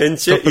nagle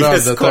cięcie to i prawda,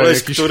 jest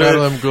koleś, który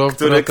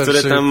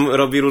tak, tam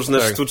robi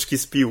różne sztuczki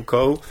z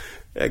piłką.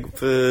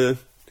 Jakby...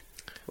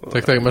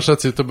 Tak, masz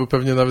rację, to był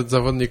pewnie nawet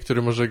zawodnik,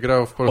 który może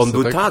grał w Polsce, On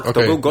był tak?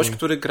 To był gość,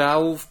 który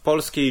grał w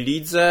polskiej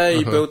lidze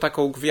i był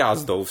taką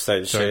gwiazdą, w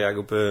sensie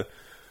jakby...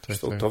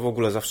 To w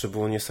ogóle zawsze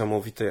było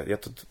niesamowite,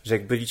 że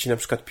jak byli ci na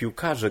przykład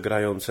piłkarze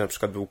grający, na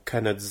przykład był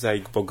Kenneth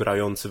Zeigbo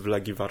grający w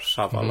Legii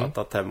Warszawa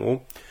lata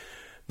temu,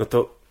 no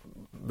to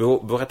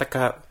była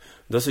taka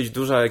dosyć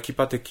duża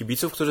ekipa tych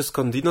kibiców, którzy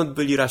skądinąd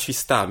byli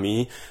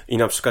rasistami i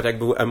na przykład jak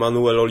był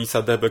Emanuel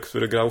Olisadebe,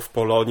 który grał w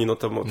Polonii, no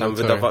to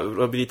tam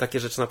robili takie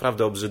rzeczy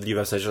naprawdę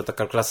obrzydliwe, w sensie, że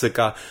taka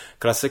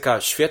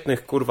klasyka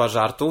świetnych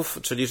żartów,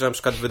 czyli że na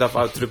przykład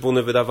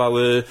trybuny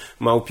wydawały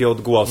małpie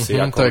odgłosy,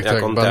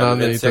 jak on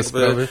banany więc i te jakby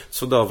sprawy.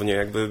 cudownie,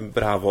 jakby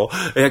brawo,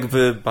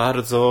 jakby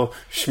bardzo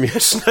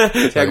śmieszne,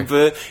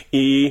 jakby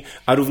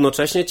a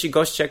równocześnie ci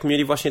goście jak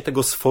mieli właśnie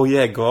tego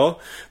swojego,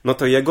 no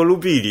to jego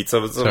lubili,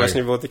 co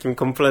właśnie było takim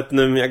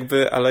kompletnym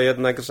ale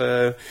jednak,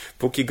 że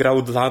póki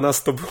grał dla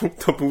nas, to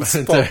był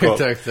spoko.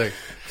 Tak.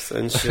 W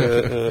sensie...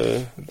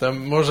 Tam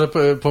może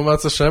po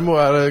macoszemu,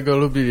 ale go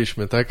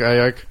lubiliśmy, tak? A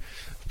jak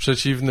w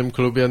przeciwnym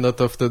klubie, no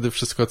to wtedy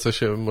wszystko, co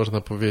się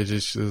można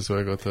powiedzieć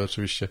złego, to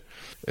oczywiście.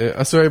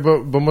 A słuchaj,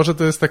 bo może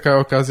to jest taka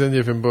okazja,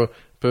 nie wiem, bo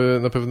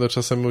na pewno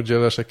czasem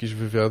udzielasz jakichś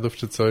wywiadów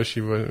czy coś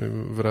i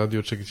w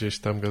radiu, czy gdzieś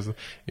tam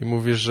i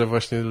mówisz, że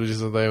właśnie ludzie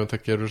zadają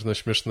takie różne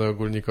śmieszne,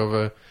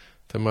 ogólnikowe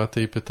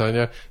tematy i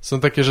pytania. Są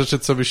takie rzeczy,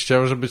 co byś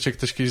chciał, żeby cię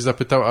ktoś kiedyś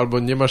zapytał, albo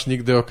nie masz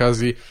nigdy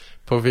okazji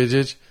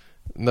powiedzieć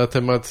na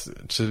temat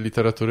czy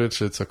literatury,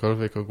 czy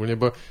cokolwiek ogólnie,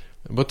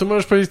 bo tu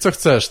możesz powiedzieć, co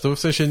chcesz. Tu w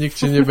sensie nikt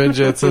cię nie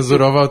będzie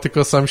cenzurował,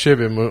 tylko sam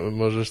siebie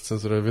możesz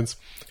cenzurować, więc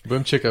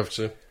byłem ciekaw,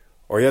 czy...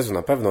 O Jezu,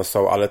 na pewno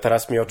są, ale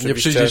teraz mi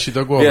oczywiście... Nie przyjdzie ci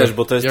do głowy. Wiesz,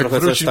 bo to jest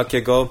trochę coś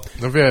takiego...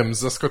 No wiem, z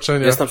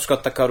zaskoczenia. Jest na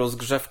przykład taka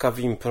rozgrzewka w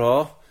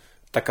impro,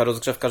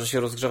 że się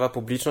rozgrzewa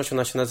publiczność,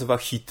 ona się nazywa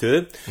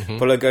hity,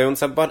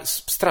 polegająca,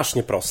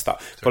 strasznie prosta,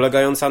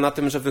 polegająca na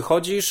tym, że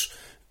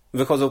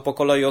wychodzą po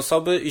kolei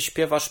osoby i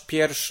śpiewasz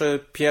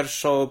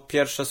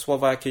pierwsze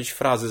słowa jakiejś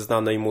frazy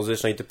znanej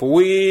muzycznej, typu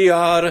We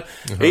are,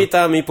 i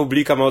tam i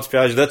publika ma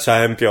odśpiewać The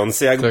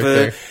Champions,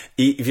 jakby, tak.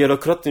 I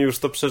wielokrotnie już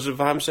to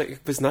przeżywałem, że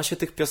jakby zna się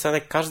tych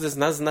piosenek, każdy z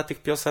nas zna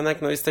tych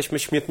piosenek, no jesteśmy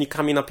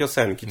śmietnikami na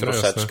piosenki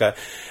troszeczkę,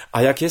 jasne.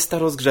 A jak jest ta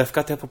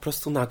rozgrzewka, to ja po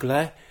prostu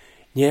nagle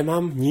nie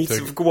mam nic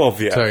w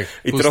głowie.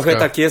 I trochę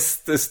tak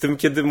jest z tym,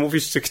 kiedy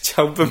mówisz, czy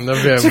chciałbym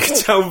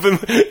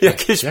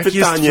jakieś Jaki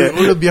pytanie. Jaki jest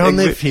twój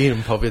ulubiony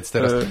film? Powiedz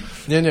teraz.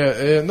 Nie.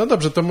 No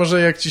dobrze, to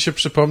może jak ci się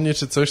przypomni,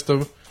 czy coś, to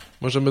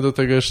możemy do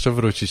tego jeszcze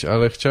wrócić,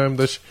 ale chciałem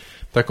dać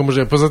taką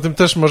możliwość. Poza tym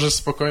też możesz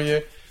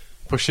spokojnie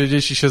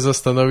posiedzieć i się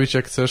zastanowić,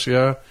 jak chcesz.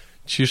 Ja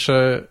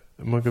ciszę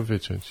mogę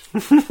wyciąć.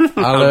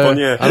 Albo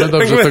nie. Ale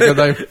dobrze, to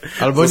gadajmy.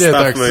 Albo nie,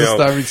 tak, ją.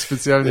 zostawić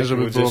specjalnie,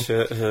 żeby było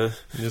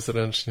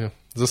niezręcznie.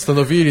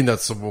 Zastanowili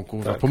nad sobą,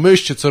 kurwa. Tak.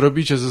 Pomyślcie, co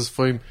robicie ze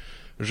swoim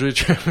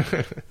życiem.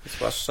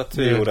 Zwłaszcza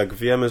ty, Jurek.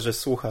 Wiemy, że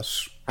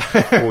słuchasz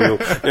chuju.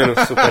 Nie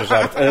no, super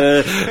żart.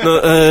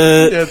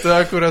 Nie, to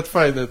akurat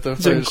fajne.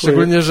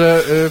 Szczególnie,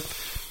 że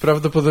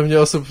prawdopodobnie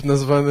osób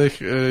nazwanych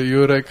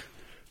Jurek,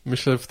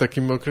 myślę, w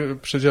takim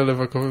przedziale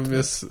wakowym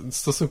jest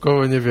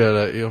stosunkowo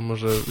niewiele i on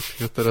może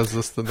się teraz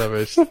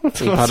zastanawiać.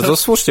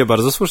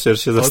 Bardzo słusznie, że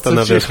się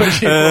zastanawiasz.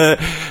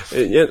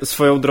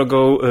 Swoją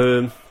drogą,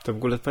 to w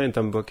ogóle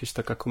pamiętam, była jakaś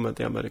taka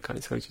komedia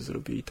amerykańska, gdzie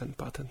zrobili ten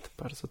patent.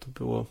 Bardzo to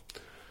było...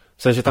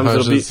 W sensie tam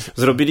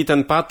zrobili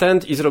ten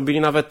patent i zrobili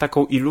nawet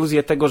taką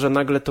iluzję tego, że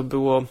nagle to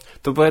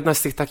była jedna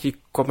z tych takich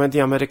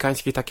komedii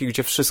amerykańskich, takich,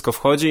 gdzie wszystko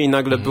wchodzi i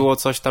nagle było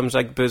coś tam,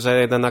 że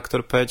jeden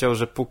aktor powiedział,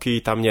 że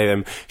póki tam, nie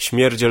wiem,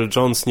 Śmierdziel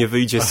Jones nie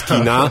wyjdzie z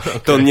kina,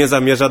 to on nie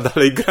zamierza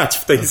dalej grać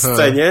w tej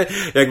scenie,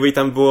 jakby i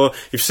tam było,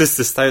 i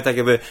wszyscy stają tak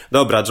jakby,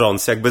 dobra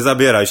Jones, jakby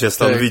zabieraj się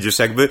stąd, widzisz,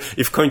 jakby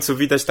i w końcu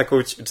widać taką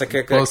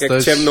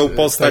jak ciemną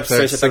postać, w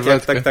sensie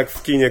tak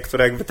w kinie,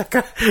 która jakby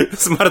taka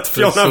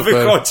zmartwiona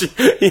wychodzi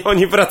i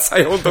oni wracają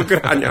do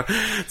grania,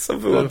 co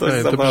było dość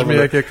zabawne. To brzmi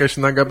jak jakaś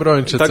naga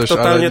broń, czy tak, coś,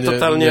 totalnie, ale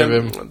totalnie. Nie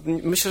wiem.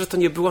 Myślę, że to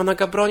nie była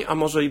naga broń, a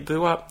może i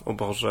była. O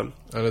Boże.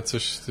 Ale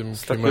coś w tym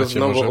klimacie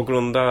znowu może...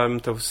 oglądałem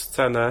tę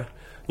scenę.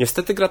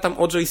 Niestety gra tam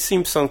O.J.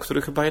 Simpson,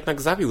 który chyba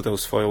jednak zabił tę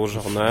swoją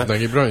żonę. W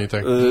nagiej broni,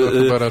 tak. No,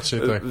 chyba raczej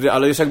tak.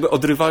 Ale już jakby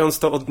odrywając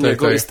to od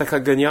niego, jest taka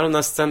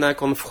genialna scena,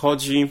 jak on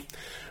wchodzi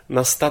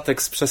na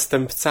statek z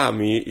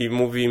przestępcami i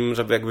mówi im,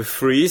 żeby jakby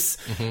freeze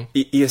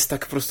i jest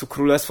tak po prostu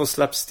królestwo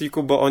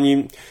slapsticku, bo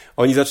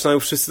oni zaczynają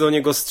wszyscy do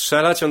niego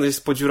strzelać, on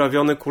jest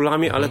podziurawiony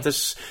kulami, ale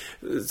też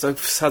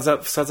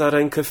wsadza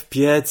rękę w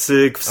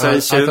piecyk, w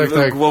sensie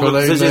w głowę.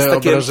 Kolejne jest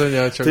takie,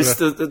 obrażenia ciągle.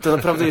 To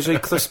naprawdę, jeżeli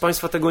ktoś z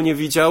Państwa tego nie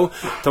widział,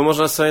 to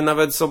można sobie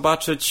nawet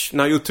zobaczyć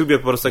na YouTubie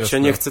po prostu, jak się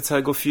nie chce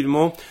całego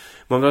filmu.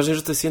 Mam wrażenie,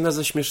 że to jest jedna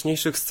ze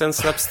śmieszniejszych scen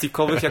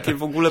slapstickowych, jakie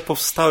w ogóle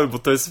powstały, bo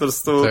to jest po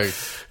prostu...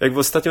 Jakby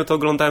ostatnio to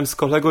oglądałem z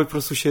kolegą i po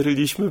prostu się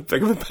ryliśmy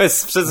jakby Fajne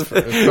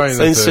w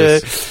sensie... to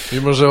jest.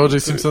 Mimo, że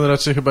O.J. Simpson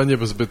raczej chyba nie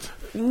był zbyt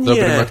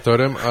dobrym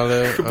aktorem,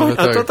 ale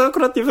tak. To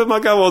akurat nie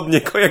wymagało od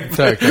niego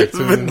jakby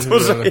zbyt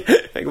dużo.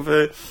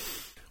 Jakby...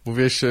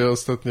 Mówiłeś się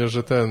ostatnio,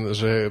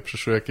 że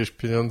przyszły jakieś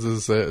pieniądze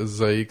z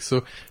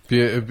ZX-u,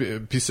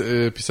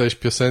 pisałeś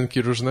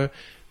piosenki różne,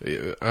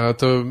 a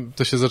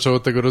to się zaczęło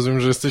od tego,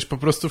 rozumiem, że jesteś po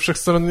prostu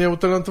wszechstronnie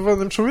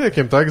utalentowanym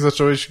człowiekiem, tak?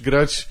 Zacząłeś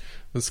grać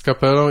z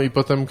kapelą i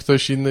potem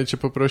ktoś inny cię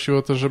poprosił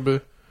o to, żeby...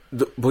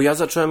 Bo ja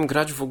zacząłem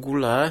grać w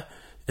ogóle...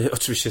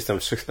 Oczywiście jestem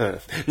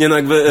nie no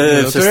jakby...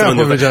 to ja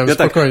powiedziałem,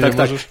 spokojnie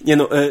możesz... Nie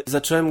no,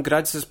 zacząłem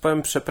grać z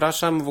zespołem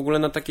Przepraszam w ogóle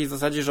na takiej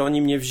zasadzie, że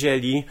oni mnie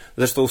wzięli,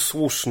 zresztą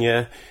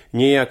słusznie,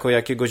 nie jako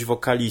jakiegoś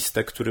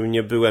wokalistę, którym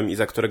nie byłem i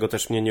za którego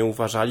też mnie nie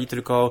uważali,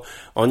 tylko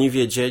oni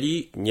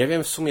wiedzieli, nie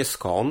wiem w sumie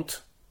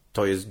skąd,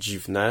 to jest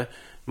dziwne,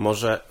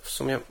 może w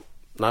sumie...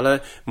 No ale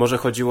może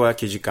chodziło o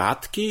jakieś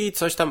gadki,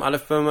 coś tam, ale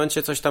w pewnym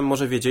momencie coś tam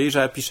może wiedzieli, że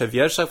ja piszę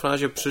wiersze, w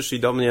razie przyszli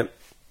do mnie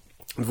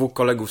 2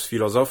 kolegów z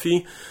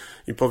filozofii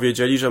i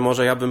powiedzieli, że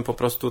może ja bym po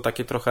prostu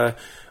takie trochę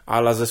a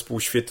la zespół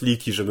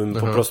Świetliki, żebym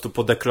po prostu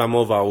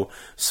podeklamował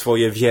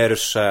swoje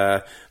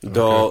wiersze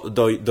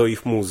do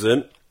ich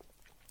muzy.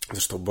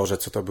 Zresztą, Boże,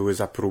 co to były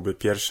za próby.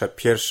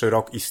 Pierwszy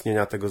rok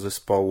istnienia tego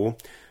zespołu.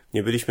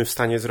 Nie byliśmy w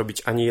stanie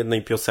zrobić ani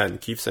jednej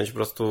piosenki, w sensie po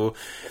prostu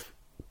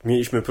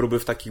mieliśmy próby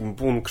w takim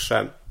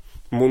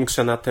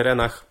bunkrze na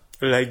terenach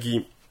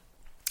Legii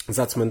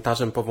za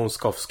cmentarzem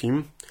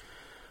powązkowskim.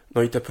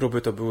 No i te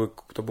próby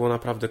to było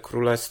naprawdę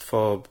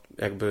królestwo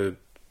jakby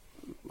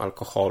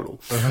alkoholu.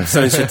 W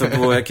sensie to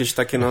było jakieś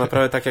takie, no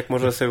naprawdę tak jak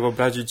można sobie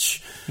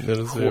wyobrazić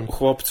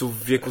chłopców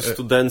w wieku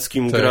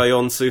studenckim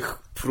grających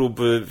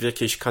próby w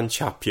jakiejś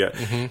kanciapie.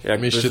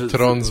 Mieście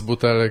tron z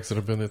butelek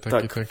zrobiony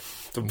taki, tak.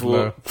 To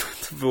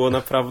było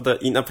naprawdę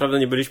i naprawdę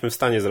nie byliśmy w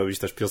stanie zrobić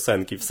też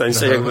piosenki, w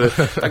sensie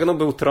jakby,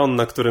 był tron,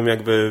 na którym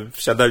jakby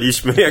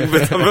wsiadaliśmy,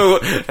 jakby to było,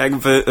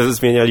 jakby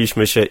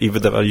zmienialiśmy się i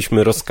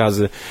wydawaliśmy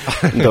rozkazy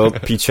do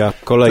picia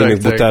kolejnych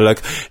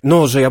butelek.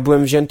 No, że ja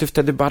byłem wzięty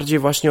wtedy bardziej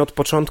właśnie od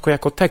początku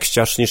jako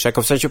tekściarz niż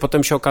w sensie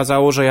potem się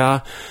okazało, że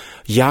ja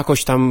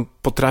jakoś tam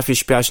potrafię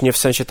śpiewać, nie w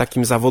sensie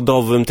takim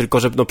zawodowym, tylko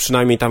że no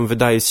przynajmniej tam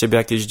wydaję z siebie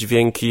jakieś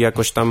dźwięki,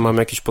 jakoś tam mam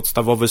jakiś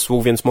podstawowy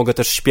słuch, więc mogę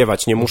też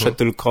śpiewać,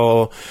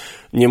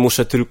 nie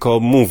muszę tylko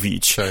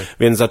mówić,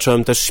 więc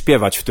zacząłem też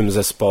śpiewać w tym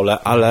zespole,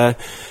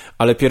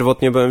 ale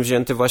pierwotnie byłem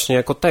wzięty właśnie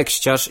jako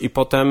tekściarz i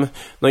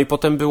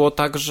potem było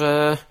tak,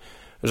 że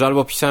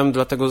albo pisałem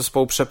dla tego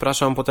zespołu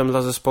Przepraszam, potem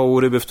dla zespołu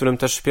Ryby, w którym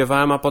też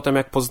śpiewałem, a potem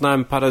jak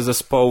poznałem parę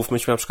zespołów,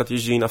 myśmy na przykład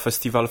jeździli na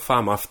festiwal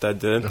Fama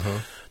wtedy,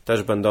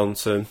 też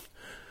będący...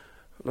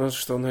 No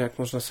zresztą, jak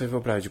można sobie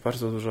wyobrazić,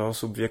 bardzo dużo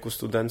osób w wieku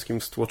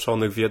studenckim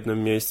stłoczonych w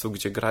jednym miejscu,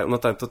 gdzie grają, no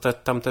tak,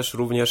 tam też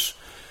również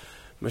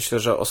myślę,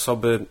 że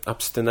osoby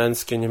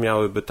abstynenckie nie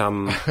miałyby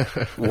tam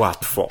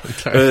łatwo.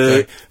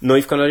 No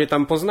i w Kanadzie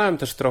tam poznałem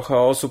też trochę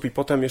osób i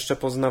potem jeszcze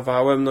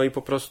poznawałem, no i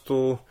po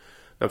prostu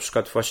na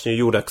przykład właśnie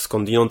Jurek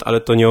skądinąd,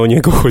 ale to nie o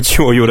niego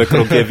chodziło, Jurek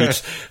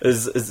Rogiewicz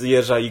z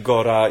Jerza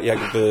Igora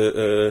jakby...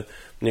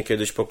 Mnie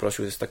kiedyś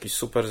poprosił, jest taki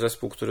super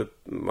zespół, który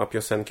ma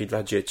piosenki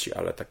dla dzieci,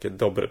 ale takie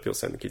dobre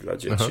piosenki dla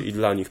dzieci i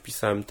dla nich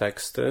pisałem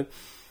teksty.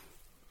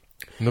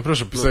 No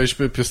proszę,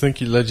 pisaliśmy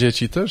piosenki dla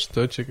dzieci też?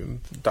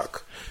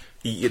 Tak.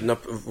 I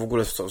w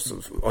ogóle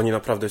oni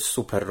naprawdę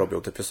super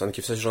robią te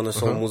piosenki, w sensie, że one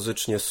są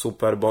muzycznie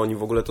super, bo oni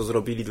w ogóle to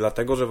zrobili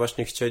dlatego, że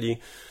właśnie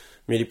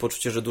mieli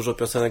poczucie, że dużo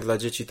piosenek dla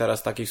dzieci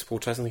teraz takich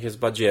współczesnych jest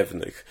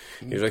badziewnych.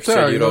 I że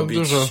chcieli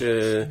robić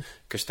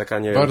jakaś taka,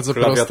 nie wiem,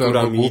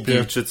 klawiatura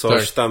MIDI czy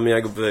coś tam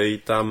jakby i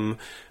tam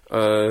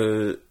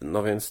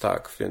no więc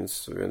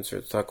więc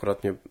to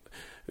akurat nie...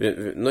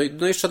 No i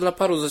jeszcze dla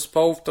paru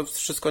zespołów to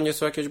wszystko nie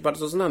są jakieś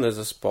bardzo znane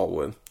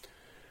zespoły.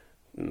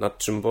 Nad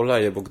czym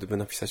boleję, bo gdyby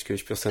napisać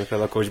kiedyś piosenkę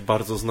dla kogoś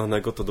bardzo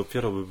znanego, to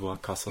dopiero by była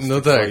kasa.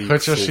 No tak,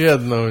 chociaż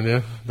jedną,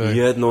 nie? Tak.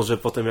 Jedną, że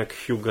potem jak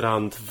Hugh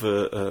Grant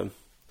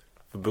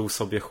Był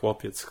sobie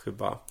chłopiec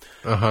chyba.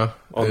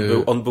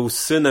 On był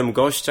synem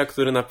gościa,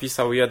 który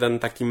napisał jeden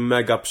taki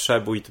mega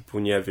przebój typu,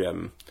 nie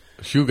wiem...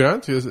 Hugh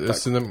Grant jest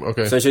synem...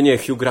 Okay. W sensie nie,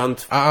 Hugh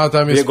Grant,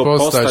 tam jest jego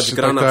postać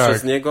grana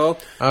przez niego.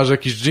 A, że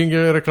jakiś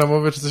jingle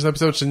reklamowy czy coś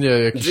napisał, czy nie?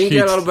 Jakiś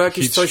jingle albo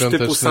jakiś coś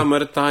typu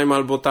Summertime,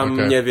 albo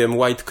tam, nie wiem,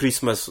 White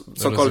Christmas,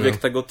 cokolwiek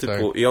tego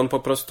typu. Tak. I on po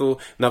prostu,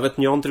 nawet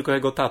nie on, tylko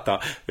jego tata.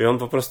 I on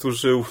po prostu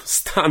żył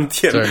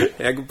stantiem,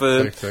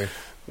 jakby... Tak.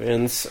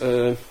 Więc...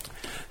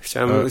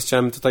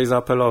 Chciałem tutaj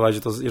zaapelować,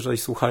 jeżeli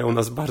słuchają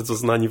nas bardzo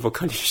znani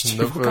wokaliści,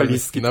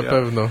 wokalistki, na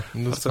pewno.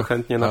 Bardzo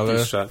chętnie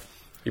napiszę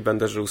i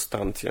będę żył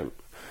stantiem.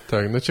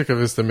 Tak, no ciekaw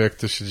jestem, jak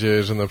to się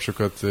dzieje, że na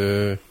przykład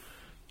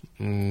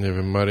nie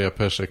wiem, Maria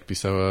Peszek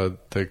pisała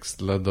tekst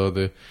dla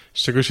Dody,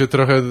 z czego się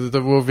trochę,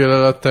 to było wiele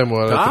lat temu,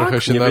 ale tak?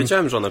 trochę się nie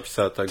wiedziałem, że ona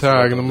pisała tekst.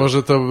 Tak, no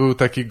może to był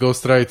taki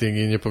ghostwriting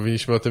i nie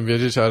powinniśmy o tym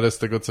wiedzieć, ale z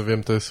tego co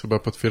wiem, to jest chyba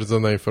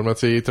potwierdzona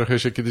informacja i trochę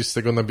się kiedyś z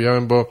tego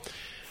nabijałem, bo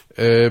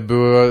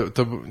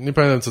nie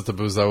pamiętam co to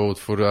był za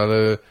utwór,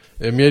 ale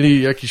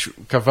mieli jakiś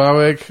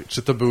kawałek,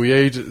 czy to był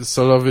jej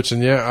solowy, czy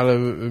nie, ale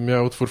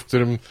miał utwór,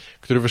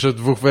 który wyszedł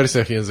w 2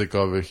 wersjach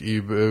językowych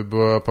i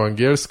była po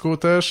angielsku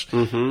też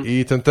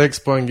i ten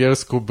tekst po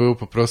angielsku był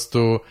po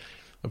prostu,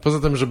 poza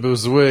tym, że był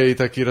zły i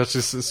taki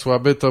raczej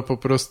słaby, to po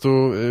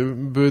prostu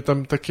były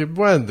tam takie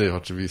błędy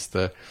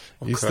oczywiste.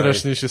 I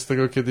strasznie się z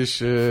tego kiedyś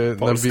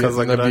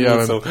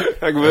nabijałem.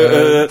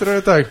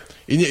 Trochę tak.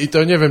 I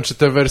to nie wiem, czy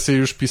te wersje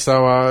już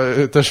pisała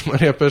też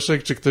Maria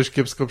Peszek, czy ktoś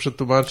kiepsko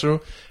przetłumaczył,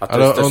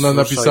 ale ona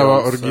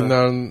napisała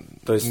oryginalną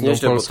To jest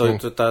nieźle, polską. bo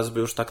to teraz by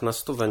już tak na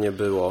 100 nie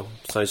było.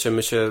 W sensie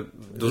my się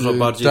dużo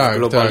bardziej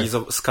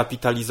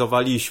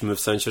skapitalizowaliśmy, w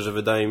sensie, że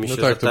wydaje mi się,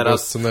 że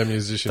teraz, co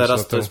najmniej z 10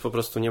 teraz to jest po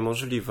prostu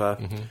niemożliwe.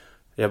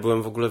 Ja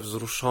byłem w ogóle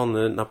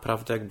wzruszony,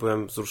 naprawdę jak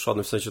byłem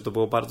wzruszony, w sensie to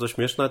było bardzo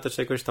śmieszne, ale też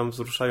jakoś tam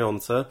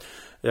wzruszające,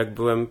 jak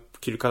byłem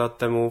kilka lat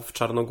temu w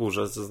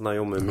Czarnogórze ze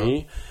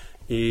znajomymi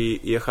i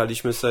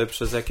jechaliśmy sobie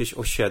przez jakieś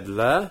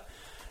osiedle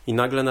i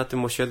nagle na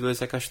tym osiedlu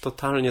jest jakaś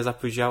totalnie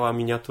zapyziała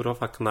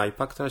miniaturowa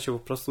knajpa, która się po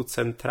prostu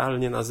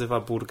centralnie nazywa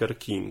Burger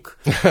King.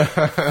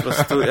 Po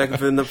prostu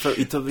jakby,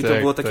 i to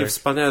było takie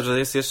wspaniałe,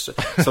 że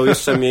są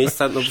jeszcze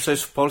miejsca, no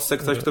przecież w Polsce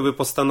ktoś, kto by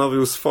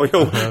postanowił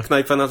swoją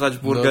knajpę nazwać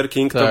Burger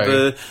King, to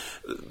by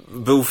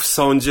był w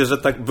sądzie, że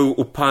tak był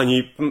u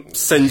pani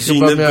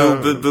sędziny,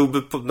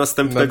 byłby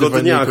następnego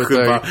dnia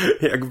chyba.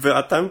 Jakby,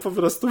 a tam po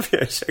prostu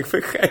wiesz,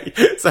 jakby hej.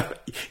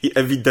 I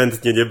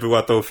ewidentnie nie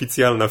była to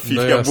oficjalna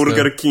filia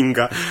Burger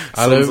Kinga,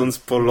 ale sądząc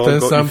po logo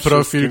ten sam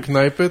profil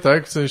knajpy,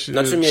 tak? W sensie,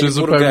 znaczy mieli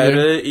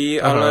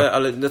burgery,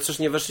 ale też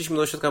nie weszliśmy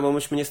do środka, bo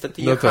myśmy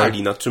niestety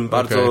jechali, nad czym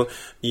bardzo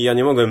i ja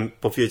nie mogłem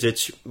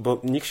powiedzieć,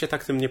 bo nikt się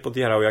tak tym nie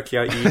podjarał jak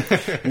ja i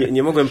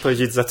nie mogłem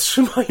powiedzieć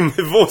zatrzymajmy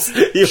wóz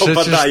i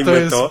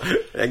obadajmy to.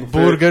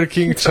 Burger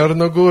King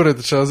Czarnogóry,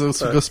 to trzeba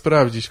go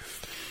sprawdzić.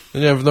 No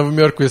nie wiem, w Nowym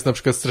Jorku jest na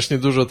przykład strasznie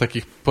dużo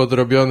takich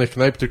podrobionych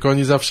knajp, tylko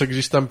oni zawsze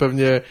gdzieś tam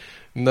pewnie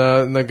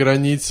na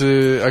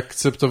granicy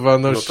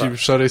akceptowalności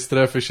szarej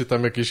strefy się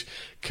tam jakieś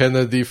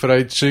Kennedy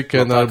Fried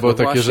Chicken albo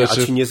takie właśnie,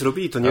 rzeczy. A ci nie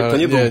zrobili, to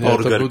nie był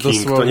Burger King,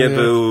 dosłownie... to nie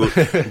był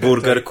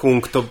Burger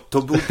King,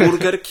 to był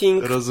Burger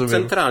King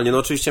centralnie. No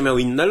oczywiście miał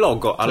inne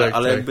logo,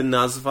 ale jakby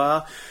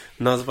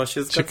nazwa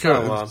się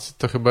zgadzała.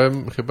 To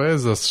chyba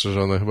jest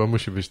zastrzeżone, chyba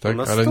musi być, tak?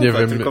 Ale nie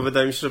wiem. Tylko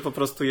wydaje mi się, że po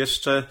prostu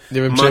jeszcze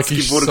nie wiem,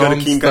 maski Burger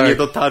Kinga nie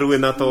dotarły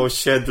na to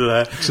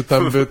osiedle. Czy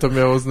tam by to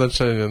miało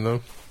znaczenie, no.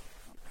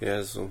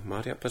 Jezu,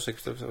 Maria Peszek,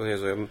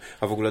 Jezu,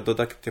 a w ogóle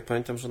ja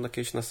pamiętam, że ona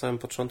kiedyś na samym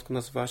początku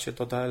nazywała się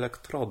Doda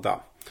Elektroda.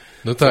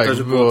 No tak,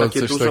 to było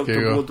takie dużo,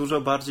 takiego. To było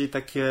dużo bardziej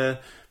takie,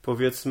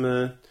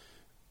 powiedzmy,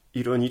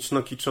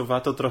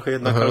 ironiczno-kiczowato, trochę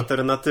jednak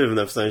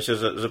alternatywne, w sensie,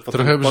 że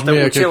potem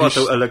ucięła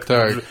tę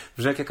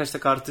że jak jakaś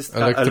taka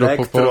artystka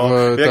elektro,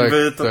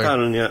 jakby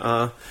totalnie,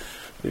 a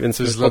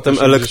więc potem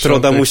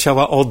Elektroda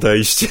musiała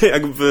odejść,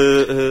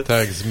 jakby...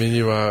 Tak,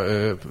 zmieniła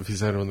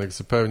wizerunek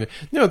zupełnie.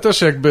 Nie,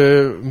 też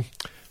jakby,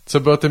 co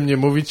by o tym nie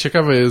mówić,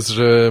 ciekawe jest,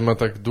 że ma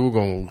tak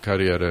długą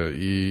karierę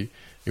i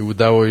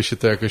udało jej się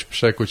to jakoś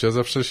przekuć. Ja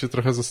zawsze się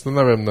trochę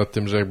zastanawiam nad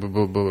tym, że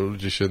jakby, bo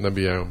ludzie się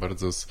nabijają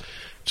bardzo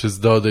czy z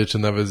Dody, czy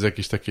nawet z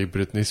jakiejś takiej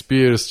Britney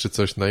Spears, czy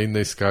coś na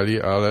innej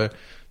skali, ale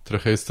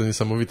trochę jest to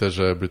niesamowite,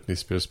 że Britney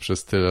Spears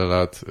przez tyle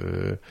lat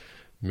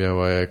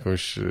miała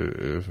jakąś,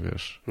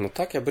 wiesz, no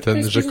tak, ja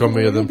ten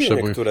rzekomy jeden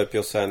przebój. Niektóre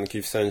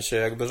piosenki, w sensie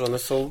jakby, że one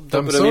są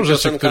dobrymi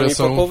piosenkami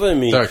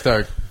popowymi.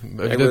 Tak,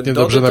 ewidentnie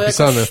dobrze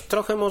napisane.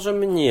 Trochę może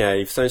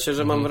mniej, w sensie,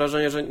 że mam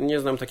wrażenie, że nie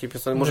znam takiej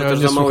piosenki, może też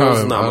za mało ją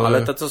znam,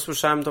 ale te, co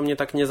słyszałem, to mnie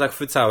tak nie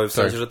zachwycały, w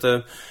sensie,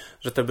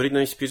 że te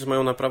Britney Spears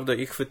mają naprawdę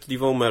ich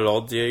chwytliwą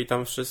melodię i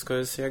tam wszystko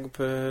jest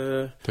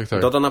jakby...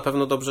 Tak. Doda na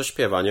pewno dobrze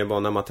śpiewa, nie? Bo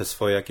ona ma te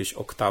swoje jakieś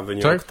oktawy,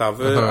 nie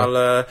oktawy,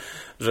 ale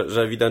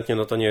że ewidentnie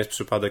no to nie jest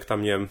przypadek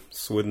tam, nie wiem,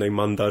 słynnej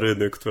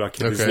Mandaryny, która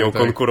kiedyś z nią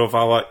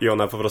konkurowała i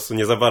ona po prostu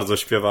nie za bardzo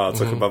śpiewała,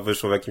 co chyba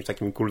wyszło w jakimś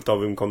takim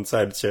kultowym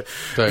koncercie,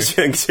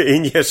 gdzie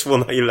jej nie szło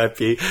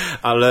najlepiej,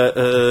 ale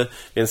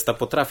więc ta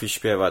potrafi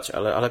śpiewać,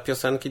 ale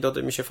piosenki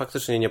Dody mi się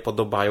faktycznie nie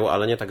podobają,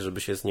 ale nie tak,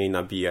 żeby się z niej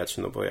nabijać,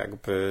 no bo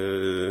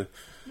jakby...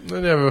 No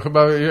nie wiem,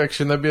 chyba jak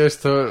się nabijać,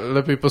 to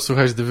lepiej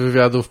posłuchać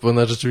wywiadów, bo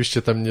ona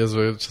rzeczywiście tam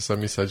niezłe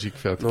czasami sadzi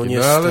kwiatki. No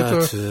niestety. Ale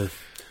to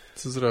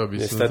co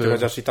zrobić? Niestety,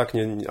 chociaż i tak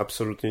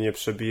absolutnie nie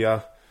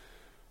przebija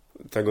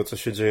tego, co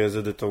się dzieje z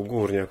Edytą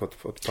Górniak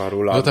od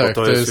paru lat, bo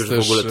to jest już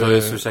w ogóle, to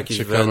jest już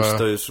jakiś wręcz,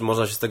 to już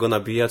można się z tego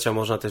nabijać, a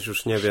można też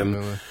już, nie wiem,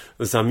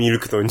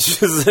 zamilknąć,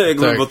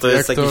 bo to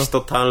jest jakiś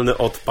totalny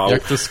odpał.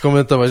 Jak to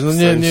skomentować? No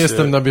nie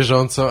jestem na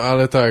bieżąco,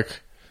 ale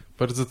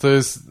bardzo to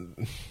jest...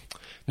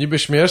 Niby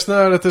śmieszne,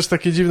 ale też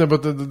takie dziwne, bo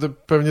to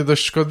pewnie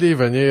dość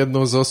szkodliwe, nie?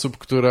 Jedną z osób,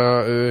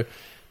 która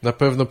na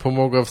pewno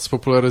pomogła w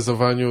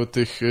spopularyzowaniu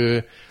tych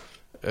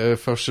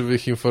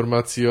fałszywych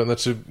informacji,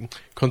 znaczy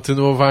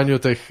kontynuowaniu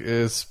tych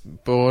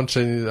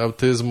połączeń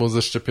autyzmu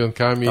ze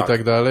szczepionkami i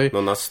tak dalej.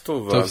 No na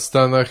 100. To w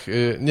Stanach,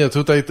 nie,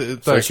 tutaj,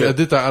 tak,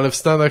 Edyta, ale w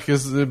Stanach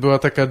była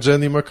taka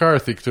Jenny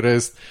McCarthy, która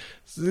jest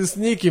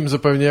nikim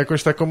zupełnie,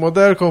 jakąś taką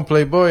modelką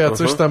Playboya,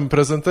 coś tam,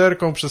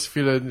 prezenterką przez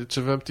chwilę,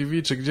 czy w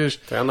MTV, czy gdzieś.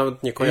 To ja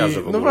nawet nie kojarzę w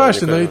ogóle. No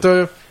właśnie, no i to,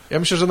 ja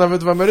myślę, że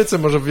nawet w Ameryce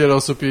może wiele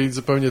osób jej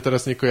zupełnie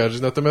teraz nie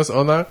kojarzy, natomiast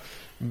ona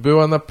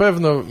na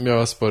pewno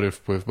miała spory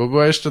wpływ, bo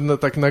była jeszcze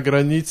tak na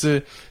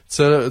granicy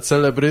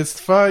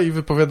celebryctwa i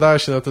wypowiadała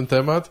się na ten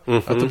temat,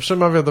 a to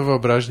przemawia do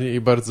wyobraźni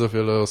i bardzo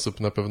wiele osób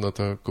na pewno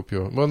to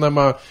kupiło. Bo ona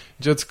ma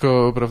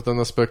dziecko, prawda,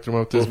 na spektrum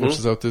autyzmu,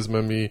 czy z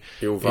autyzmem i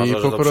uważa,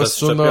 po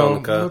prostu,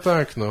 no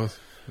tak, no.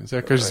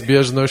 Jakaś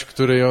zbieżność,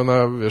 której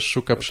ona, wiesz,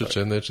 szuka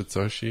przyczyny, czy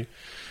coś i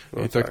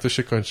tak to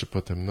się kończy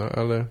potem, no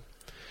ale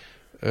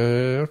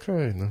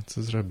okej, no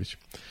co zrobić.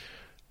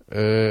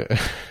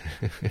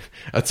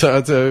 A co,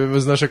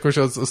 znasz jakąś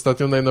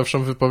ostatnią,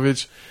 najnowszą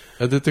wypowiedź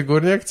Edyty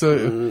Górniak?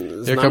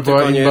 Jaka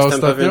była nie inna jestem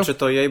ostatnio? pewien, czy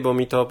to jej, bo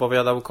mi to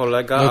opowiadał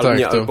kolega,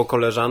 albo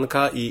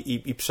koleżanka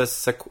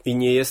i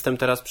nie jestem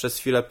teraz przez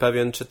chwilę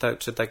pewien,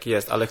 czy tak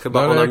jest, ale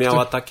chyba ona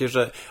miała takie,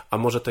 że a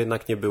może to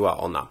jednak nie była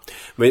ona.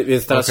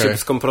 Więc teraz się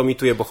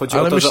skompromituję, bo chodzi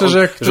o to, myślę,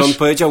 że on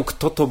powiedział,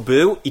 kto to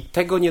był i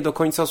tego nie do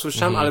końca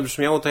usłyszałem, ale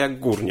brzmiało to jak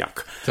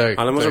górniak.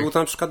 Ale może był to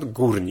na przykład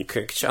górnik,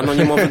 jakiś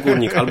anonimowy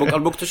górnik,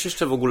 albo ktoś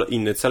jeszcze w ogóle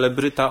inny,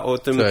 celebryta o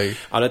tym,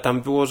 ale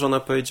tam było, że ona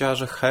powiedziała,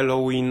 że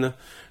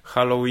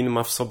Halloween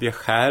ma w sobie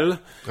hell,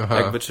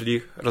 jakby,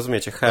 czyli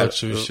rozumiecie, hell,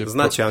 oczywiście,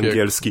 znacie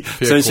angielski.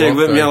 W sensie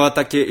jakby miała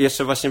takie,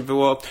 jeszcze właśnie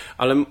było,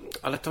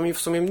 ale to mi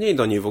w sumie mniej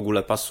do niej w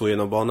ogóle pasuje,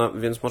 no bo ona,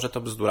 więc może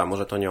to bzdura,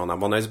 może to nie ona,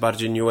 bo ona jest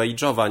bardziej new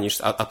age'owa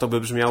niż, a to by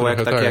brzmiało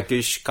trochę jak takie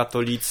jakieś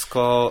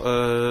katolicko,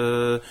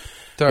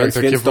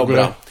 więc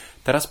dobra.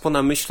 Teraz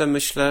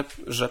myślę.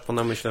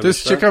 To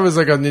jest ciekawe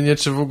zagadnienie,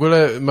 czy w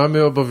ogóle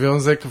mamy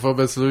obowiązek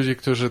wobec ludzi,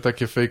 którzy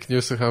takie fake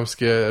newsy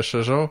chamskie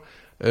szerzą,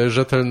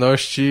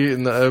 rzetelności,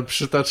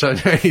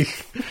 przytaczania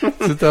ich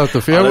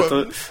cytatów.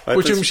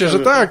 Uczył się, że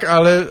tak,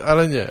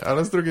 ale nie.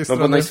 Ale z drugiej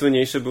strony... No bo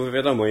najsłynniejsze były,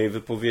 wiadomo, jej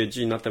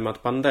wypowiedzi na temat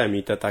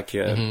pandemii, te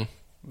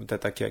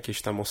takie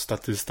jakieś tam o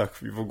statystach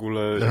i w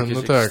ogóle...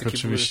 No tak,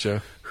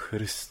 oczywiście.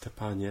 Chryste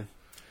Panie.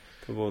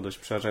 To było dość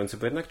przerażające,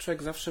 bo jednak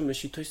człowiek zawsze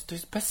myśli, to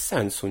jest bez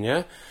sensu,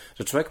 nie?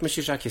 Że człowiek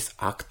myśli, że jak jest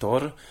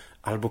aktor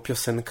albo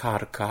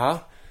piosenkarka,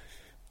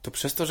 to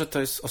przez to, że to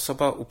jest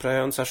osoba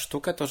uprawiająca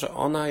sztukę, to że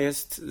ona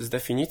jest z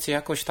definicji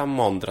jakoś tam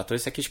mądra. To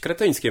jest jakieś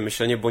kretyńskie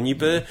myślenie, bo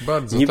niby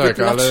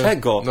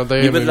dlaczego?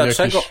 Niby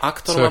dlaczego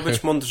aktor ma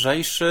być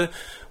mądrzejszy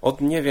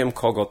od nie wiem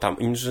kogo tam,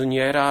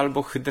 inżyniera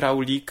albo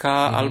hydraulika,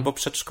 albo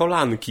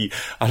przedszkolanki.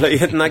 Ale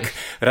jednak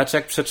raczej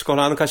jak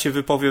przedszkolanka się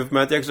wypowie w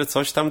mediach, że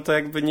coś tam, to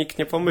jakby nikt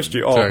nie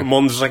pomyśli,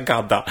 mądrze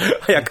gada.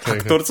 A jak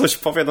aktor coś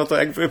powie, no to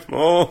jakby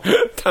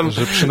tam...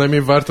 Że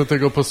przynajmniej warto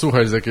tego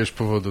posłuchać z jakiegoś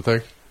powodu,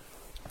 tak?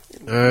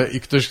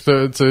 I ktoś,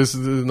 co jest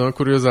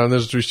kuriozalne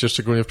rzeczywiście,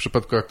 szczególnie w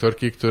przypadku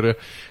aktorki,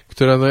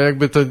 która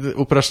jakby to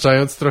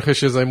upraszczając trochę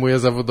się zajmuje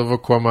zawodowo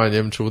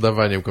kłamaniem czy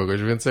udawaniem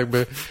kogoś, więc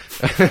jakby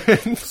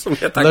w sumie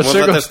tak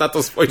można też na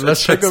to spojrzeć.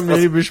 Dlaczego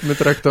mielibyśmy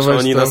traktować że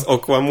oni nas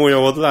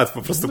okłamują od lat,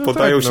 po prostu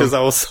podają się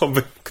za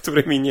osoby,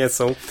 którymi nie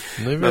są.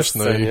 No i wiesz,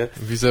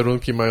 i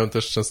wizerunki mają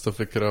też często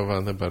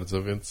wykreowane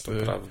bardzo, więc to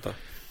prawda.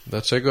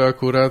 Dlaczego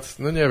akurat,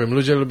 no nie wiem,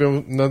 ludzie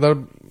nadal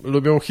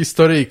lubią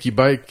historyjki,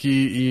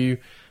 bajki i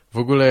w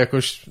ogóle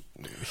jakąś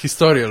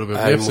historię lubię,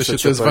 nie? W sensie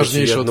to jest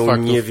ważniejsze od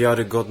faktów.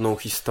 Niewiarygodną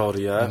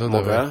historię,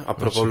 mogę? A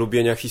propos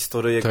lubienia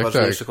historyjek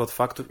ważniejszych od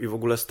faktów i w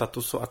ogóle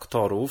statusu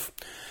aktorów.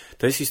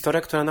 To jest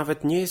historia, która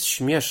nawet nie jest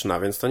śmieszna,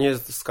 więc to nie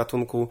jest z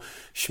gatunku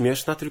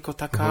śmieszna, tylko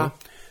taka...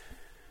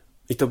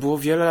 I to było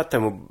wiele lat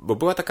temu, bo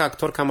była taka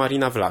aktorka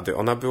Marina Wlady.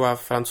 Ona była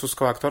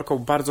francuską aktorką,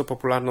 bardzo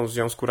popularną w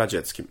Związku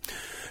Radzieckim.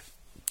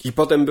 I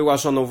potem była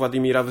żoną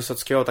Władimira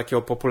Wysockiego,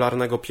 takiego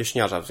popularnego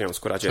pieśniarza w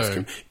Związku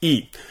Radzieckim.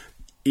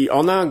 I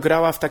ona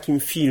grała w takim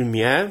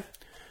filmie,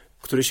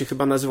 który się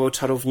chyba nazywał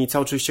Czarownica.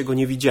 Oczywiście go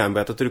nie widziałem, bo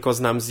ja to tylko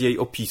znam z jej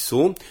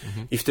opisu.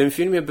 I w tym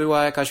filmie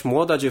była jakaś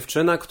młoda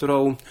dziewczyna,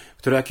 którą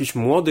jakiś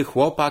młody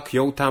chłopak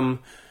ją tam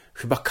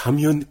chyba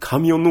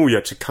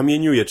kamionuje, czy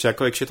kamieniuje, czy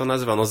jak się to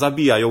nazywa. No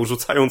zabija ją,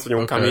 rzucając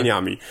nią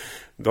kamieniami.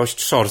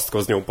 Dość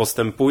szorstko z nią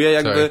postępuje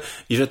jakby.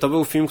 I że to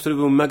był film, który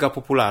był mega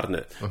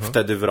popularny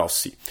wtedy w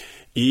Rosji.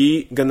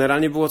 I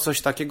generalnie było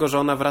coś takiego, że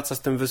ona wraca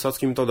z tym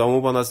Wysockim do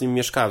domu, bo ona z nim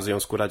mieszkała w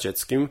Związku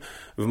Radzieckim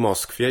w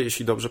Moskwie,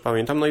 jeśli dobrze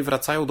pamiętam. No i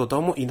wracają do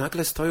domu i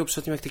nagle stoją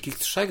przed nim jak takich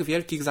 3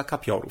 wielkich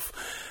zakapiorów.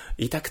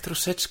 I tak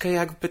troszeczkę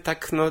jakby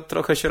tak,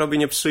 trochę się robi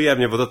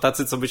nieprzyjemnie, bo to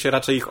tacy, co by się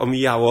raczej ich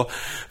omijało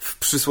w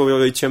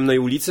przysłowiowej ciemnej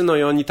ulicy, no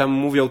i oni tam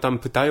mówią,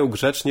 pytają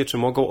grzecznie, czy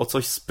mogą o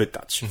coś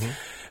spytać.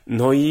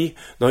 No i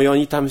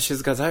oni tam się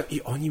zgadzają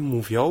i oni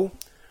mówią,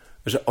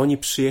 że oni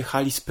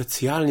przyjechali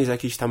specjalnie z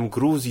jakiejś tam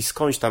Gruzji,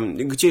 skądś tam,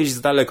 gdzieś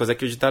z daleko, z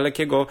jakiegoś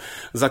dalekiego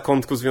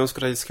zakątku Związku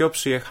Radzieckiego,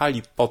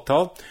 przyjechali po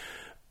to,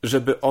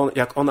 żeby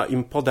jak ona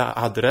im poda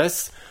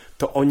adres,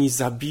 to oni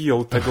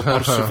zabiją tego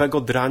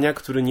parszywego drania,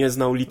 który nie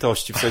znał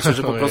litości. W sensie,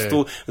 że po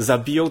prostu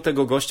zabiją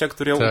tego gościa,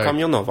 który ją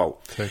ukamionował.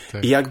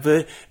 Tak. I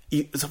jakby,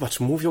 i zobacz,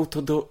 mówią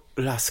to do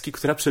laski,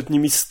 która przed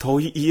nimi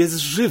stoi i jest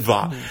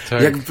żywa.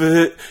 Tak.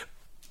 Jakby...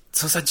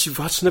 Co za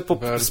dziwaczne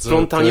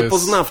splątanie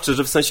poznawcze,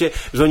 że w sensie,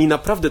 że oni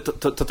naprawdę,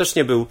 to też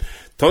nie był,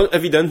 to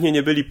ewidentnie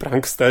nie byli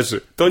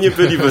pranksterzy, to nie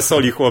byli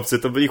wesoli chłopcy,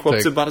 to byli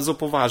chłopcy bardzo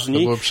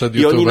poważni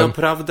i oni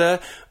naprawdę,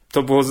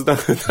 to było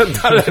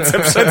dalece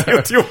przed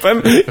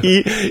YouTube'em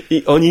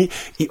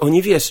i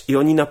oni wiesz, i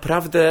oni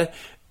naprawdę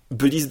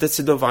byli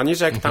zdecydowani,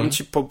 że jak tam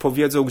ci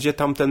powiedzą, gdzie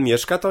tamten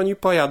mieszka, to oni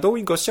pojadą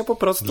i gościa po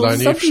prostu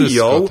zabiją.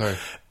 Wszystko, tak.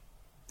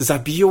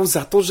 Zabiją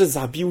za to, że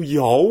zabił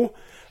ją,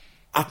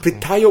 a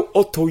pytają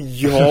o to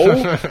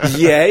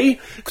jej,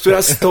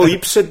 która stoi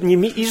przed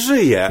nimi i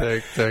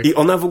żyje. Tak. I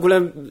ona w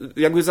ogóle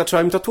jakby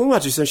zaczęła mi to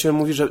tłumaczyć. W sensie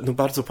mówi, że no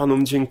bardzo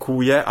panom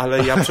dziękuję,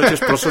 ale ja przecież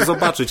proszę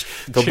zobaczyć.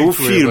 To był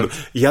film. Bardzo.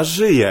 Ja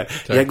żyję.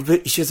 Tak. Jakby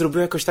i się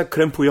zrobiło jakoś tak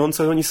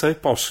krępująco i oni sobie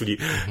poszli.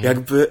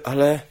 Jakby,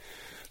 ale...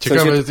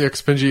 Ciekawe, jak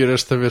spędzili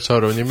resztę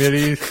wieczoru. Nie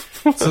mieli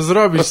co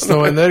zrobić z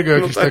tą energią,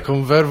 jakąś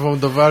taką werwą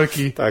do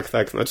walki.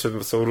 Tak. Znaczy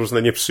są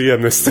różne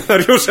nieprzyjemne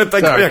scenariusze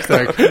tego,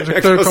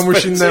 że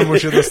komuś innemu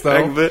się dostało.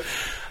 Jakby,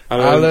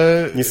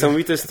 ale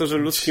niesamowite jest to, że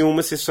ludzki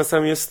umysł jest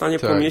czasami jest w stanie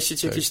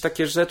pomieścić jakieś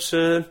takie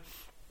rzeczy...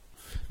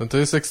 No to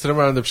jest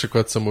ekstremalny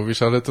przykład, co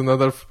mówisz, ale to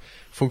nadal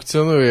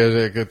funkcjonuje.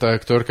 Jak ta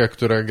aktorka,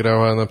 która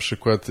grała na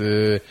przykład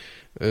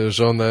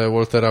żonę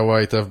Waltera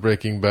White'a w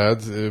Breaking Bad,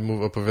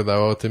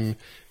 opowiadała o tym,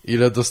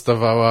 ile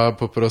dostawała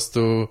po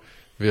prostu,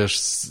 wiesz,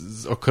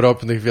 z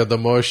okropnych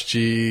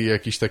wiadomości,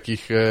 jakichś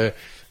takich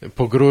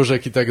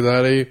pogróżek i tak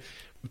dalej.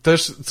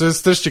 Też, co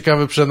jest też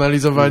ciekawe przy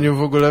analizowaniu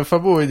w ogóle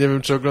fabuły, nie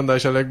wiem czy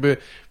oglądałeś, ale jakby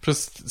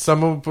przez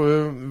samą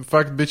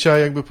fakt bycia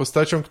jakby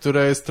postacią,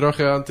 która jest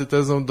trochę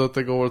antytezą do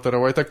tego Waltera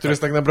White'a, który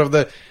jest tak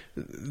naprawdę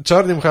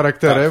czarnym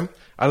charakterem,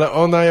 ale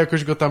ona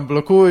jakoś go tam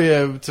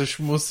blokuje, coś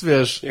mu,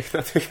 wiesz... Niech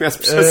natychmiast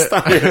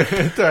przestanie.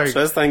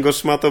 Przestań go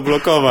szmato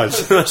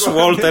blokować. Nasz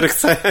Walter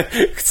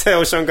chce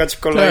osiągać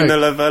kolejne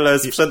levele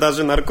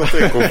sprzedaży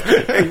narkotyków.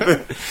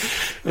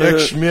 Jak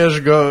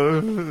śmiesz go,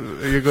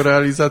 jego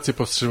realizację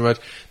powstrzymać.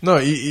 No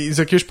i z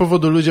jakiegoś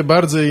powodu ludzie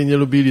bardzo jej nie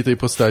lubili tej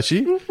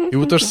postaci i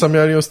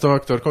utożsamiali ją z tą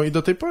aktorką i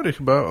do tej pory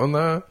chyba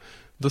ona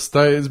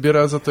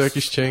zbiera za to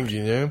jakieś cięgi,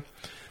 nie?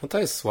 No to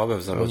jest słabe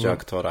w zawodzie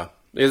aktora.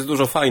 Jest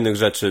dużo fajnych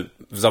rzeczy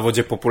w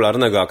zawodzie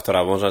popularnego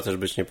aktora. Można też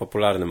być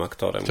niepopularnym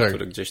aktorem,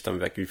 który gdzieś tam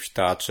w jakimś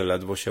teatrze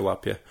ledwo się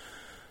łapie.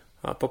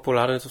 A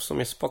popularny to w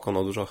sumie spoko,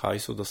 no dużo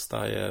hajsu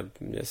dostaje,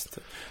 jest...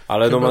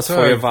 Ale no ma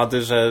swoje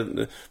wady, że...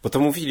 Bo to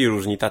mówili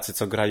różni tacy,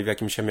 co grali w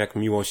jakimś jak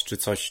Miłość czy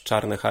coś,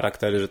 czarne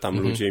charaktery, że tam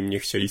ludzie im nie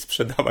chcieli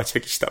sprzedawać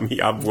jakichś tam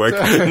jabłek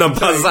na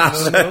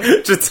bazarze,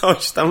 czy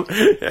coś tam.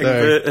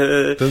 Jakby,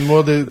 Ten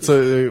młody,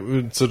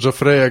 co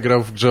Joffreya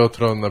grał w Grze o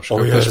Tron na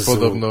przykład, też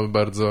podobno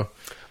bardzo...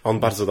 On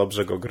bardzo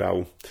dobrze go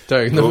grał.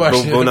 Tak, no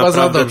właśnie, był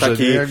naprawdę dobrze,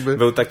 taki,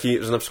 był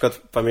taki, że na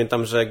przykład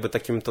pamiętam, że jakby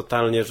takim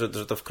totalnie, że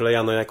to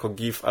wklejano jako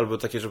gif, albo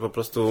takie, że po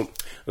prostu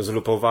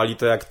zlupowali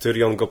to, jak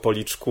Tyrion go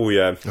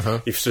policzkuje.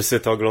 I wszyscy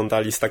to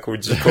oglądali z taką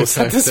dziką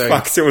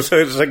satysfakcją,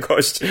 że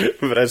gość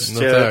wreszcie...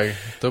 No tak,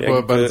 to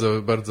była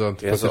bardzo, bardzo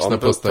antypatyczna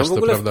postać, to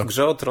prawda. prawda. W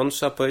Grze o Tron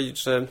trzeba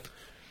powiedzieć, że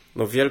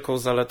no wielką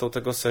zaletą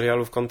tego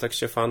serialu w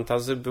kontekście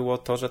fantasy było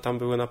to, że tam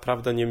były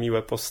naprawdę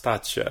niemiłe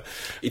postacie.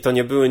 I to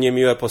nie były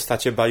niemiłe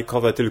postacie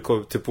bajkowe, tylko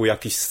typu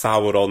jakiś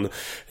Sauron,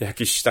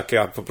 jakiś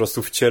takie po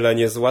prostu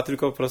wcielenie zła,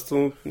 tylko po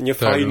prostu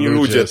niefajni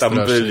ludzie tam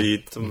strasznie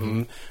byli.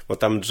 Bo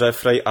tam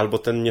Jeffrey albo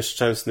ten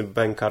nieszczęsny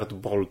Benkart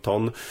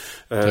Bolton.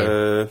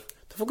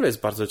 To w ogóle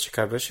jest bardzo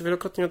ciekawe. Ja się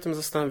wielokrotnie o tym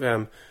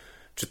zastanawiałem.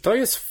 Czy to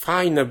jest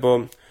fajne,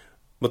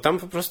 bo tam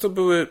po prostu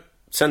były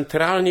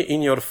centralnie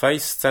in your face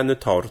sceny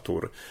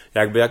tortur.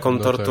 Jakby jak on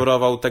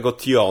torturował tego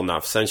Tiona,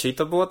 w sensie i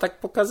to było tak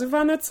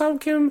pokazywane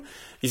całkiem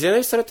i z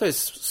jednej strony to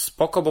jest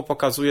spoko, bo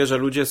pokazuje, że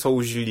ludzie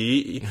są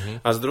źli,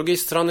 a z drugiej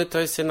strony to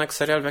jest jednak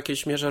serial w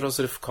jakiejś mierze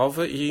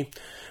rozrywkowy i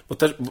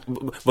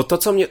bo to,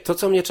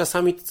 co mnie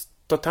czasami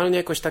totalnie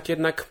jakoś tak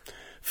jednak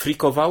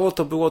frikowało,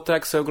 to było to,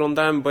 jak sobie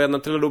oglądałem, bo ja na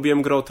tyle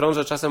lubiłem Grę o Tron,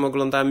 że czasem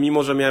oglądałem,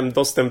 mimo że miałem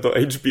dostęp do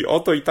HBO,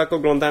 to i tak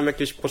oglądałem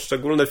jakieś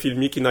poszczególne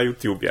filmiki na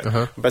YouTubie.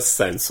 Bez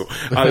sensu.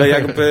 Ale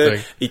jakby...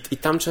 I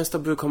tam często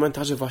były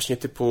komentarze właśnie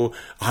typu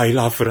I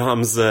love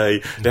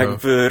Ramsay,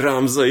 jakby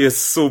Ramsay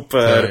jest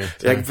super.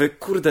 Jakby,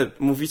 kurde,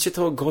 mówicie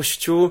to o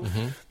gościu,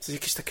 to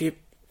jakieś takie...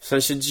 W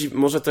sensie,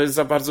 może to jest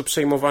za bardzo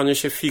przejmowanie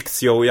się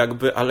fikcją,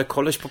 jakby, ale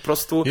koleś po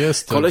prostu,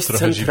 koleś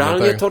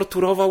centralnie dziwne,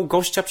 torturował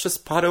gościa przez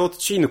parę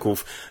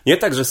odcinków. Nie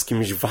tak, że z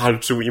kimś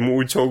walczył i mu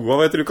uciął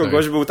głowę, tylko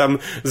gość był tam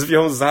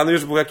związany,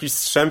 już był jakimś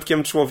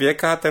strzępkiem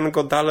człowieka, a ten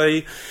go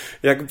dalej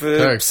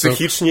jakby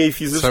psychicznie i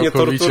fizycznie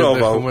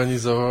torturował.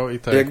 Dehumanizował i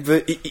tak.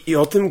 Jakby, i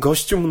o tym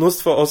gościu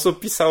mnóstwo osób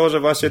pisało, że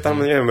właśnie tam,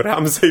 nie wiem,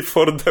 Ramsay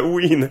for the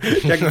win.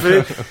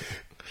 Jakby...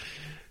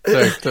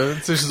 Tak, to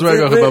coś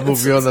złego chyba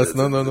mówi o nas,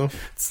 no.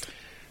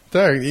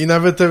 Tak, i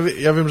nawet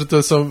ja wiem, że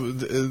to są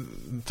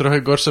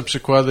trochę gorsze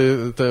przykłady,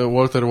 te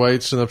Walter White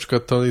czy na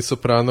przykład Tony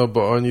Soprano,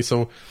 bo oni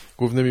są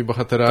głównymi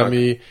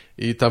bohaterami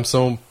i tam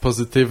są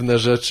pozytywne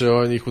rzeczy,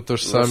 o nich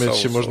utożsamiać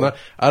się można,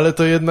 ale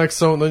to jednak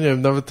są, no nie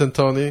wiem, nawet ten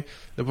Tony,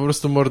 po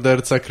prostu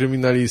morderca,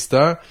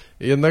 kryminalista,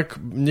 jednak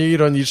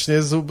nieironicznie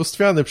jest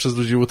ubóstwiany przez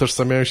ludzi,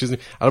 utożsamiają się z nim.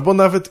 Albo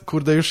nawet,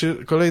 kurde, już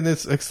kolejny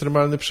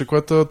ekstremalny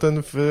przykład to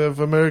ten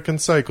w American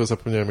Psycho,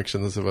 zapomniałem jak się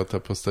nazywa ta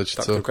postać.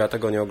 Tak, tylko ja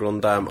tego nie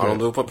oglądałem, ale on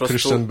był po prostu...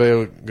 Christian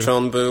Bale. Czy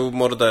on był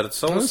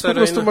mordercą? On jest po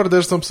prostu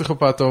mordercą,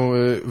 psychopatą,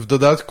 w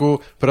dodatku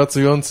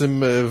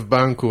pracującym w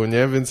banku,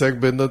 nie? Więc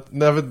jakby no,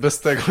 nawet bez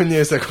tego nie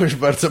jest jakąś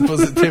bardzo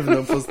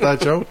pozytywną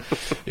postacią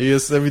i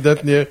jest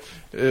ewidentnie,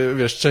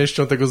 wiesz,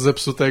 częścią tego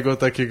zepsutego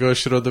takiego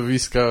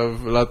środowiska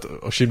lat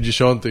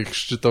 80.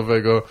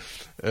 szczytowego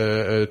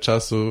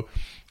czasu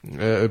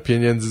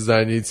pieniędzy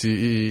za nic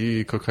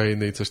i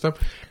kokainy i coś tam.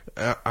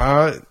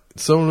 A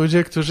są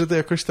ludzie, którzy to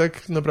jakoś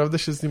tak naprawdę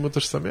się z nim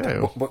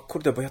utożsamiają.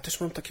 Bo ja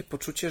też mam takie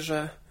poczucie,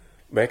 że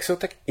bo jak są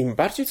tak, im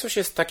bardziej coś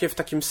jest takie w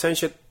takim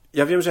sensie,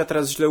 ja wiem, że ja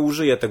teraz źle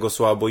użyję tego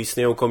słowa, bo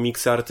istnieją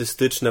komiksy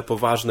artystyczne,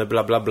 poważne,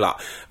 bla, bla, bla,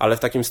 ale w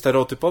takim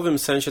stereotypowym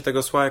sensie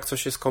tego słowa, jak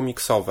coś jest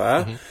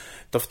komiksowe,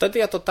 to wtedy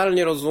ja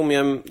totalnie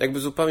rozumiem, jakby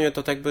zupełnie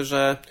to jakby,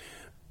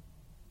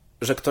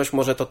 że ktoś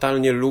może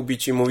totalnie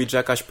lubić i mówić, że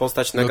jakaś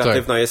postać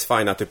negatywna jest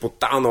fajna, typu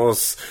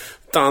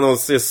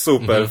Thanos jest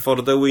super,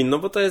 for the win, no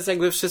bo to jest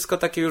jakby wszystko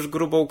takie już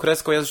grubą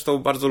kreską, ja zresztą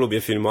bardzo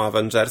lubię film o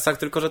Avengersach,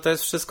 tylko że to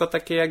jest wszystko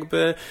takie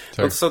jakby,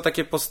 no to są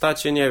takie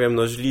postacie, nie wiem,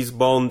 no źli z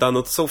Bonda,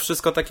 no to są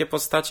wszystko takie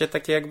postacie,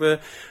 takie jakby,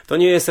 to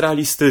nie jest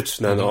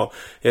realistyczne, no.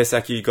 Jest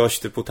jakiś gość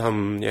typu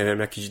tam, nie wiem,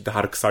 jakiś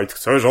Darkseid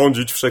chce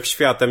rządzić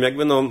wszechświatem,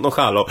 jakby no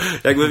halo,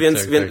 jakby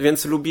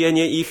więc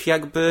lubienie ich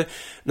jakby,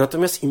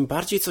 natomiast im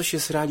bardziej coś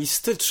jest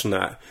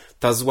realistyczne,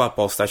 ta zła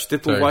postać,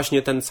 typu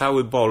właśnie ten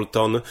cały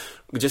Bolton,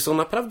 gdzie są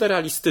naprawdę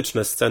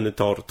realistyczne sceny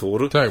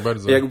tortur. Tak,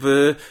 bardzo.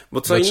 Jakby,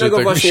 bo co innego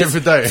tak właśnie... mi się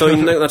wydaje. Co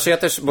innego, znaczy ja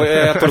też, bo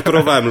ja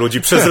torturowałem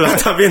ludzi przez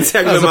lata, więc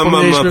jakby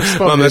mamy...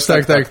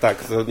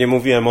 Tak. To nie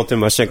mówiłem o tym,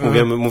 właśnie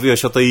jak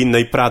mówiłeś o tej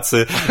innej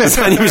pracy,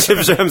 zanim się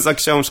wziąłem za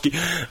książki,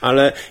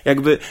 ale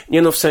jakby,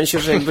 nie no w sensie,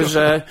 że jakby,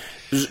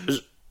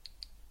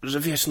 że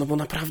wiesz, no bo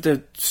naprawdę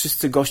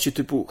wszyscy goście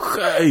typu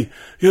hej,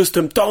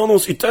 jestem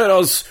Thanos i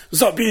teraz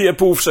zabiję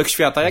pół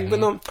wszechświata. Jakby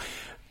no,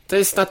 to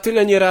jest na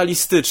tyle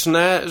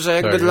nierealistyczne, że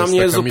jakby dla mnie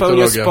jest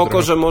zupełnie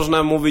spoko, że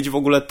można mówić w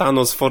ogóle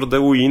Thanos for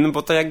the win,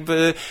 bo to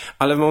jakby,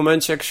 ale w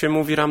momencie jak się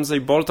mówi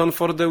Ramsay Bolton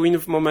for the win,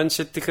 w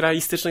momencie tych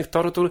realistycznych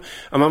tortur,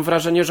 a mam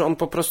wrażenie, że on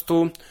po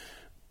prostu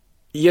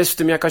jest w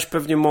tym jakaś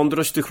pewnie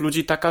mądrość tych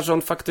ludzi taka, że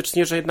on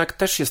faktycznie, że jednak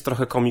też jest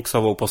trochę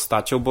komiksową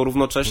postacią, bo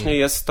równocześnie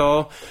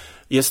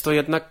jest to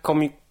jednak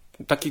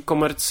taki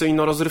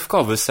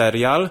komercyjno-rozrywkowy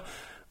serial,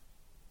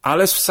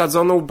 ale z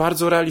wsadzoną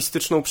bardzo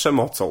realistyczną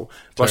przemocą.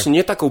 Właśnie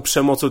nie taką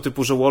przemocą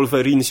typu, że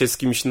Wolverine się z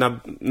kimś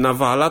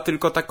nawala,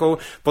 tylko taką,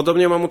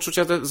 podobnie mam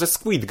uczucia ze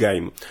Squid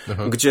Game,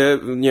 gdzie,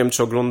 nie wiem,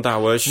 czy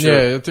oglądałeś.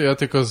 Nie, ja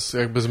tylko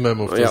jakby z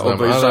memów to znam.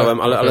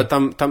 Obejrzałem, ale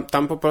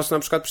tam po prostu na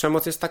przykład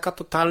przemoc jest taka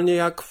totalnie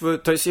jak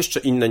to jest jeszcze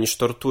inne niż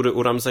tortury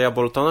u Ramsaya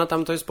Boltona,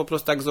 tam to jest po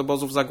prostu jak z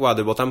obozów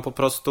zagłady, bo tam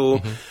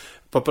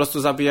po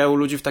prostu zabijają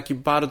ludzi w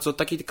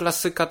taki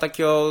klasyka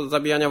takiego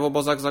zabijania w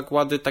obozach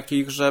zagłady,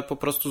 takich, że po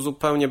prostu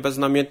zupełnie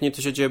beznamiętnie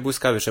to się dzieje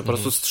błyskawicznie. Po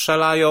prostu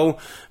strzelają,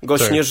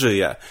 gość nie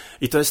żyje.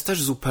 I to jest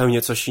też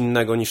zupełnie coś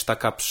innego niż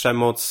taka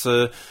przemoc,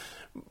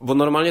 bo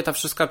normalnie ta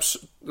wszystka,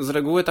 z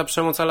reguły ta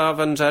przemoc ale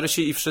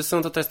Avengersi i wszyscy,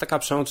 no to jest taka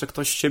przemoc, że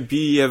ktoś się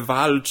bije,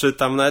 walczy,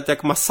 tam nawet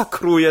jak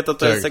masakruje,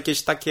 to jest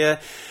jakieś takie...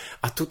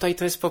 A tutaj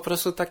to jest po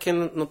prostu takie,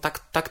 no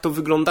tak to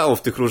wyglądało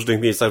w tych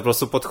różnych miejscach. Po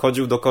prostu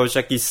podchodził do kogoś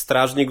jakiś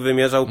strażnik,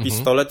 wymierzał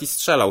pistolet i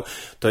strzelał.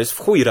 To jest w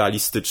chuj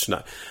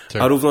realistyczne.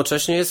 A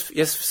równocześnie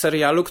jest w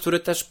serialu, który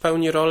też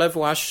pełni rolę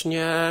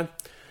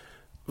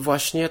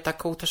właśnie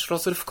taką też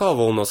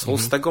rozrywkową. No, są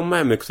z tego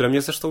memy, które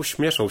mnie zresztą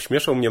śmieszą.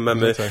 Śmieszą mnie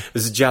memy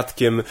z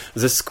dziadkiem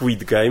ze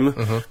Squid Game.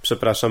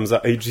 Przepraszam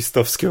za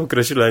ageistowskie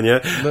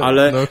określenie.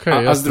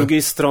 A z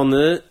drugiej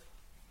strony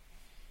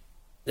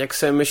jak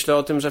sobie myślę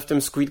o tym, że w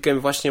tym Squid Game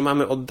właśnie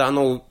mamy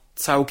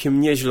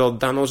całkiem nieźle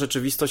oddaną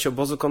rzeczywistość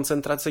obozu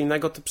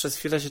koncentracyjnego, to przez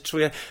chwilę się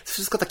czuję, to jest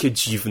wszystko takie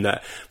dziwne.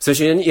 W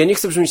sensie, ja nie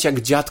chcę brzmieć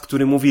jak dziad,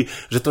 który mówi,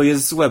 że to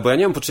jest złe, bo ja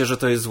nie mam poczucia, że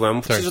to jest złe,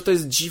 mam poczucie, że to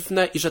jest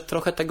dziwne i że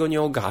trochę tego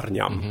nie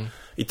ogarniam.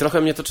 I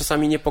trochę mnie to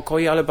czasami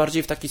niepokoi, ale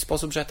bardziej w taki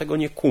sposób, że ja tego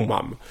nie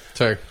kumam.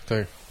 Tak.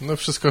 No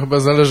wszystko chyba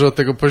zależy od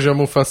tego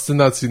poziomu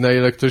fascynacji, na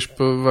ile ktoś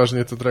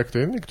poważnie to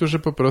traktuje. Niektórzy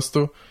po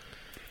prostu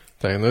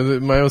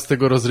mają z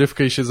tego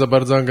rozrywkę i się za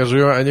bardzo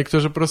angażują, a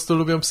niektórzy po prostu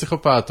lubią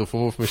psychopatów,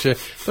 umówmy się.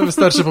 To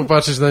wystarczy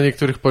popatrzeć na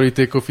niektórych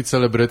polityków i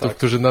celebrytów,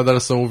 którzy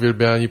nadal są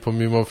uwielbiani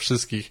pomimo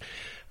wszystkich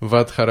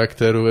wad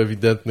charakteru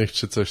ewidentnych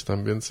czy coś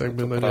tam, więc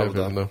jakby nie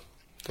wiem, no.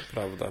 To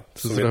prawda.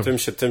 W sumie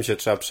tym się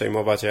trzeba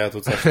przejmować, a ja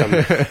tu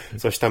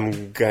coś tam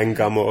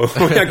gęgam o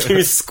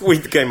jakimś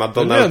Squid Game, a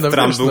Donald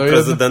Trump był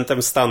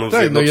prezydentem Stanów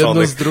Zjednoczonych.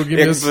 Jedno z drugim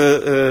jest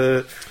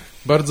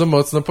bardzo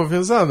mocno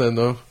powiązane,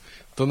 no.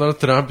 Donald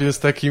Trump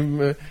jest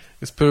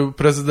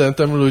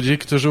prezydentem ludzi,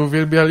 którzy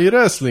uwielbiali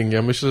wrestling.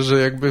 Ja myślę, że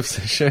jakby w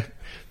sensie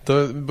to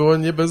było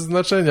nie bez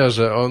znaczenia,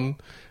 że on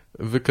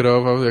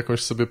wykreował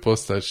jakąś sobie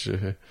postać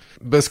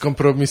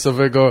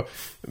bezkompromisowego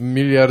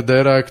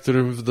miliardera,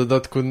 którym w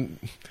dodatku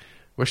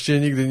właściwie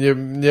nigdy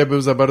nie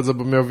był za bardzo,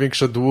 bo miał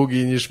większe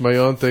długi niż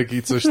majątek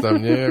i coś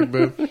tam, nie?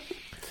 Jakby...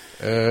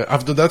 A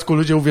w dodatku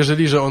ludzie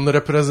uwierzyli, że on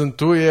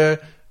reprezentuje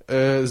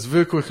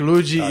zwykłych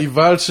ludzi i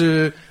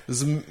walczy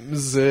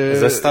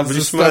z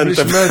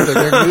establishmentem.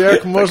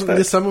 Jak można, tak.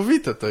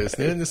 Niesamowite to jest,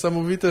 nie?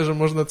 Niesamowite, że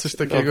można coś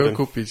takiego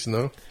kupić,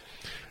 no.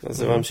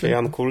 Nazywam się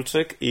Jan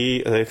Kulczyk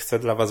i chcę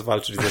dla was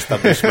walczyć z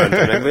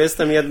establishmentem. Jakby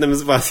jestem jednym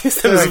z was,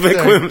 jestem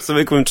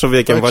zwykłym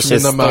człowiekiem. Właśnie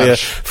stoję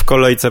w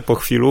kolejce po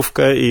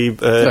chwilówkę i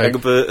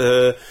jakby...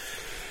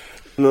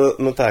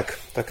 No tak.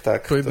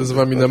 Pójdę z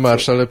wami na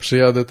marsz, ale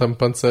przyjadę tam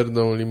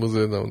pancerną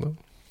limuzyną, no.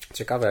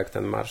 Ciekawe jak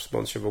ten marsz, bo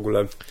on się w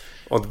ogóle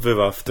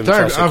odbywa w tym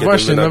czasie,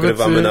 kiedy my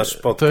nagrywamy nasz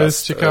podcast. To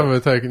jest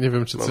ciekawe, tak, nie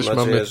wiem, czy coś mamy...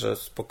 Mam nadzieję, że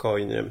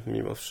spokojnie,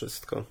 mimo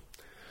wszystko.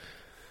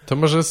 To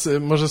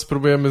może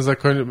spróbujemy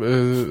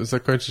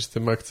zakończyć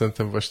tym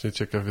akcentem, właśnie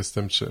ciekaw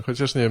jestem,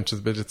 chociaż nie wiem, czy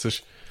będzie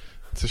coś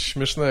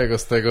śmiesznego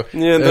z tego.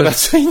 Nie, no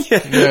raczej nie.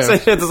 W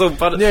sensie to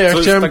są nie, ja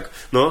chciałem... Tak,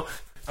 no.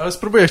 Ale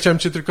spróbuję, chciałem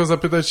cię tylko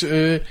zapytać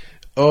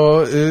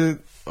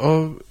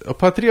o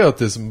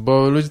patriotyzm,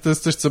 bo to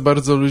jest coś, co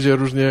bardzo ludzie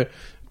różnie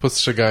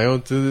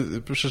postrzegają. Ty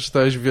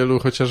przeczytałeś wielu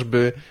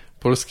chociażby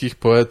polskich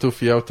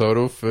poetów i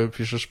autorów,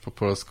 piszesz po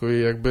polsku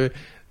i jakby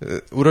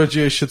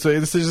urodziłeś się,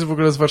 jesteś w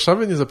ogóle z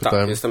Warszawy? Nie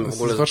zapytałem. Tak, jestem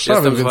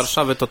z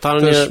Warszawy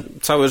totalnie,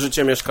 całe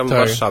życie mieszkam w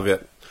Warszawie.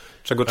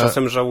 Czego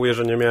czasem żałuję,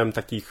 że nie miałem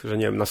takich, że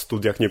nie wiem, na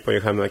studiach nie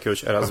pojechałem na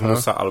jakiegoś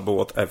Erasmusa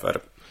albo whatever.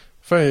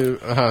 Fajnie,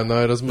 na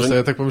Erasmusa.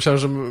 Ja tak pomyślałem,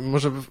 że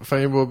może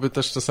fajnie byłoby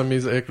też czasami,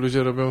 jak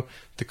ludzie robią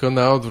tylko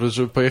na odwrót,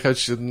 żeby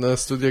pojechać na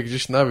studia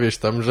gdzieś na wieś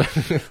tam, że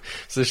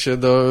w sensie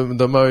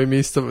do małej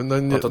miejscowości,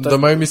 do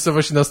małej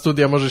miejscowości na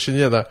studia może się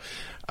nie da,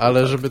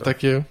 ale żeby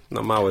takie...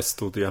 Na małe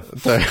studia.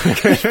 Tak.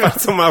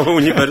 Bardzo mały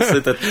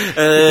uniwersytet.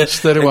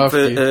 4 ławki.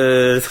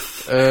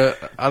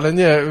 Ale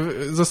nie,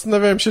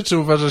 zastanawiałem się, czy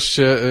uważasz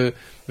się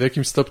w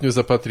jakimś stopniu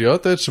za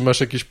patriotę, czy masz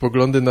jakieś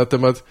poglądy na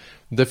temat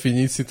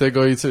definicji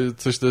tego i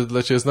coś to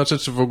dla ciebie znaczy,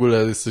 czy w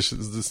ogóle jesteś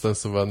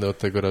zdystansowany od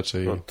tego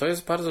raczej? No, to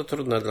jest bardzo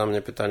trudne dla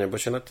mnie pytanie, bo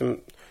się na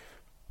tym...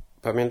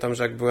 Pamiętam,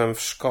 że jak byłem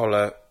w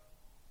szkole,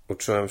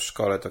 uczyłem w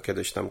szkole, to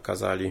kiedyś tam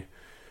kazali.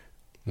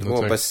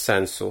 Było bez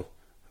sensu.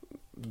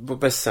 Bo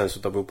bez sensu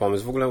to był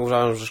pomysł. W ogóle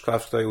uważam, że szkoła,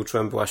 w której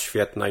uczyłem, była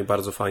świetna i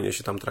bardzo fajnie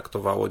się tam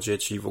traktowało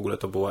dzieci i w ogóle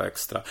to było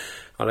ekstra.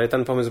 Ale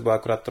ten pomysł był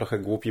akurat trochę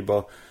głupi,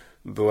 bo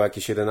było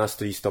jakieś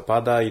 11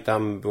 listopada i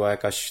tam była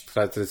jakaś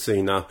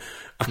tradycyjna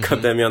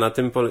akademia na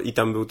tym i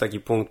tam był taki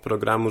punkt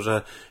programu,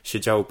 że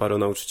siedziało paru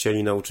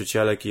nauczycieli,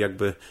 nauczycielek i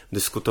jakby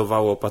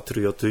dyskutowało o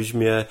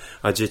patriotyzmie,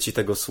 a dzieci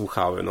tego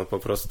słuchały. No po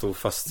prostu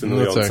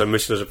fascynujące. No tak.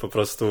 Myślę, że po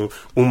prostu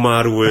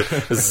umarły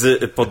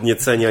z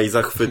podniecenia i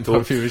zachwytu.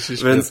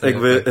 Więc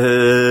jakby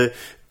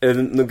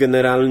no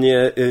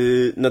generalnie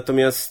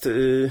natomiast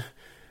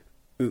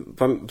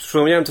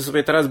przypomniałem to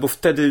sobie teraz, bo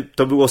wtedy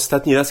to był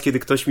ostatni raz, kiedy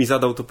ktoś mi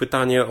zadał to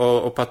pytanie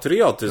o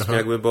patriotyzm,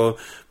 jakby, bo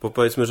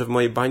powiedzmy, że w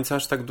mojej bańce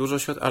aż tak dużo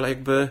się,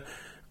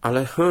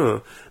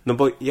 no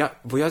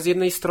bo ja z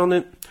jednej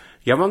strony,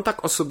 ja mam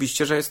tak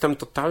osobiście, że jestem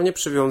totalnie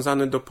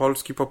przywiązany do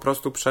Polski po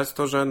prostu przez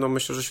to, że no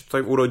myślę, że się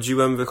tutaj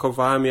urodziłem,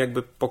 wychowałem,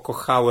 jakby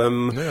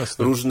pokochałem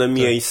różne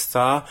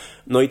miejsca,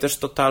 no i też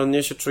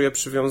totalnie się czuję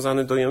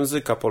przywiązany do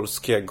języka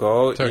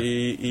polskiego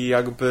i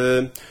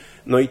jakby,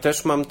 no i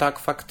też mam tak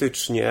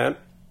faktycznie,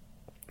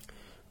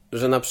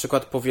 że na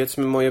przykład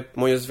powiedzmy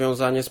moje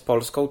związanie z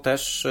Polską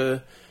też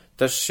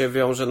się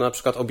wiąże, na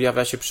przykład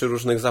objawia się przy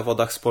różnych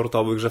zawodach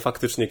sportowych, że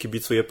faktycznie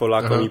kibicuję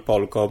Polakom i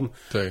Polkom.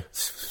 Tak.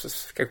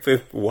 Jakby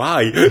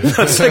why?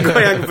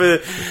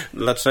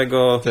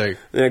 Dlaczego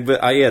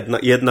jakby, a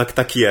jednak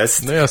tak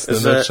jest. No jasne,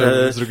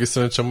 z drugiej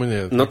strony czemu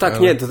nie? No tak,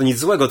 ale... nie, to nic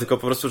złego, tylko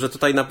po prostu, że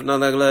tutaj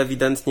nagle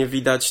ewidentnie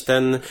widać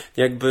ten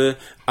jakby,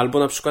 albo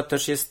na przykład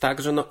też jest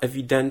tak, że no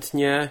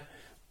ewidentnie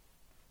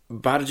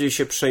bardziej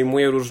się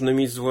przejmuje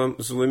różnymi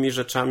złymi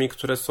rzeczami,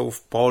 które są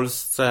w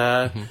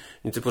Polsce.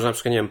 Typu, że na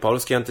przykład, nie wiem,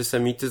 polski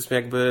antysemityzm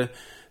jakby,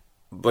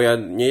 bo ja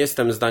nie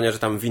jestem zdania, że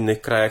tam w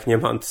innych krajach nie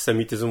ma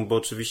antysemityzmu, bo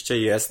oczywiście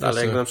jest,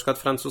 ale jakby na przykład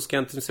francuski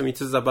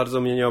antysemityzm za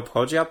bardzo mnie nie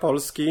obchodzi, a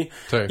polski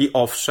i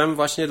owszem,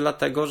 właśnie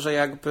dlatego, że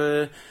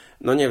jakby,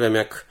 no nie wiem,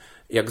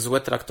 jak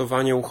złe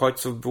traktowanie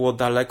uchodźców było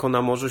daleko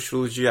na Morzu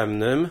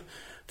Śródziemnym,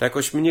 to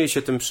jakoś mniej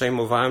się tym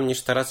przejmowałem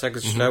niż teraz, jak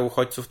źle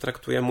uchodźców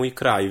traktuje mój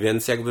kraj,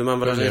 więc jakby mam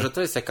wrażenie, że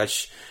to jest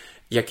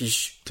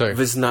jakiś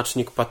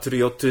wyznacznik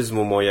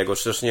patriotyzmu mojego,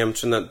 czy też nie wiem,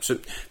 czy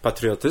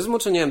patriotyzmu,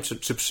 czy nie wiem,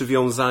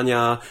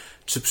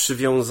 czy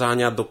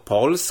przywiązania do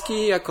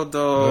Polski jako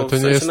do... No to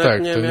nie jest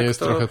tak, to nie jest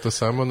trochę to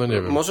samo, no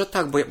nie wiem. Może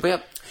tak, bo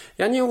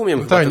ja nie umiem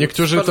no tak,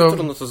 niektórzy to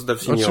trudno to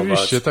zdefiniować.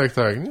 Oczywiście,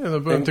 tak. Nie, no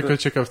byłem tylko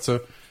ciekaw,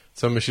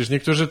 co myślisz?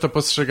 Niektórzy to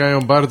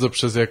postrzegają bardzo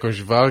przez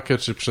jakąś walkę,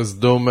 czy przez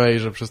dumę i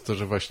że przez to,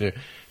 że właśnie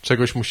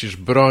czegoś musisz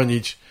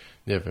bronić,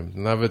 nie wiem,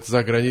 nawet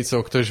za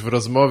granicą ktoś w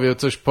rozmowie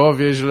coś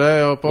powie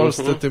źle o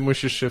Polsce, ty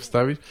musisz się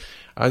wstawić,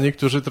 a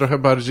niektórzy trochę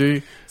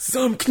bardziej...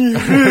 Zamknij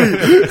ryj!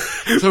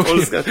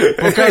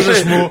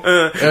 Pokażesz mu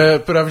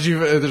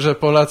prawdziwe, że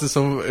Polacy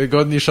są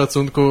godni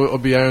szacunku,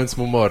 obijając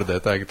mu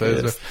mordę, tak, to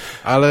jest...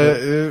 Ale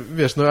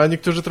wiesz, no a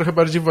niektórzy trochę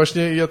bardziej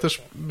właśnie, ja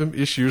też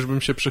jeśli już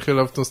bym się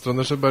przychylał w tą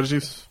stronę, że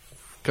bardziej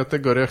w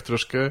kategoriach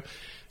troszkę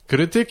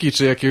krytyki,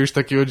 czy jakiegoś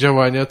takiego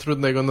działania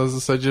trudnego na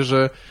zasadzie,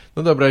 że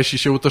no dobra, jeśli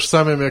się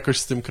utożsamiam jakoś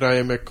z tym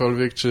krajem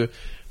jakkolwiek,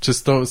 czy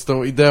z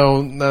tą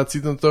ideą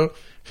nacji, no to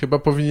chyba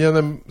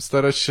powinienem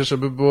starać się,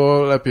 żeby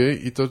było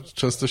lepiej i to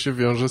często się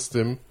wiąże z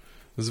tym,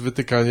 z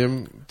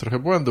wytykaniem trochę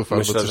błędów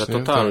albo coś, że nie?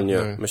 totalnie.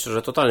 Tak. Myślę,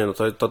 że totalnie.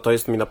 No to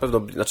jest mi na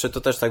pewno... Znaczy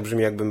to też tak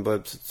brzmi jakbym...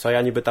 Co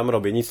ja niby tam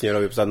robię? Nic nie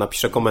robię.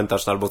 Napiszę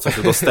komentarz albo coś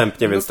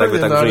udostępnię, więc tak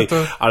brzmi.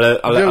 Ale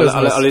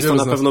jest to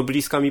na pewno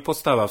bliska mi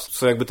postawa.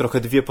 Są jakby trochę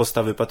dwie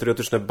postawy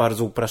patriotyczne,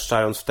 bardzo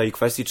upraszczając w tej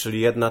kwestii,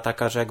 czyli jedna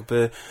taka, że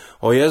jakby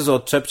o Jezu,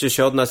 odczepcie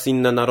się od nas,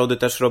 inne narody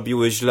też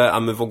robiły źle, a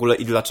my w ogóle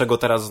i dlaczego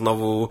teraz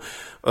znowu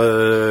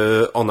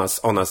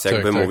o nas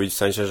jakby mówić. W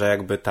sensie, że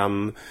jakby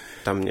tam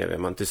nie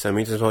wiem,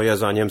 antysemityzm, o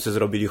Jezu, a Niemcy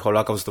zrobili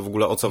Holokaust, to w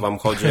ogóle o co wam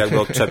chodzi, jakby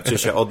odczepcie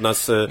się od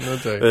nas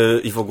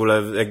i w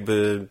ogóle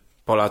jakby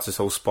Polacy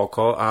są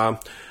spoko,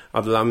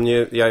 a dla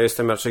mnie, ja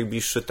jestem raczej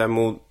bliższy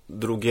temu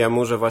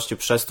drugiemu, że właśnie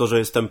przez to, że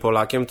jestem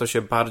Polakiem, to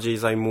się bardziej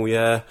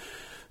zajmuję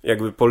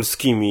jakby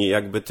polskimi,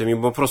 jakby tymi,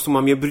 bo po prostu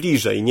mam je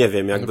bliżej, nie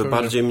wiem, jakby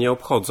bardziej mnie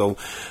obchodzą.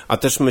 A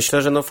też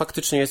myślę, że no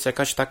faktycznie jest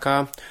jakaś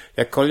taka,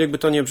 jakkolwiek by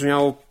to nie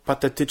brzmiało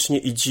patetycznie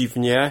i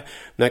dziwnie,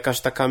 no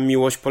jakaś taka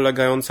miłość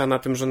polegająca na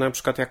tym, że na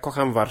przykład ja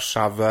kocham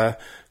Warszawę,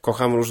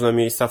 kocham różne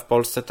miejsca w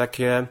Polsce,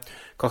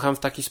 kocham w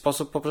taki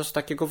sposób po prostu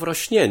takiego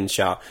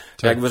wrośnięcia.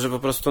 Tak. Jakby, że po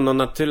prostu no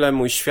na tyle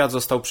mój świat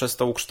został przez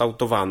to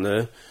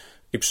ukształtowany,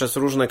 i przez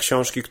różne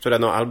książki, które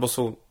no albo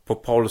są po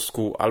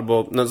polsku,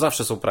 albo no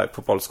zawsze są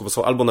po polsku, bo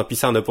są albo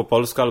napisane po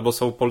polsku, albo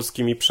są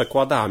polskimi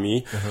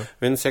przekładami,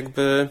 więc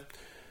jakby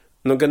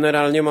no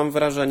generalnie mam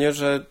wrażenie,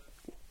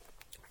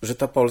 że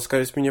ta Polska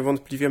jest mi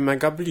niewątpliwie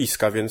mega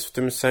bliska, więc w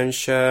tym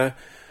sensie...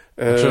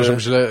 Przepraszam,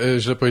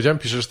 źle powiedziałem?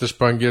 Piszesz też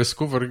po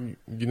angielsku w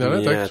oryginale,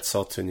 nie, tak? Nie,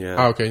 co ty, nie.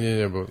 A, okej,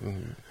 nie, bo...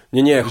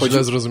 Nie,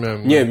 źle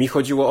zrozumiałem. Nie, mi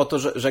chodziło o to,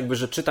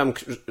 że czytam,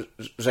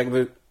 że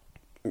jakby...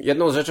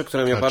 Jedną z rzeczy,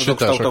 które mnie bardzo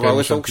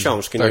kształtowały, są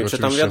książki. No tak, i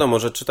czytam, oczywiście. Wiadomo,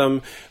 że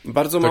czytam,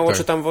 bardzo mało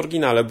czytam w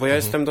oryginale, bo ja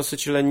jestem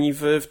dosyć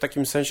leniwy w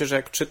takim sensie, że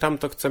jak czytam,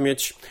 to chcę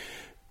mieć,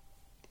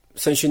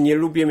 w sensie nie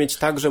lubię mieć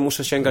tak, że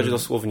muszę sięgać do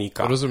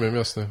słownika. Rozumiem,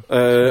 jasne.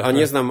 A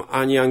nie znam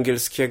ani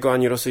angielskiego,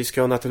 ani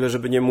rosyjskiego na tyle,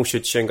 żeby nie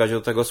musieć sięgać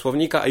do tego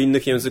słownika, a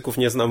innych języków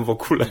nie znam w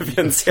ogóle,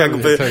 więc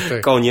jakby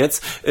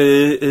koniec.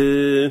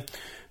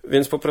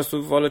 Więc po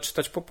prostu wolę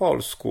czytać po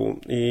polsku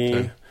i...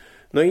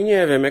 No i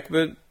nie wiem,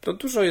 jakby to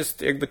dużo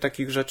jest jakby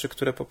takich rzeczy,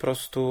 które po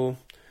prostu...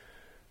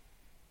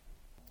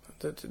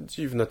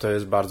 Dziwne to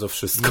jest bardzo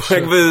wszystko.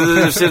 Jakby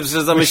się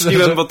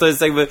zamyśliłem, bo to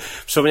jest jakby...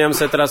 Przypomniałem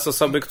sobie teraz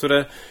osoby,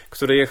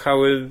 które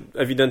jechały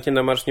ewidentnie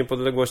na Marsz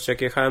Niepodległości,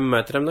 jak jechałem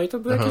metrem, no i to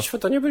były jakieś...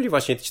 To nie byli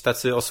właśnie ci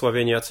tacy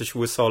osławieni, jacyś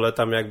łysole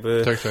tam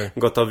jakby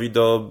gotowi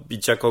do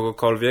bicia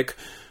kogokolwiek,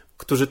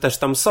 którzy też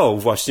tam są.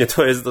 Właśnie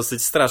to jest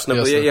dosyć straszne,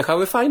 bo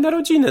jechały fajne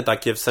rodziny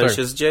takie, w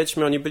sensie z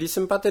dziećmi, oni byli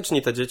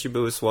sympatyczni, te dzieci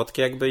były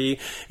słodkie jakby i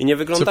nie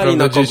wyglądali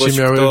na kogoś, dzieci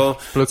miały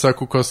w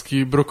plecaku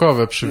kostki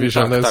brukowe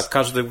przywiezione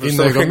każdy z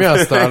innego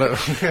miasta, ale...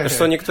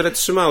 Zresztą niektóre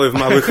trzymały w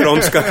małych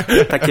rączkach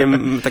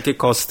takie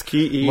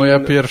kostki i... Moja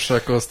pierwsza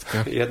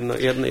kostka.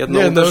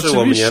 Jedno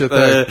uderzyło mnie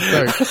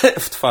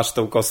w twarz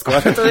tą kostką,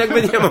 ale to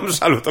jakby nie mam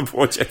żalu, to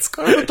było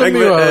dziecko. No to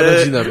miła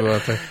rodzina była,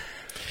 tak.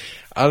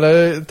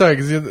 Ale tak,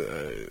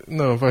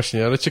 no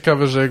właśnie, ale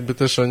ciekawe, że jakby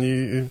też oni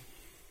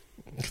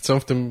chcą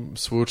w tym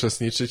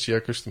współuczestniczyć i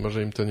jakoś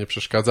może im to nie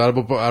przeszkadza,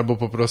 albo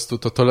po prostu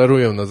to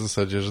tolerują na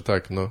zasadzie, że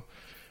tak, no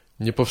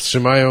nie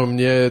powstrzymają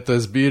mnie te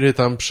zbiry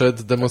tam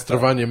przed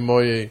demonstrowaniem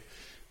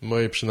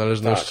mojej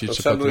przynależności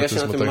czy patriotyzmu.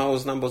 Ja się na tym mało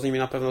znam, bo z nimi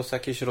na pewno są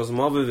jakieś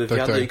rozmowy,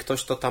 wywiady i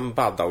ktoś to tam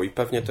badał i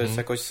pewnie to jest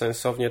jakoś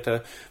sensownie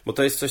bo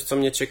to jest coś, co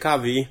mnie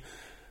ciekawi.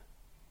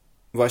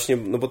 Właśnie,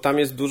 no bo tam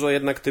jest dużo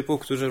jednak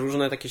typów, którzy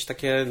różne jakieś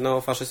takie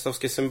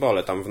faszystowskie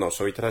symbole tam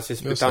wnoszą i teraz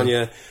jest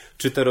pytanie,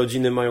 czy te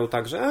rodziny mają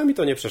tak, że mi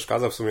to nie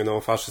przeszkadza, w sumie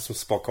faszyzm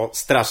spoko,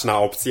 straszna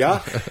opcja,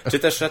 czy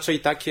też raczej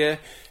takie,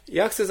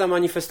 ja chcę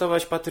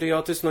zamanifestować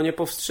patriotyzm, nie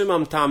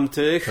powstrzymam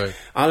tamtych,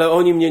 ale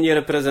oni mnie nie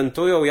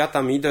reprezentują, ja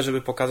tam idę,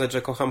 żeby pokazać,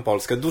 że kocham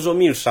Polskę. Dużo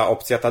milsza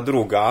opcja ta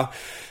druga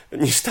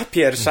niż ta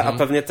pierwsza, a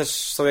pewnie też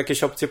są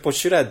jakieś opcje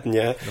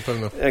pośrednie. Na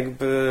pewno.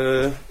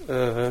 Jakby,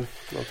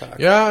 tak.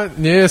 Ja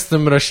nie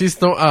jestem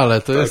rasistą,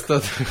 ale to jest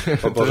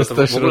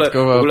ta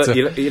środkowa opcja.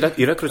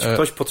 Ilekroć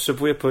ktoś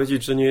potrzebuje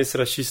powiedzieć, że nie jest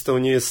rasistą,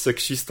 nie jest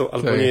seksistą,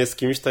 albo nie jest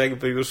kimś, to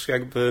już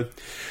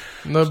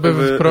No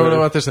były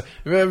problematyczne.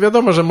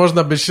 Wiadomo, że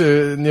można być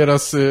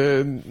nieraz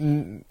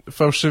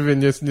fałszywie,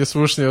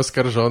 niesłusznie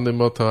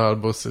oskarżonym o to,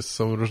 albo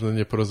są różne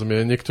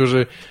nieporozumienia.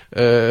 Niektórzy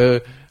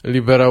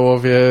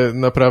liberałowie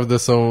naprawdę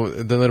są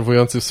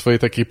denerwujący w swojej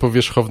takiej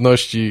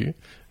powierzchowności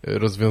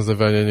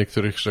rozwiązywania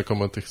niektórych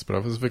rzekomo tych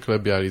spraw, zwykle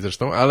biali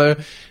zresztą, ale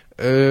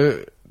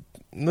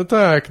No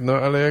tak, no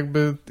ale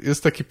jakby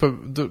jest taki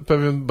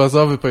pewien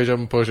bazowy,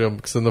 powiedziałbym, poziom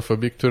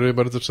ksenofobii, który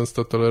bardzo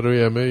często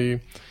tolerujemy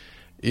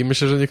i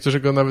myślę, że niektórzy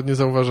go nawet nie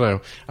zauważają.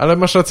 Ale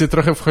masz rację,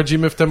 trochę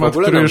wchodzimy w temat,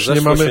 który już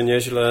nie mamy... się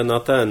nieźle na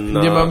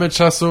ten... Nie mamy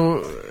czasu...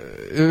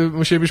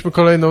 Musielibyśmy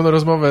kolejną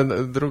rozmowę,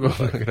 drugą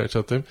nagrać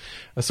o tym.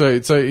 A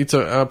słuchaj,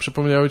 a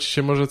przypomniało ci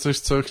się może coś,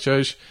 co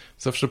chciałeś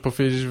zawsze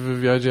powiedzieć w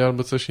wywiadzie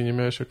albo coś i nie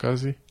miałeś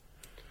okazji?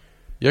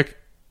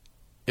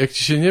 Jak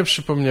ci się nie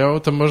przypomniało,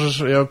 to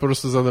możesz, ja po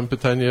prostu zadam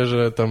pytanie,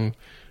 że tam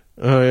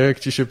jak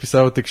ci się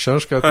pisało tę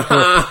książkę,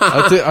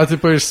 a ty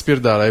powiesz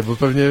spierdalaj, bo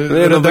pewnie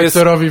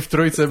redaktorowi w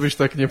Trójce byś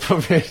tak nie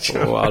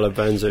powiedział. Ale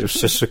będzie, już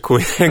się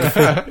szykuje.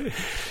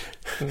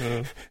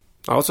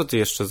 A o co ty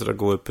jeszcze z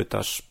reguły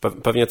pytasz?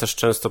 Pewnie też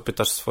często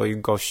pytasz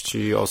swoich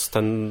gości o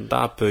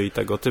stand-upy i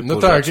tego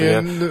typu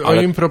rzeczy. No tak,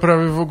 o impro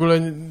prawie w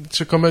ogóle,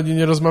 czy komedii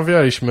nie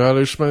rozmawialiśmy, ale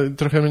już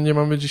trochę nie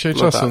mamy dzisiaj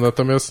czasu, tak.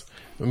 Natomiast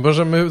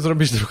możemy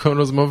zrobić drugą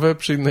rozmowę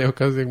przy innej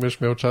okazji, jak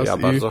będziesz miał czas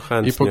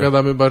i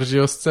pogadamy bardziej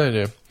o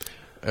scenie.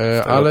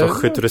 Ale to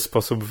chytry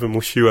sposób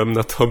wymusiłem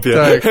na tobie.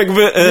 Tak.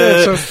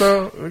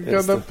 Często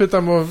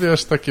pytam o,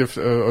 takie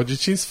o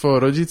dzieciństwo, o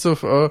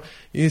rodziców, o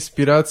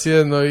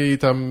inspirację, no i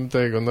tam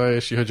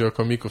jeśli chodzi o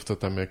komików, to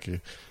tam jakie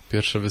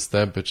pierwsze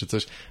występy czy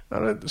coś.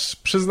 Ale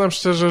przyznam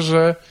szczerze,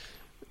 że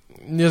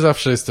nie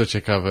zawsze jest to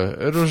ciekawe.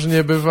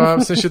 Różnie bywa,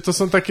 w sensie to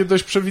są takie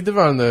dość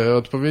przewidywalne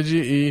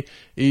odpowiedzi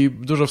i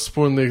dużo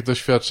wspólnych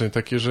doświadczeń,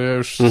 takie, że ja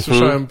już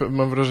słyszałem,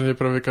 mam wrażenie,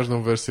 prawie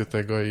każdą wersję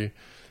tego i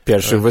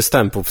pierwszych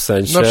występów w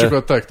sensie. Na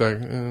przykład, tak.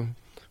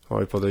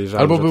 Oj,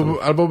 podejrzewam,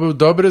 albo był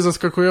dobry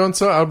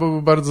zaskakująco, albo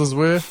był bardzo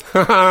zły.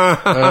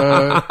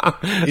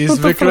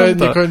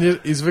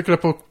 I zwykle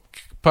po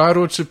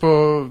paru czy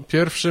po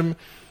pierwszym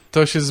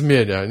to się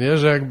zmienia, nie?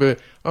 Że jakby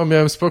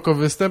miałem spoko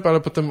występ, ale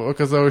potem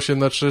okazało się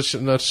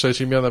na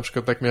trzecim, ja na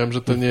przykład tak miałem,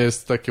 że to nie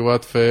jest takie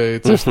łatwe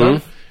coś tam,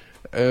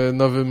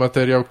 nowy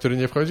materiał, który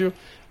nie wchodził,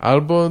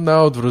 albo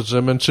na odwrót,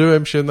 że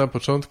męczyłem się na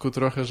początku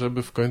trochę,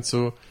 żeby w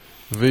końcu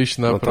wyjść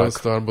na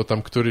prosto, tak. Albo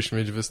tam któryś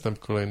mieć występ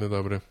kolejny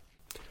dobry.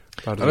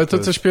 Bardzo ale to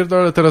coś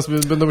pierdolę, teraz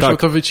będę musiał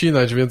to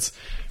wycinać, więc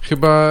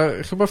chyba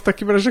w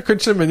takim razie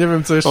kończymy, nie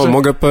wiem co jeszcze.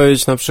 Mogę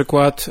powiedzieć na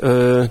przykład,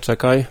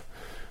 czekaj,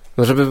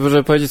 no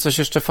żeby powiedzieć coś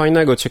jeszcze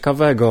fajnego,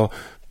 ciekawego,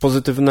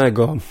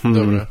 pozytywnego.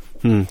 Dobra.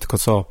 Tylko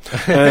co?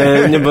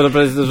 Nie,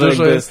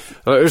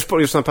 bo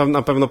już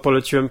na pewno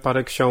poleciłem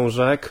parę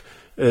książek,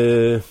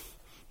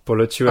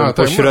 poleciłem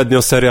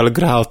pośrednio serial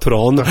Gra o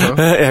Tron.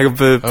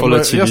 Jakby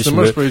poleciliśmy. Jasne,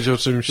 możesz powiedzieć o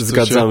czymś.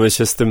 Zgadzamy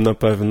się z tym na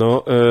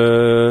pewno.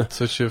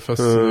 Co cię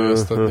fascynuje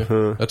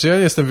ostatnio? Znaczy ja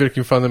nie jestem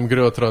wielkim fanem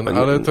Gry o Tron,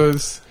 ale to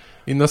jest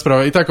inna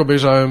sprawa. I tak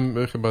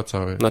obejrzałem chyba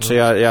cały. Znaczy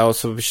ja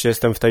osobiście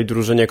jestem w tej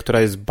drużynie,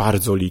 która jest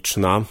bardzo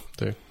liczna.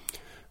 Tak.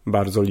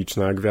 Bardzo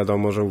liczna, jak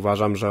wiadomo, że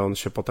uważam, że on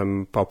się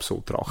potem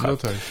popsuł trochę. No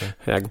tak.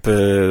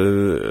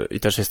 I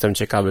też jestem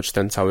ciekawy, czy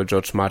ten cały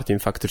George Martin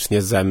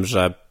faktycznie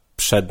zemrze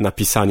przed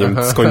napisaniem,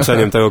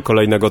 skończeniem tego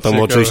kolejnego tomu.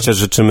 Ciekawe. Oczywiście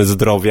życzymy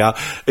zdrowia.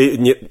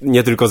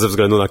 Nie tylko ze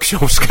względu na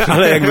książkę,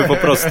 ale jakby po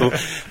prostu.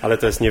 Ale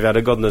to jest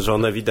niewiarygodne, że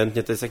on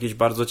ewidentnie to jest jakiś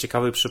bardzo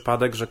ciekawy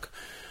przypadek,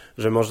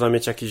 że można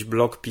mieć jakiś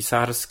blog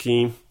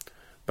pisarski,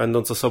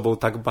 będąc osobą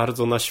tak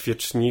bardzo na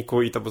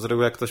świeczniku i to, bo z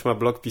reguły jak ktoś ma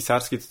blog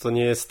pisarski, to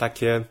nie jest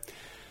takie...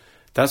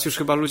 Teraz już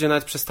chyba ludzie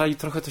nawet przestali,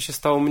 trochę to się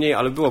stało mniej,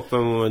 ale było w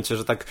pewnym momencie,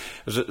 że tak,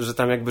 że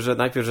tam jakby,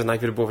 że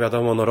najpierw było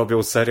wiadomo,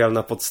 robią serial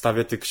na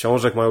podstawie tych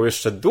książek, mają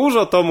jeszcze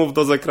dużo tomów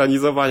do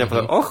zekranizowania,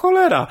 potem, o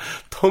cholera,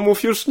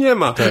 tomów już nie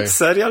ma,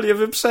 serial je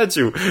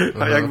wyprzedził,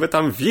 a jakby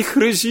tam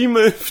wichry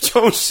zimy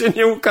wciąż się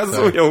nie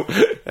ukazują,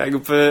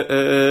 jakby...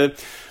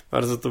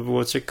 Bardzo to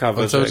było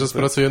ciekawe. On cały czas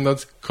pracuje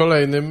nad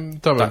kolejnym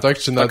tomem, tak?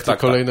 Czy nad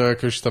kolejną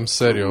jakąś tam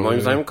serią?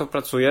 Moim zdaniem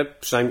pracuje,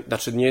 przynajmniej,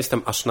 znaczy nie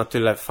jestem aż na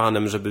tyle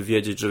fanem, żeby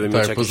wiedzieć, żeby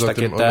mieć jakieś poza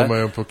takie tym one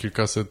mają po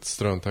kilkaset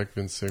stron, tak?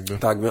 Więc jakby...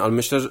 Tak, ale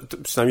myślę, że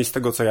przynajmniej z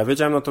tego, co ja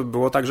wiedziałem, no to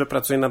było tak, że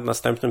pracuje nad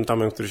następnym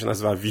tomem, który się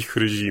nazywa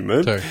Wichry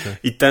Zimy. Tak.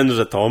 I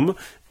tenże tom,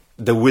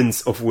 The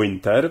Winds of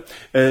Winter,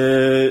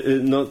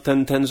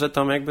 tenże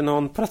tom jakby,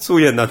 on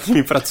pracuje nad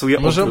nimi, pracuje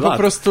od lat. Może on po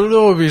prostu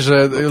lubi,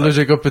 że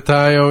ludzie go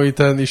pytają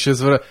i się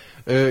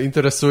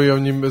interesują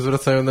nim,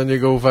 zwracają na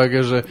niego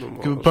uwagę, że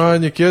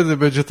panie, kiedy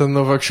będzie ta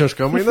nowa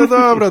książka? On mówi,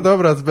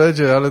 dobra,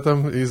 będzie, ale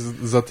tam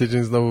za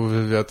tydzień znowu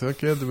wywiad. A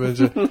kiedy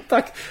będzie?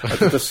 Tak, ale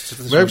to też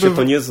się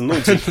to nie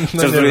znudzi.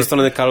 Chociaż z drugiej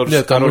strony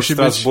Karol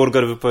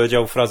Strasburger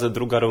wypowiedział frazę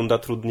druga runda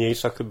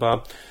trudniejsza,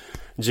 chyba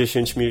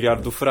 10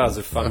 miliardów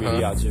razy w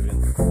Familiadzie,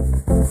 więc...